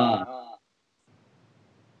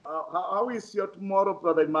 How is your tomorrow,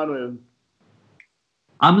 Brother Immanuel?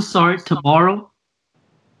 I'm sorry, tomorrow?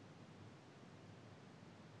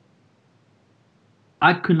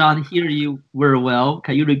 I could not hear you very well.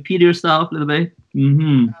 Can you repeat yourself a little bit?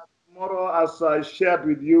 Tomorrow, as I shared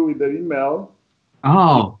with you in the email,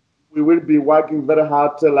 we will be working very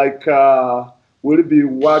hard, we'll be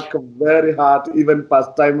working very hard, even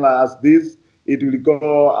past time as this. It will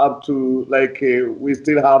go up to we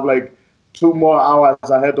still have 2 more hours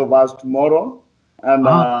ahead of us tomorrow. And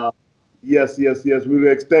yes, we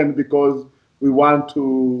will extend because we want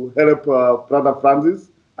to help Brother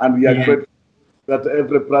Francis, and we are grateful that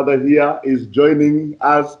every brother here is joining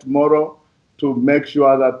us tomorrow to make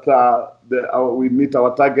sure that we meet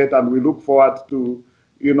our target, and we look forward to,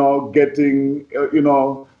 getting,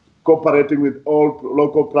 cooperating with all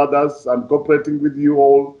local brothers and cooperating with you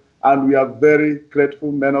all. And we are very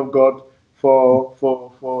grateful, men of God, for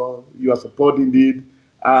your support indeed.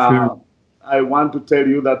 Sure. I want to tell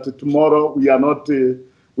you that tomorrow we are not, we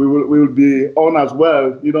will be on as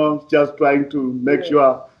well, just trying to make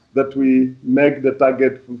sure that we make the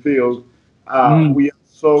target fulfilled. We are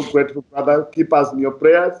so grateful, brother. Keep us in your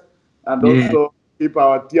prayers, and also keep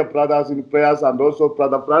our dear brothers in prayers, and also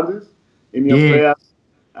Brother Francis in your prayers,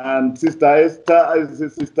 and Sister Esther,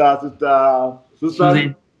 Sister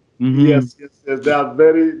Susan. Yes. They are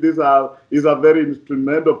he's a very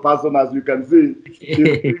instrumental person, as you can see.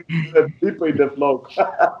 He's the people in the flock.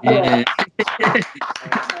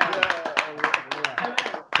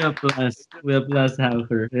 We're blessed to have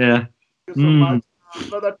her. Yeah. Thank you so much.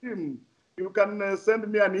 Brother Tim, you can send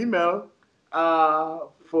me an email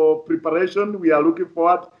for preparation. We are looking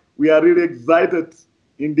forward. We are really excited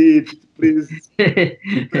indeed. Please say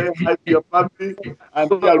hi to your family,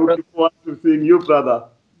 and we are looking forward to seeing you, brother.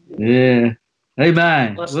 Yeah.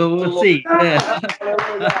 Amen. We'll see. Yeah.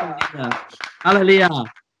 Hallelujah.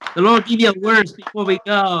 The Lord give you words before we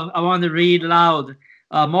go. I want to read loud.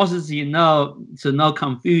 Moses, so no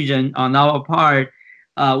confusion on our part.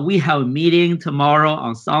 We have a meeting tomorrow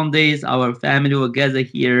on Sundays. Our family will gather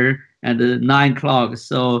here at 9 o'clock.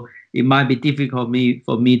 So it might be difficult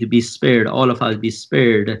for me to be spared. All of us be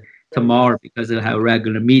spared tomorrow because we'll have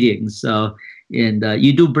regular meetings. So, and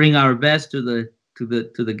you do bring our best to the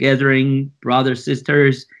gathering, brothers,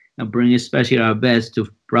 sisters, and bring especially our best to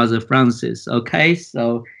Brother Francis. Okay,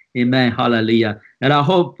 so amen, hallelujah. And I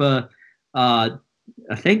hope, I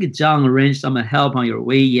think John arranged some help on your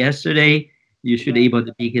way yesterday. You should be able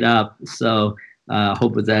to pick it up. So I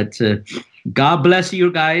hope that God bless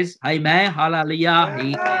you guys. Amen, hallelujah.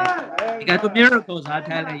 He got the miracles, I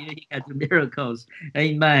tell you. He got the miracles.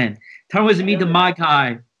 Amen. Turn with me to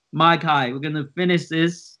Micah. Micah, we're going to finish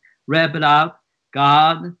this, wrap it up.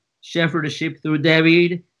 God shepherd the sheep through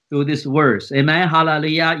David, through this verse. Amen.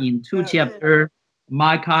 Hallelujah. In 2 chapters,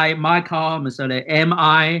 Micah, I'm sorry,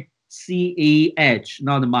 Micheh,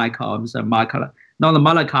 not Michael, I'm sorry, Michael, not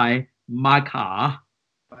Malachi, Micah.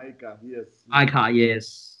 Micah, yes. Micah,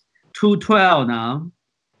 yes. 2:12 now.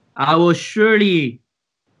 I will surely,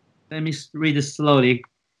 let me read it slowly.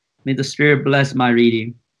 May the Spirit bless my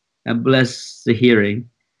reading and bless the hearing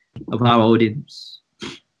of our audience.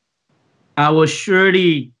 I will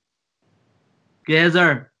surely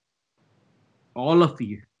gather all of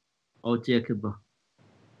you, O Jacob.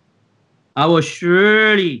 I will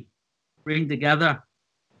surely bring together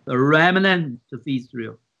the remnant of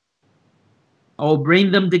Israel. I will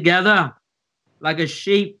bring them together like a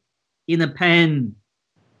sheep in a pen,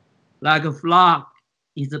 like a flock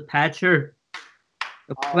in the pasture,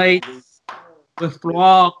 a place with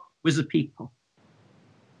flock with the people.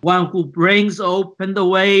 One who brings open the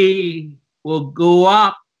way will go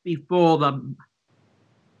up before them.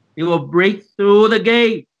 He will break through the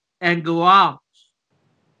gate and go out.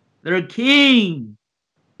 Their king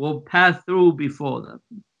will pass through before them.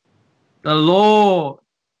 The Lord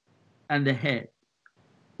and the head.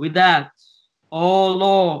 With that, oh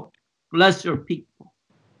Lord, bless your people.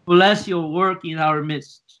 Bless your work in our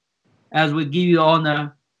midst as we give you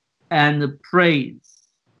honor and praise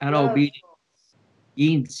and obedience.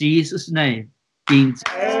 In Jesus' name. In Jesus'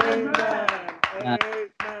 name. Amen.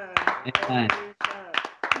 Amen.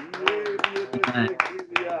 Amen.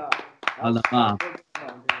 Amen.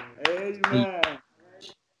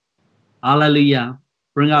 Hallelujah.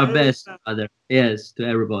 Bring our best, Father. Yes, to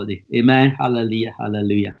everybody. Amen. Hallelujah.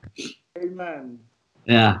 Hallelujah. Amen.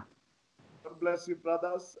 Yeah. God bless you,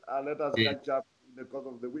 brothers. Let us catch up in the course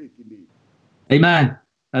of the week, indeed. Amen.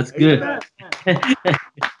 That's good.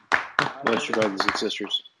 Bless you, brothers and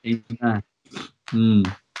sisters. Amen.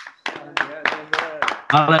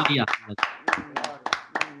 Hallelujah.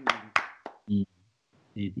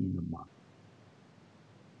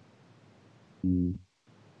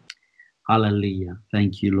 Hallelujah.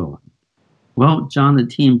 Thank you, Lord. Well, John, the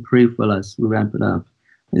team, pray for us. We wrap it up.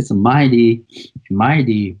 It's a mighty,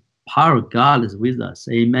 mighty power of God is with us.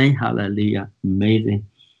 Amen. Hallelujah. Amazing.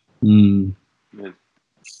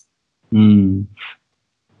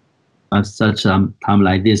 At such a time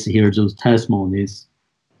like this, hear those testimonies,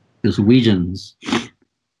 those visions.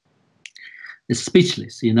 It's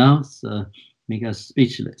speechless, you know, so make us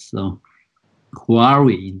speechless. So who are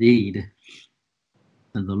we indeed?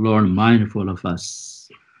 And the Lord mindful of us.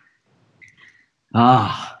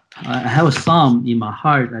 I have a psalm in my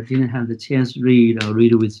heart. I didn't have the chance to read. I'll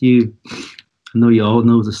read it with you. I know you all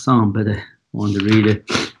know the psalm, but I want to read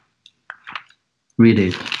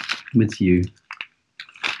it with you.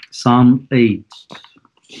 Psalm 8.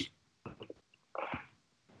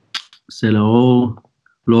 Say, oh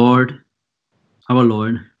Lord, our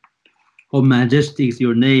Lord, how majestic is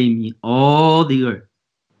your name in all the earth.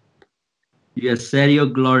 You have set your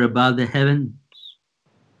glory above the heavens.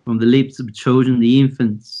 From the lips of children, the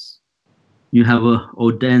infants, you have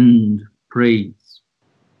ordained praise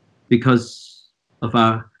because of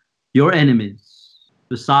your enemies,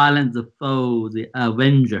 to silence the foe, the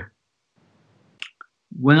avenger.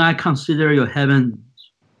 When I consider your heavens,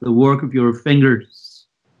 the work of your fingers,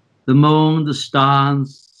 the moon, the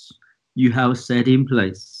stars you have set in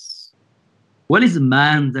place. What is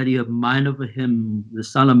man that you have mind over him, the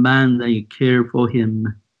son of man that you care for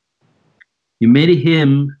him? You made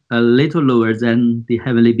him a little lower than the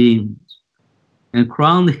heavenly beings and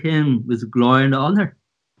crowned him with glory and honor.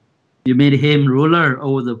 You made him ruler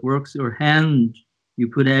over the works of your hand. You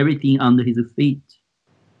put everything under his feet.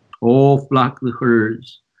 All flock the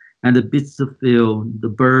herds and the beasts of the field, the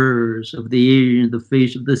birds of the air, the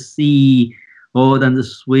fish of the sea, all that the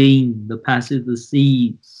swing, the passage of the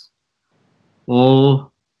seas.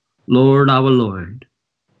 Oh, Lord, our Lord,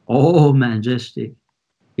 oh, majestic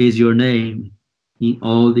is your name in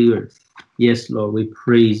all the earth. Yes, Lord, we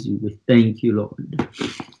praise you. We thank you, Lord.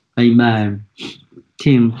 Amen.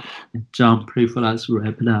 Tim and John, pray for us.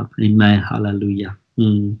 Wrap it up. Amen. Hallelujah.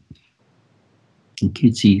 Thank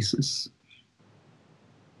you, Jesus.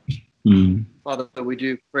 Father, we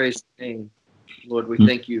do praise your name. Lord, we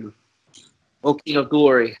thank you, O King of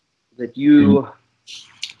glory, that you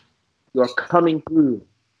are coming through.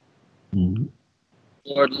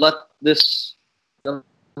 Lord, let this the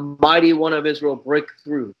mighty one of Israel break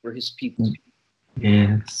through for his people.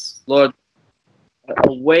 Yes. Lord,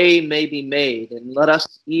 a way may be made, and let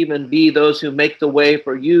us even be those who make the way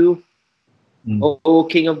for you, O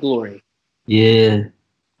King of glory. Yeah.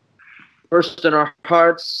 First in our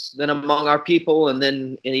hearts, then among our people, and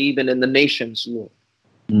then even in the nations, Lord.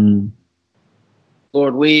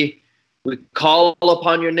 Lord, we call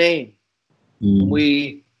upon your name.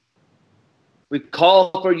 We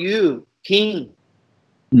call for you, King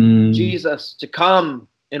Jesus, to come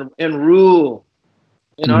and rule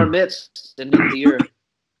in our midst and in the earth.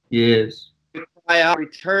 Yes. We cry out,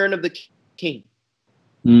 return of the King,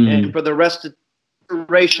 and for the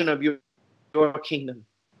restoration of your kingdom.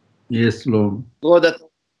 Yes, Lord. Lord, that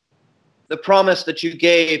the promise that you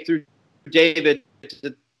gave through David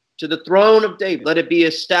to the throne of David, let it be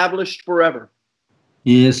established forever.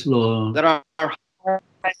 Yes, Lord. That our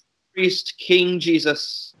high priest, King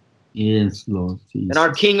Jesus, yes, Lord Jesus, and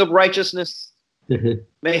our King of righteousness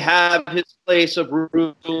may have his place of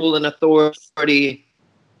rule and authority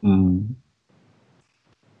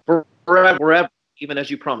forever, even as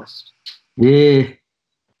you promised. Yeah.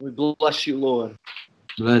 We bless you, Lord.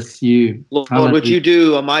 Bless you. Lord, would you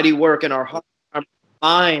do a mighty work in our hearts, our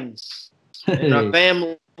minds, in our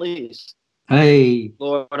families,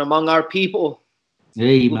 Lord, among our people.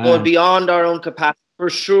 Amen. Lord, beyond our own capacity, for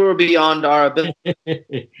sure beyond our ability,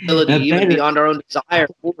 even beyond our own desire.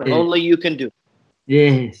 Lord, only you can do.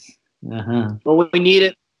 Yes. Lord, we need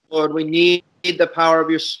it. Lord, we need the power of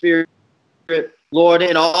your Spirit, Lord,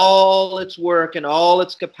 in all its work and all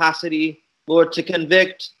its capacity, Lord, to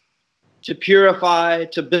convict, to purify,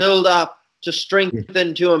 to build up, to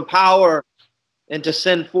strengthen, to empower, and to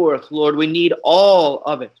send forth. Lord, we need all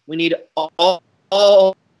of it. We need all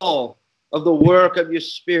of the work of your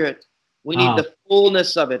Spirit. We need the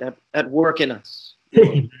fullness of it at work in us.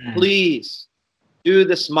 Lord, please do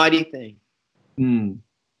this mighty thing.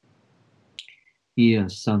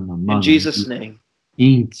 Yes, Son of in Jesus' name.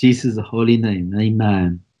 In Jesus' holy name.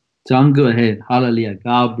 Amen. John, go ahead. Hallelujah.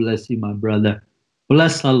 God bless you, my brother.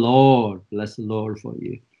 Bless the Lord. Bless the Lord for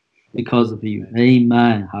you. Because of you.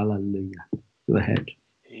 Amen. Hallelujah. Go ahead.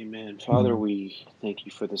 Amen. Father, we thank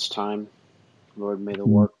you for this time. Lord, may the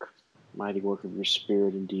work, mighty work of your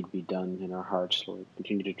Spirit indeed be done in our hearts, Lord.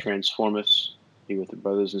 Continue to transform us. Be with the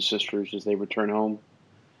brothers and sisters as they return home.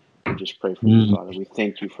 We just pray for them, Father. We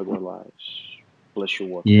thank you for their lives. Bless your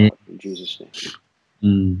work, Father, in Jesus'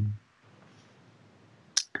 name.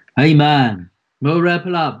 Amen. We'll wrap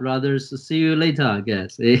it up, brothers. See you later, I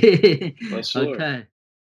guess. Bless the Lord. Okay.